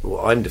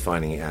what I'm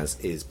defining it as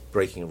is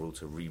breaking a rule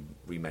to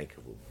remake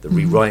a rule, the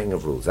rewriting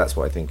of rules. That's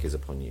what I think is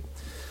upon you.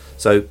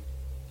 So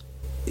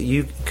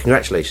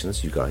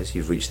congratulations, you guys,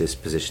 you've reached this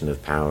position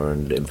of power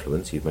and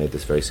influence. You've made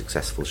this very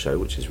successful show,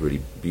 which is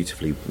really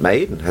beautifully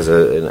made and has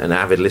an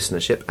avid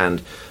listenership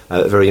and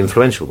a very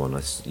influential one.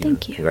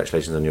 Thank you.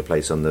 Congratulations on your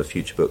place on the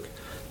Future Book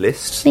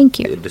list. Thank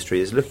you. The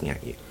industry is looking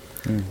at you.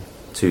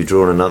 To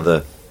draw on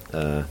another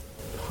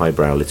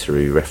highbrow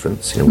literary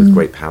reference, with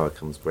great power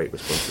comes great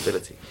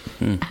responsibility.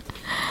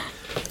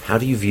 How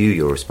do you view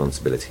your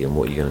responsibility and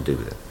what are you going to do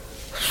with it?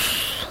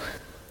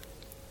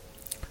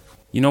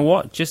 You know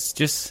what?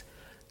 Just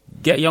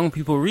get young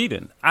people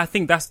reading. I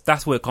think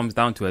that's what it comes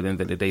down to at the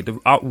end of the day.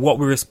 What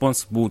we're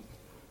responsible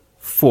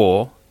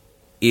for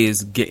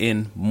is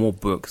getting more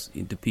books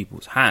into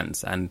people's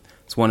hands, and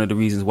it's one of the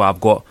reasons why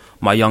I've got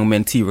my young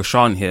mentee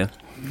Rashawn here.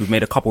 We've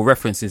made a couple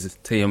references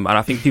to him, and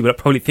I think people are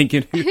probably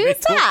thinking, who's we're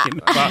talking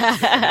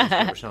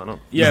about?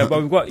 Yeah,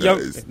 but we've got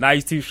young. Nah,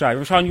 he's too shy.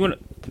 Rashawn, you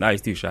want to? Nah,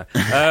 he's too shy.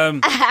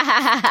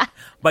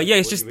 But yeah,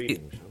 it's just.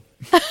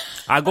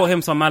 I got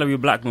him some Mallory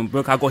Blackman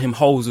book. I got him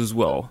Holes as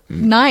well.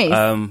 Nice.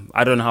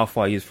 I don't know how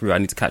far he is through. I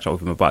need to catch up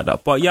with him about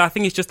that. But yeah, I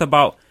think it's just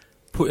about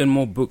putting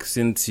more books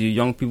into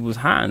young people's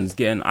hands.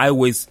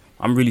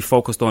 I'm really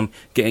focused on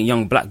getting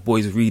young black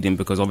boys reading,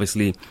 because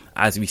obviously,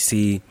 as we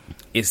see,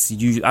 it's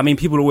usually, I mean,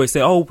 people always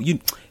say,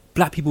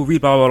 black people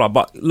read, blah, blah, blah.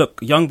 But look,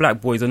 young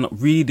black boys are not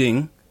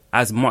reading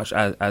as much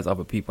as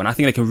other people. And I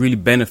think they can really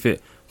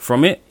benefit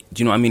from it.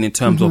 Do you know what I mean? In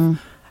terms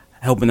of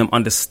helping them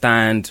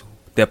understand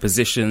their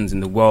positions in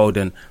the world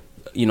and,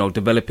 you know,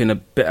 developing a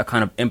bit of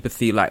kind of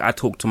empathy. Like, I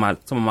talk to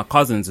some of my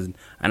cousins and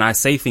I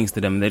say things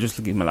to them and they're just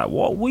looking at me like,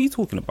 what are you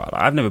talking about?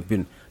 Like, I've never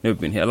been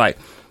here. Like,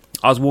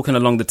 I was walking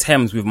along the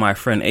Thames with my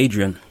friend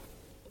Adrian,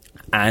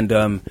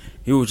 and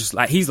he was just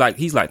like, he's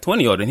like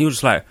 20 odd, and he was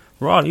just like,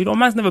 "Rah, you know,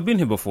 man's never been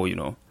here before, you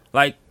know."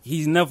 Like,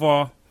 he's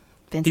never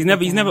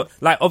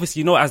like,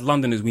 obviously, you know, as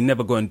Londoners, we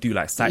never go and do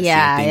like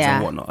sightseeing things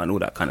and whatnot and all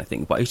that kind of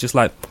thing. But it's just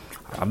like,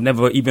 I've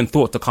never even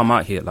thought to come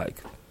out here.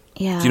 Like,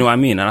 do you know what I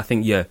mean? And I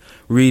think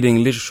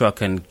reading literature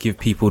can give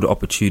people the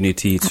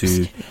opportunity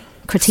to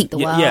critique the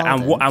world,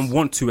 and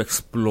want to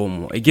explore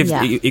more. It gives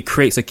it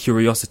creates a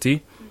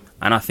curiosity.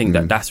 And I think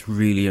that's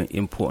really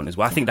important as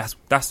well. I think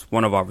that's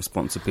one of our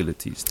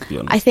responsibilities, to be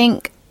honest.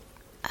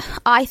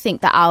 I think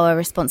that our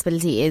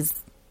responsibility is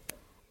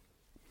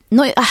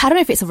not, I don't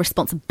know if it's a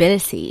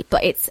responsibility,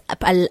 but it's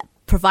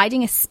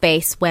providing a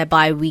space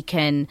whereby we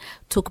can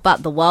talk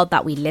about the world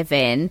that we live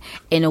in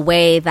a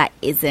way that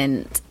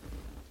isn't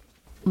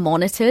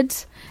monitored,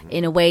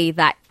 in a way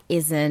that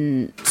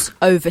isn't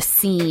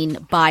overseen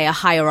by a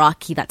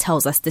hierarchy that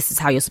tells us this is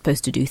how you're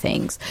supposed to do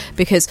things.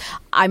 Because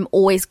I'm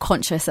always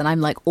conscious, and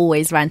I'm like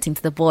always ranting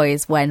to the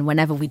boys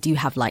whenever we do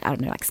have like, I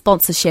don't know, like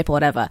sponsorship or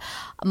whatever.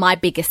 My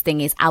biggest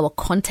thing is our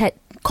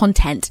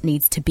content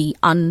needs to be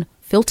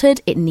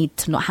unfiltered. It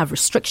needs to not have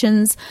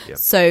restrictions. Yep.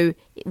 So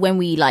when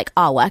we like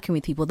are working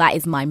with people, that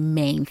is my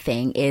main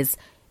thing, is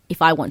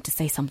if I want to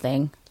say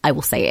something, I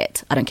will say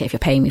it. I don't care if you're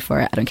paying me for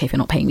it. I don't care if you're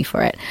not paying me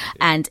for it.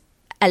 And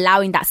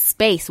allowing that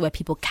space where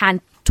people can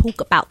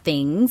talk about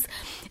things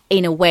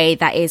in a way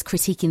that is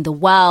critiquing the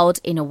world,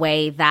 in a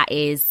way that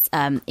is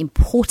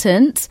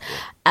important,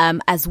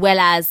 as well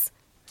as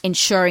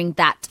ensuring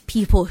that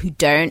people who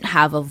don't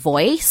have a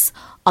voice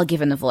are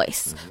given a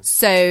voice.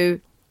 So,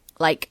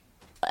 like,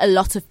 a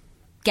lot of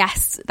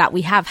guests that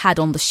we have had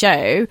on the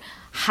show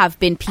have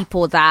been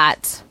people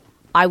that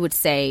I would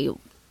say,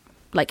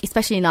 like,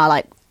 especially in our,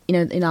 like, you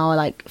know, in our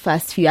like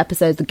first few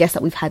episodes, the guests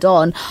that we've had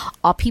on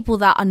are people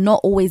that are not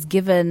always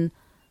given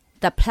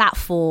the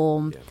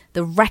platform,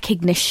 the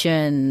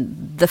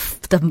recognition,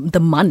 the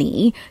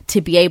money to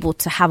be able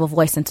to have a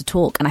voice and to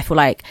talk. And I feel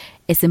like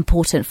it's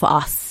important for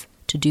us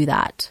to do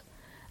that.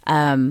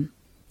 So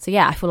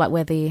yeah, I feel like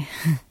we're the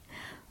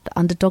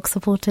underdog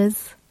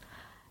supporters.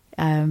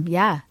 And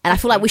I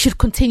feel like we should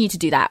continue to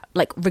do that,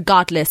 like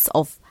regardless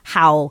of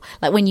how,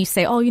 like when you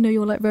say, oh, you know,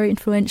 you're like very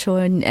influential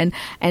and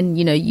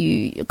you know,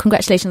 you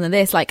congratulations on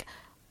this, like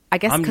I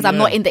guess because I'm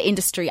not in the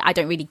industry, I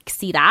don't really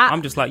see that.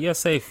 I'm just like, yeah,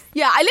 safe.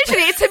 Yeah, I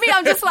literally, to me,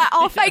 I'm just like,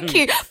 oh, thank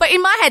you. But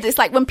in my head, it's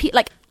like when people,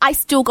 like, I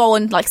still go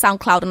on like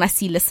SoundCloud and I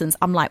see listens.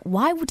 I'm like,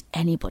 why would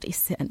anybody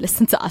sit and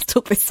listen to us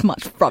talk this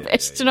much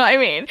rubbish? Do you know what I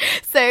mean?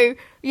 So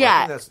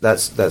yeah, well,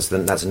 that's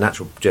a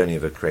natural journey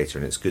of a creator,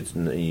 and it's good.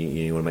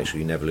 You want to make sure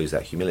you never lose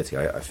that humility.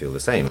 I feel the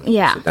same.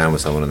 Yeah, sit down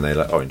with someone and they're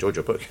like, "Oh, I enjoyed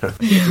your book."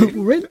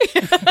 Really?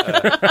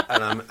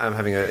 And I'm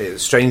having a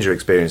stranger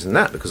experience in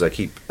that because I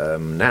keep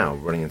now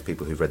running into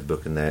people who've read the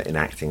book and they're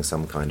enacting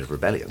some kind of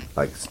rebellion,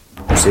 like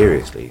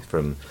seriously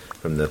from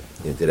the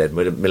did Ed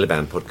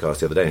Miliband podcast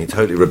the other day, and he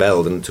totally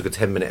rebelled and took a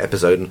 10-minute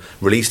episode and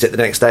released it the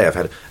next day. I've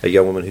had a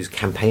young woman who's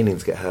campaigning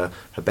to get her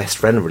best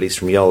friend released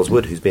from Yarl's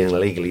Wood, who's being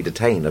illegally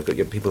detained. I've got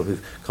people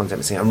who've contacted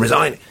me saying, I'm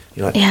resigning.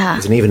 You're like,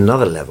 there's an even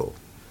another level.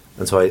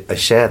 And so I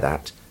share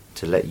that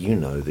to let you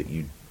know that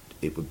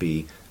it would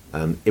be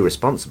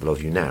irresponsible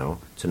of you now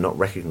to not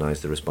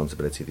recognise the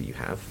responsibility that you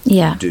have.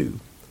 Yeah. You do.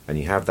 And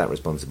you have that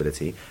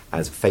responsibility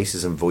as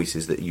faces and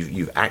voices that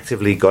you've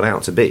actively gone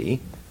out to be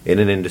in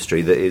an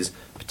industry that is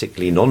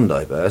particularly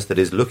non-diverse, that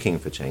is looking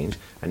for change,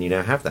 and you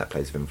now have that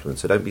place of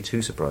influence. So don't be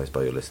too surprised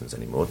by your listeners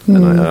anymore.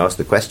 And I ask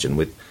the question,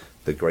 with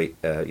the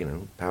great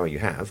power you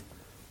have,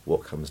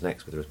 what comes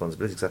next with the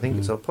responsibility? Because I think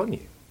it's upon you.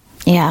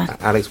 Yeah.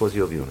 Alex, what's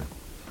your view on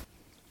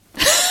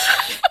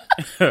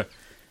it?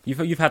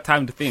 You've had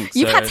time to think.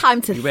 You've had time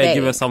to think. You better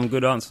give us some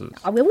good answers.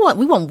 We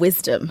want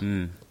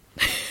wisdom.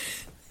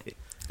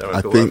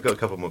 I've got a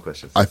couple more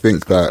questions. I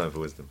think that time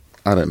for wisdom.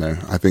 I don't know.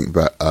 I think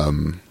that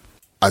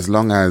as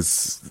long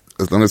as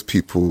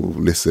people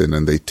listen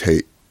and they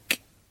take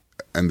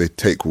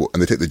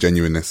the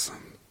genuineness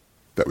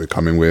that we're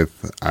coming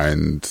with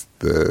and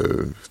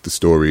the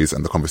stories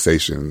and the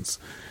conversations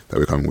that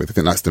we're coming with, I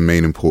think that's the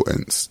main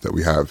importance that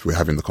we have. We're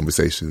having the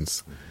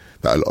conversations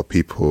that a lot of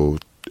people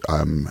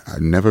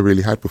never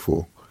really had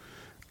before.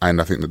 And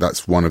I think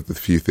that's one of the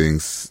few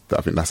things that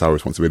I think that's our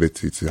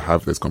responsibility, to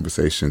have those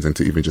conversations and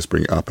to even just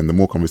bring it up. And the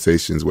more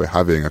conversations we're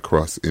having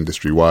across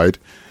industry-wide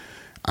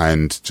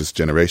and just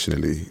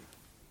generationally,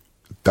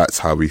 that's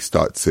how we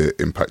start to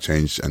impact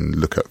change and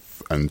look at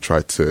and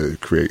try to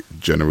create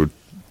general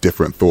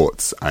different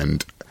thoughts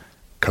and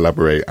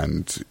collaborate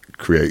and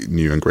create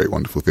new and great,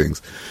 wonderful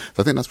things. So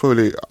I think that's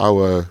probably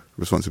our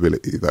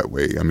responsibility that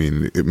way. I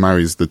mean, it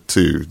marries the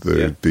two,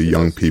 the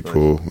young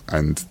people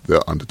and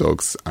the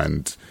underdogs,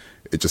 and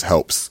it just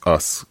helps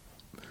us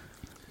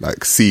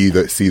like see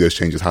those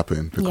changes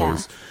happen.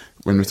 Because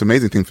when it's an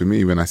amazing thing for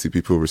me when I see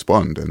people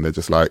respond and they're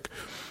just like,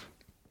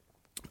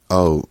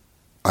 oh,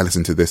 I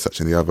listened to this, such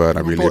and the other, and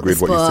I really agreed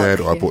with what you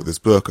said, or I bought this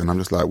book, and I'm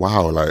just like,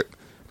 wow, like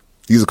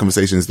these are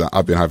conversations that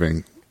I've been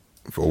having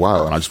for a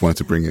while, and I just wanted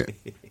to bring it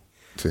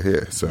to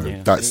here. So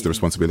that's the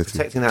responsibility.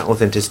 Protecting that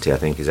authenticity, I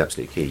think, is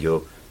absolutely key.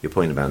 Your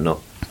point about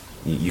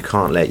you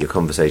can't let your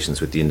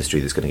conversations with the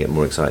industry that's going to get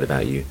more excited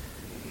about you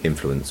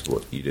influence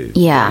what you do.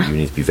 Yeah. You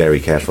need to be very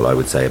careful, I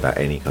would say, about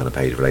any kind of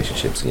paid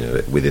relationships,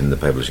 within the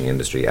publishing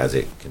industry as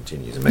it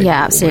continues. And maybe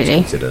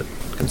absolutely.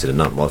 Consider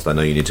none, whilst I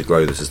know you need to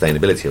grow the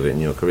sustainability of it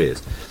in your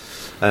careers.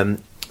 So I've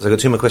got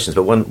two more questions,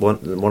 but one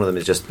of them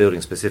is just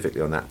building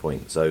specifically on that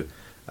point. So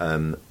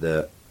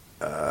the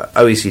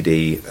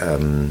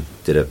OECD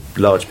did a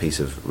large piece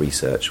of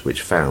research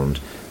which found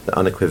that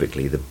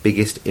unequivocally the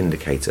biggest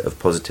indicator of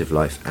positive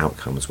life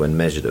outcomes when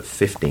measured at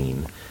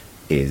 15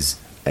 is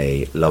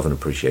a love and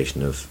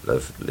appreciation of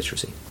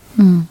literacy.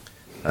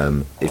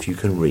 If you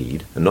can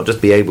read, and not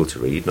just be able to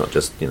read, not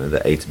just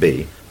the A to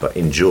B, but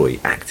enjoy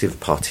active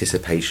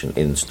participation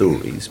in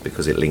stories,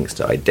 because it links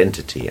to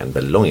identity and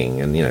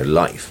belonging and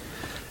life,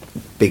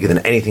 bigger than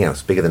anything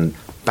else, bigger than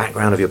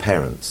background of your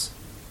parents,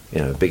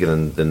 bigger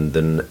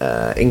than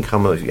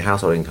income of your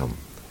household income.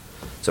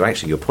 So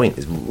actually, your point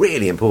is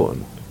really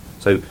important.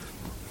 So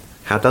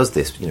how does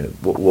this,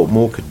 what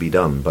more could be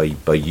done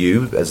by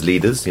you as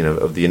leaders,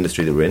 of the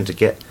industry that we're in to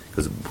get,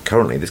 because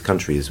currently this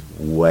country is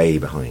way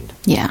behind.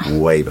 Yeah.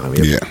 Way behind.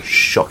 We have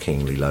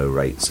shockingly low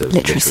rates of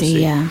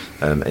literacy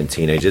in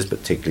teenagers,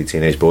 particularly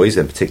teenage boys,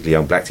 and particularly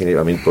young black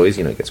boys,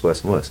 it gets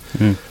worse and worse.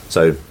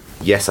 So,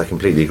 yes, I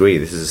completely agree.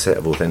 This is a set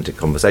of authentic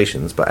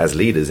conversations, but as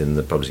leaders in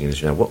the publishing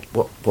industry now,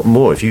 what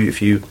more?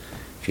 If you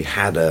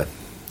had a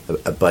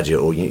budget,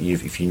 or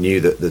if you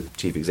knew that the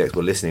chief execs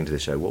were listening to the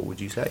show, what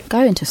would you say?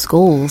 Go into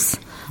schools.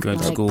 Put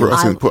us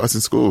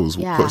in schools.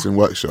 Put us in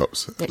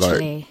workshops.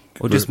 Literally.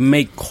 Or just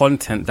make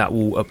content that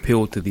will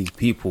appeal to these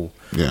people.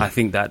 Yeah. I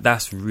think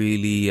that's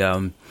really...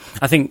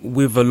 I think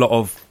with a lot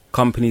of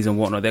companies and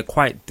whatnot, they're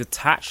quite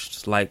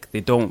detached. Like,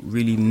 they don't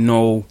really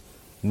know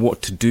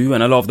what to do.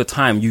 And a lot of the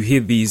time, you hear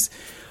these...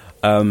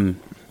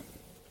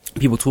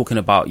 people talking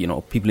about,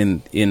 people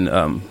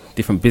in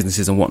different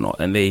businesses and whatnot,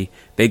 and they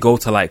go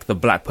to like the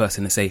black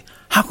person and say,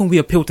 how can we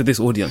appeal to this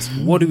audience?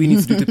 What do we need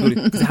to do to appeal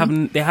to?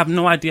 Because they have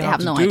no idea how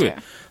to do it.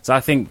 So I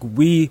think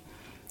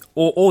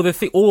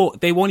or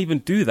they won't even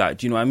do that.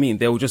 Do you know what I mean?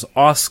 They will just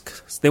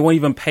ask. They won't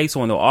even pay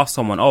someone. They'll ask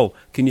someone, "Oh,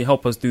 can you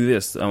help us do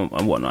this?" And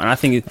whatnot. And I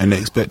think and they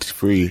expect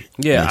free.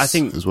 Yeah, I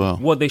think as well.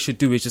 What they should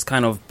do is just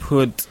kind of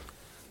put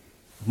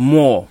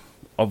more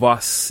of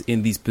us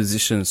in these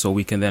positions so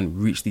we can then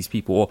reach these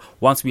people. Or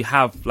once we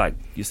have, like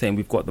you're saying,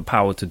 we've got the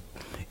power to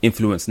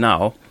influence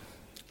now,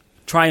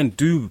 try and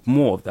do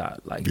more of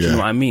that. Like, do you know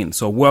what I mean?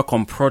 So work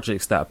on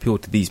projects that appeal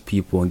to these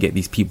people and get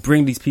these people,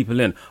 bring these people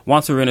in.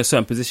 Once we're in a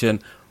certain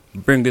position,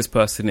 bring this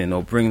person in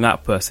or bring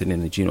that person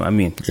in. Do you know what I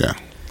mean? Yeah.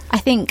 I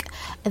think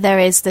there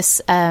is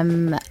this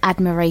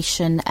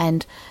admiration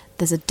and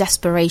there's a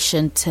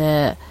desperation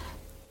to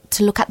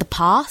look at the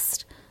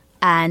past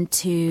and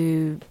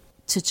to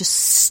just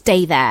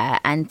stay there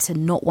and to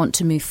not want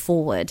to move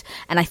forward.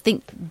 And I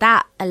think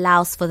that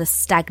allows for the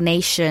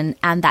stagnation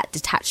and that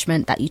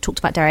detachment that you talked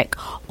about, Derek,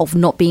 of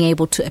not being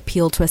able to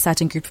appeal to a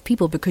certain group of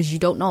people because you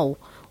don't know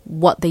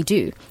what they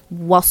do,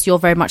 whilst you're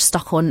very much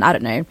stuck on, I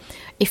don't know,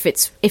 if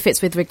it's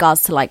with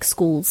regards to like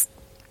schools,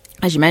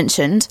 as you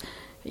mentioned,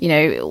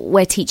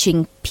 we're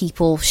teaching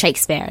people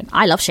Shakespeare, and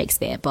I love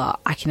Shakespeare, but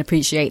I can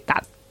appreciate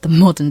that the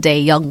modern day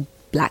young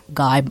black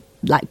guy,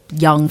 like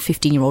young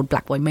 15-year-old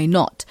black boy, may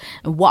not.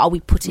 And what are we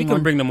putting on? We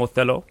can bring them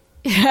Othello.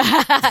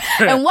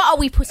 And what are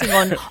we putting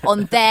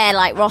on their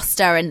like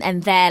roster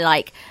and their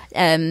like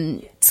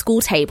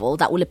school table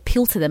that will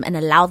appeal to them and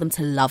allow them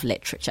to love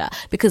literature?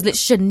 Because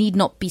literature need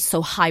not be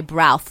so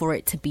highbrow for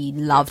it to be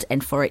loved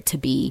and for it to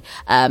be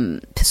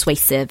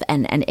persuasive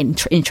and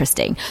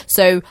interesting.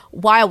 So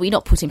why are we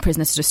not putting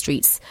Prisoners to the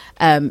Streets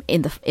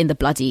in the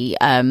bloody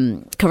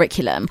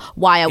curriculum?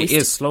 Why are we? It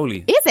is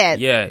slowly. Is it?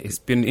 Yeah, it's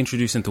been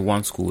introduced into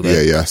one school.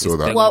 Yeah, I saw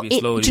that. Well,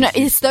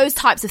 it's those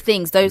types of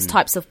things, those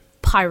types of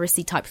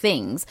piracy type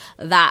things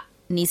that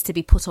needs to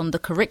be put on the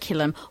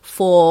curriculum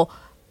for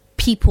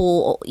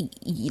people,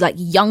 like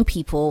young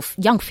people,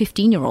 young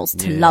 15-year-olds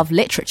to love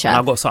literature. And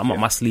I've got something up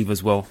my sleeve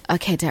as well.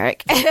 Okay,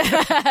 Derek.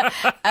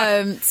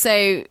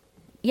 So,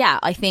 yeah,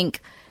 I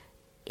think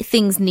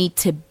things need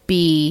to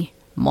be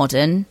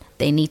modern.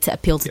 They need to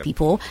appeal to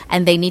people,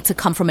 and they need to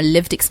come from a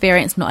lived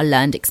experience, not a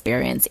learned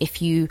experience.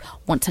 If you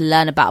want to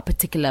learn about a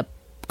particular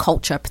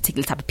culture, a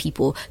particular type of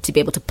people, to be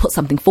able to put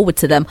something forward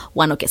to them,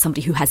 why not get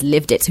somebody who has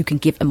lived it, who can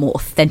give a more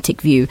authentic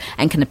view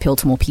and can appeal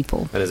to more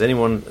people? And has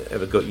anyone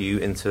ever got you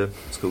into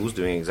schools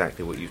doing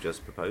exactly what you've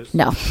just proposed?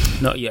 No.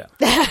 Not yet.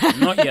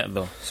 Not yet,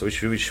 though. So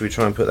should we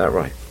try and put that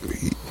right?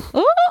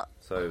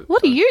 So,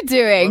 what are you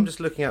doing? I'm just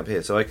looking up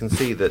here, so I can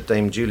see that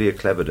Dame Julia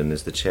Cleverden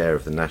is the chair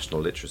of the National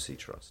Literacy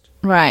Trust.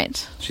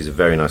 Right. She's a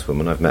very nice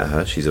woman. I've met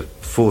her. She's a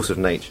force of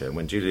nature. And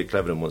when Julia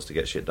Cleverden wants to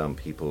get shit done,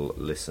 people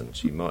listen.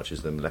 She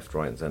marches them left,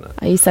 right, and centre.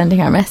 Are you sending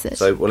her a message?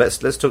 So, well, let's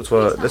talk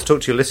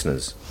to your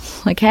listeners.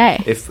 Okay.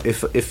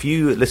 If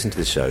you listen to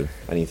this show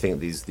and you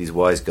think these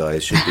wise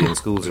guys should be in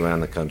schools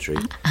around the country,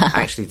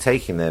 actually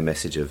taking their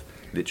message of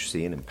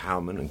literacy and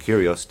empowerment and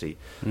curiosity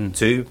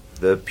to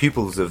the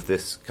pupils of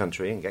this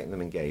country and getting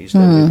them engaged.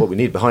 And what we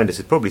need behind us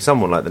is probably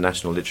someone like the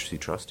National Literacy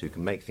Trust who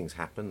can make things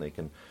happen. They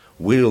can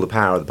wield the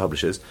power of the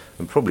publishers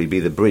and probably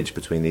be the bridge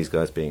between these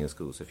guys being in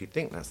school. So if you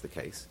think that's the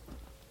case,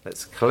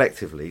 let's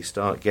collectively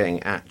start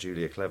getting at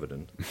Julia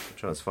Cleverden. I'm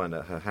trying to find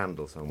out her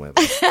handle somewhere.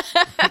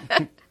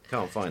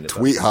 Can't find it.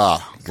 Tweet her.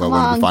 Come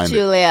on,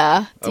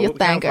 Julia. Do your what we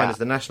thing, can't girl. find is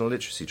the National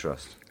Literacy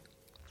Trust.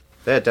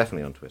 They're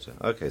definitely on Twitter.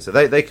 Okay, so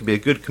they could be a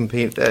good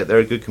they're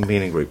a good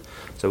convening group.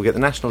 So we'll get the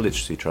National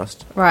Literacy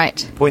Trust.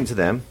 Right. Point to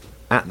them,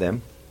 at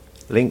them,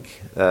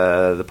 link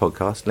the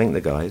podcast, link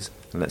the guys,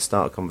 and let's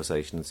start a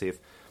conversation and see if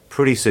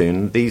pretty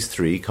soon these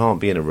three can't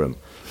be in a room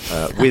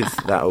with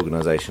that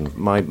organisation.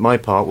 My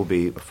part will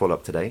be a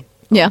follow-up today.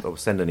 Yeah. I'll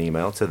send an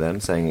email to them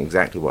saying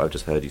exactly what I've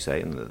just heard you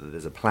say, and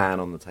there's a plan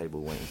on the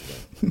table waiting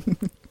for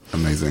them.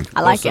 Amazing.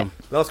 I like it.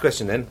 Last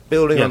question then,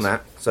 building on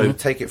that. So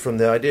take it from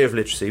the idea of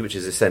literacy, which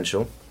is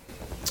essential.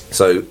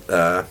 So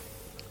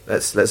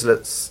let's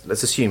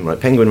assume, right,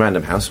 Penguin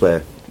Random House,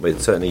 where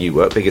certainly you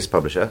work, biggest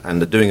publisher,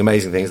 and they're doing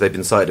amazing things. They've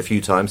been cited a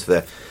few times for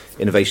their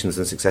innovations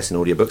and success in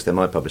audiobooks. They're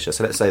my publisher.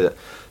 So let's say that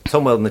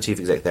Tom Weldon, the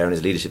chief exec there, and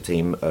his leadership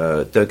team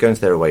go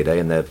into their away day,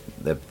 and their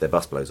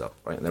bus blows up,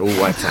 right? And they're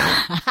all wiped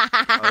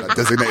out.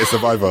 Designated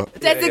survivor.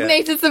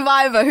 Designated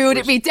survivor. Who would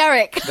it be?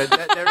 Derek.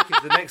 Derek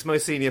is the next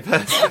most senior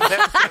person.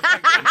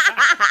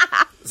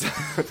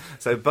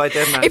 So by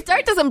Dev Man, if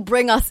Derek doesn't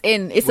bring us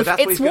in, it's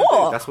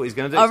war. That's what he's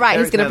going to do. All right,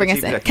 he's going to bring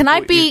us in. Can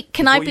I be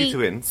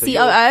COO? So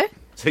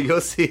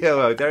you're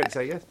COO. Derek,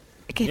 say yes.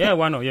 Okay. Yeah,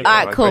 why not? Yeah,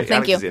 all right, cool. Great.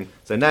 Thank Alex you. is in.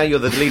 So now you're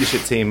the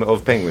leadership team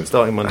of Penguin,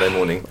 starting Monday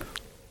morning.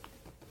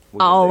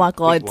 Oh my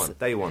God!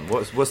 Day one.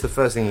 What's the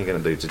first thing you're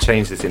going to do to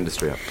change this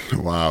industry up?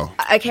 Wow.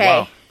 Okay,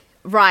 Wow.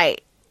 right.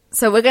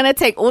 So we're going to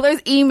take all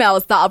those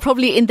emails that are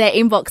probably in their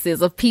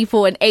inboxes of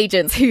people and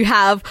agents who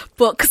have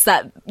books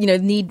that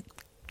need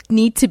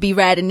to be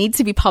read and need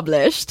to be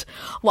published.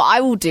 What I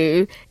will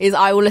do is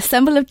I will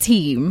assemble a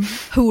team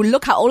who will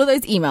look at all of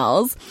those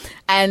emails,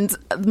 and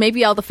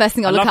maybe the first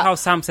thing I'll look at. I love how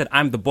Sam said,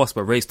 "I'm the boss,"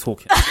 but Ray's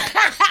talking.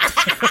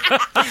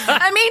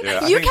 I mean,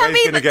 Yeah, you I think can Ray's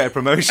be going to get a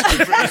promotion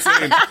pretty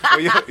soon. Or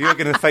you're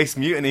going to face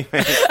mutiny.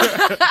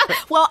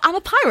 Well, I'm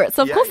a pirate,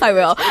 so of course I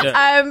will.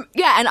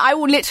 Yeah. And I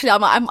will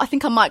literally. I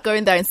think I might go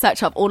in there and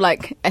search up all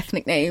like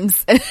ethnic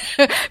names,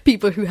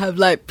 people who have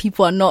like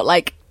people are not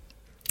like.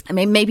 I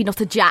mean, maybe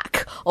not a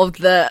Jack of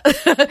the,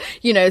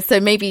 so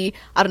maybe,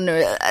 I don't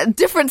know, a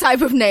different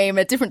type of name,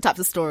 a different type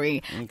of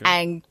story. Okay.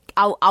 And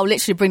I'll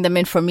literally bring them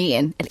in for a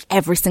meeting,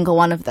 every single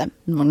one of them.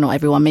 Well, not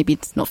everyone, maybe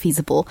it's not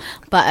feasible.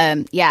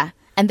 But, yeah.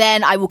 And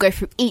then I will go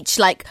through each,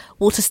 like,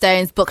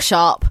 Waterstones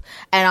bookshop,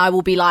 and I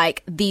will be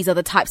like, these are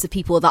the types of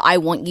people that I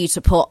want you to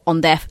put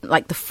on their,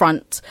 like, the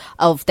front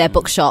of their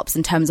bookshops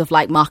in terms of,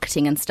 like,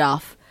 marketing and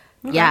stuff.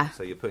 Yeah.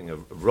 So you're putting a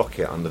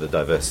rocket under the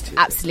diversity.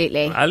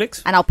 Absolutely.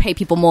 Alex? And I'll pay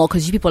people more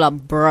because you people are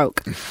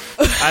broke.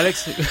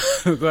 Alex,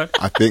 go ahead.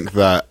 I think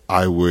that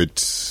I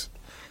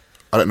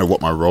don't know what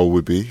my role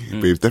would be,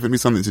 but it's definitely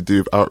something to do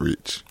with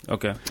outreach.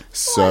 Okay.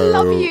 So I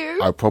love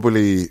you. I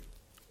probably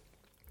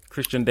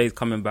Christian Day's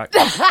coming back.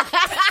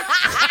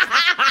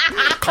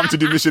 come to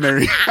do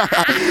missionary.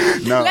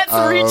 No, Let's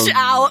reach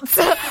out.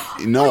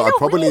 No, I'd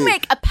probably we'll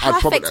make a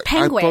perfect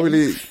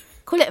penguin.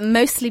 Call it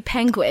mostly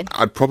penguin.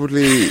 I'd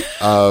probably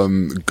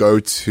go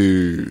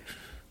to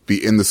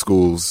be in the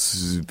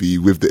schools, be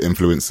with the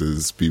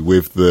influencers, be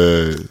with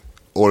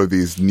all of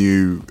these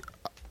new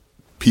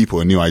people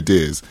and new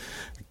ideas.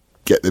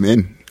 Get them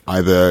in.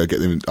 Either get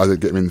them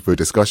in for a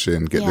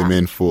discussion, get them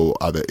in for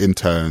either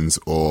interns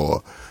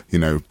or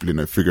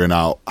figuring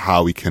out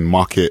how we can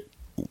market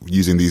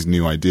using these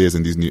new ideas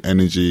and these new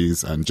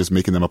energies and just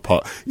making them a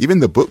part.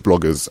 Even the book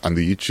bloggers and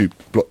the YouTube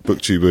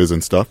booktubers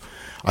and stuff.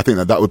 I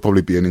think that would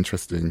probably be an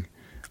interesting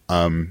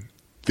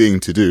thing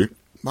to do.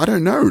 I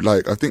don't know.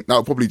 Like, I think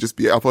that'll probably just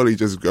be it. I'll probably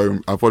just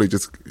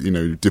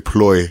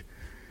deploy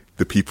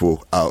the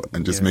people out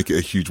and just make it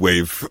a huge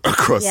wave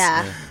across.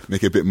 Yeah.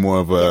 Make it a bit more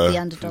of a... Get the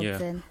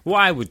underdogs in. What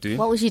I would do...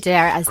 What would you do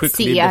as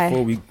quickly CEO?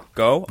 Before we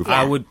go,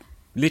 I would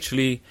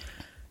literally...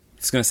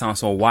 It's going to sound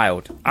so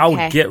wild. I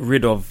would get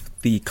rid of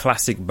the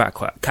classic back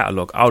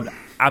catalogue. I would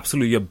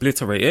absolutely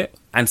obliterate it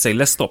and say,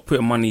 let's stop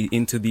putting money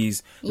into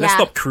these. Let's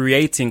stop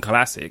creating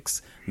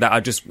classics that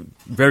are just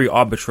very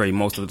arbitrary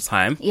most of the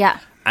time. Yeah.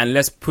 And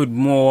let's put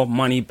more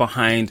money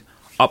behind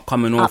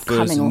upcoming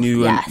authors,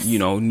 new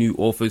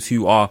authors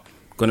who are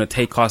going to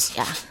take us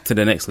to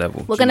the next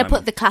level. We're going to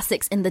put the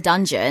classics in the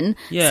dungeon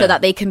so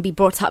that they can be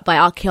brought up by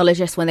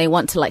archaeologists when they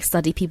want to like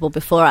study people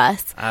before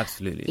us.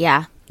 Absolutely.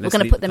 Yeah. We're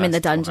going to put them in the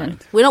dungeon.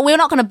 We're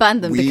not going to burn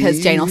them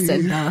because Jane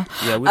Austen. We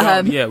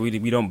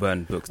don't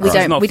burn books. We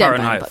don't. Not we don't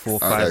Fahrenheit burn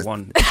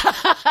 451.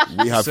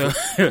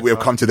 We have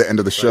come to the end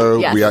of the show.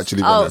 Yes. We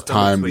actually run out of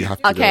time. We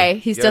have to Okay,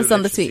 he's Go done to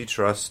some this Literacy week.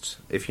 Trust.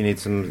 If you need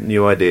some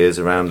new ideas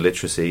around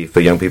literacy for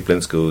young people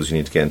in schools, you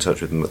need to get in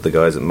touch with the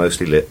guys at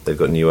Mostly Lit. They've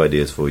got new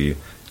ideas for you.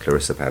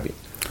 Clarissa Pabby.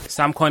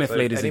 Sam Conniff,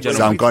 ladies and Sam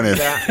gentlemen.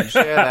 Conniff.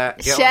 Share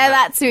that. Share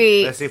that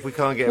tweet. Let's see if we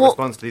can't get a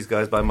response to these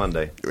guys by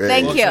Monday.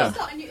 Thank you.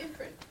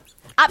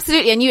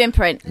 Absolutely, a new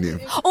imprint.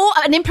 Or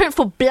an imprint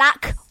for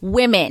black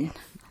women.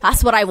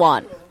 That's what I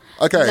want.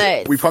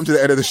 Okay, we've come to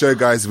the end of the show,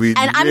 guys. We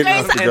really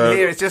have to go.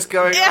 Here it's just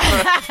going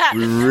up.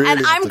 We really And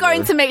have I'm to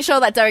going go. to make sure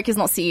that Derek is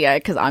not CEO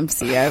because I'm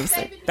CEO.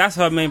 So. That's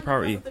her main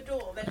priority.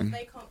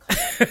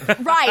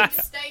 Right.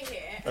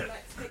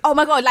 Oh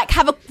my god, like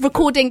have a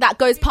recording that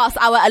goes past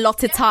our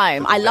allotted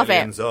time. I love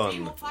it.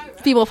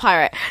 Female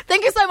pirate.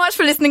 Thank you so much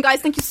for listening,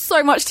 guys. Thank you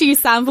so much to you,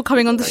 Sam, for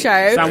coming on the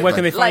show. Sam, where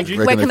can they find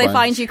you? Where can they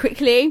find you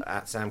quickly?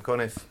 At Sam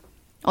Conniff.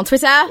 On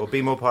Twitter? Or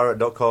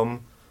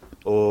BeMorePirate.com.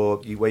 Or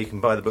where you can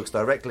buy the books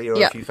directly, or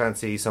if you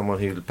fancy someone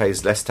who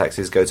pays less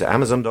taxes, go to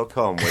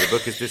Amazon.com, where the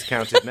book is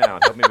discounted now.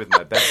 Help me with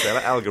my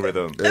bestseller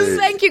algorithm.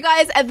 Thank you,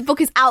 guys. The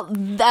book is out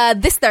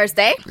this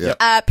Thursday.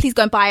 Please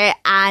go and buy it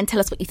and tell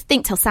us what you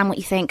think. Tell Sam what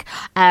you think.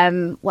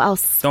 What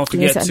else? Don't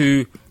forget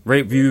to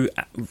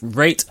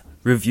rate,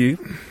 review,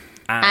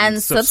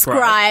 and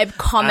subscribe,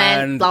 comment,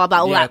 and, blah, blah, blah,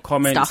 all that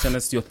comment, stuff. send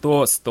us your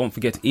thoughts. Don't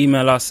forget to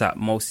email us at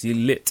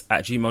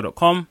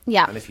mostlylit@gmail.com.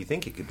 Yeah. And if you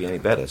think it could be any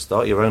better,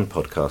 start your own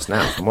podcast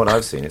now. From what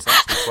I've seen, it's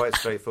actually quite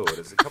straightforward.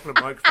 There's a couple of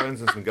microphones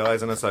and some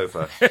guys on a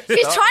sofa.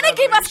 He's trying to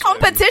give us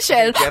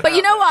competition, but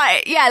you know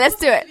what? Yeah, let's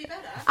do it.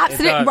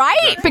 Absolutely.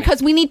 Right?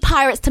 Because we need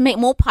pirates to make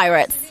more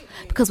pirates.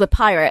 Because we're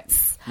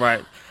pirates.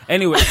 Right.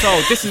 Anyway, so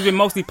this has been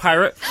Mostly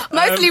Pirate.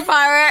 Mostly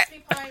Pirate.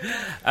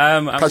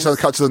 Catch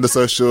us on the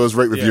socials,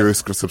 rate, review,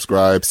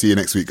 subscribe. See you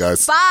next week,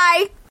 guys.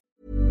 Bye.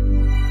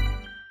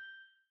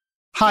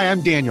 Hi,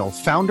 I'm Daniel,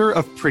 founder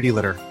of Pretty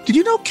Litter. Did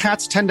you know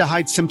cats tend to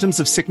hide symptoms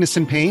of sickness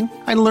and pain?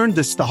 I learned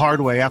this the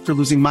hard way after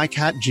losing my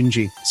cat,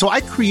 Gingy. So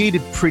I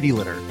created Pretty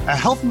Litter, a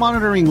health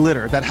monitoring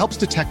litter that helps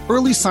detect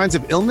early signs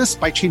of illness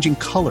by changing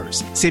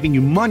colors, saving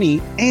you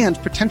money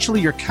and potentially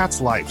your cat's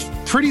life.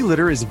 Pretty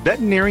Litter is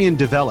veterinarian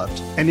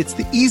developed, and it's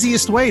the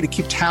easiest way to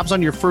keep tabs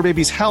on your fur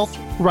baby's health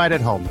right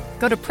at home.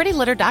 Go to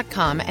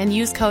prettylitter.com and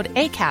use code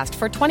ACAST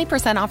for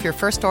 20% off your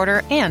first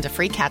order and a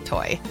free cat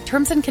toy.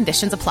 Terms and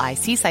conditions apply.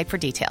 See site for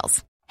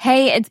details.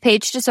 Hey, it's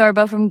Paige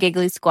DeSorbo from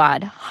Giggly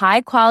Squad.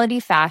 High quality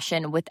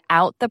fashion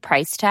without the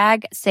price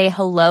tag. Say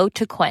hello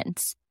to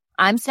Quince.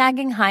 I'm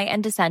snagging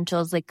high-end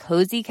essentials like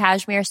cozy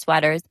cashmere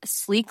sweaters,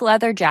 sleek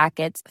leather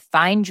jackets,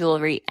 fine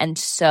jewelry, and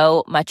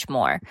so much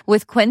more.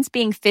 With Quince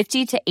being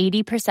 50 to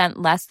 80%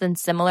 less than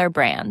similar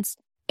brands.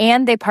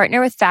 And they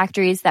partner with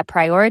factories that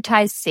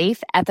prioritize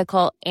safe,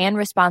 ethical, and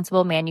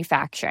responsible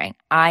manufacturing.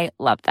 I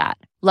love that.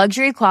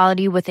 Luxury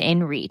quality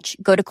within reach.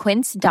 Go to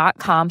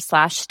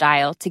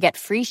quince.com/style to get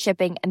free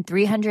shipping and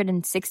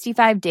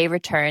 365-day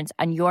returns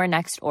on your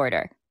next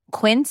order.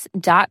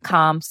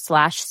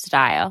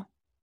 Quince.com/style.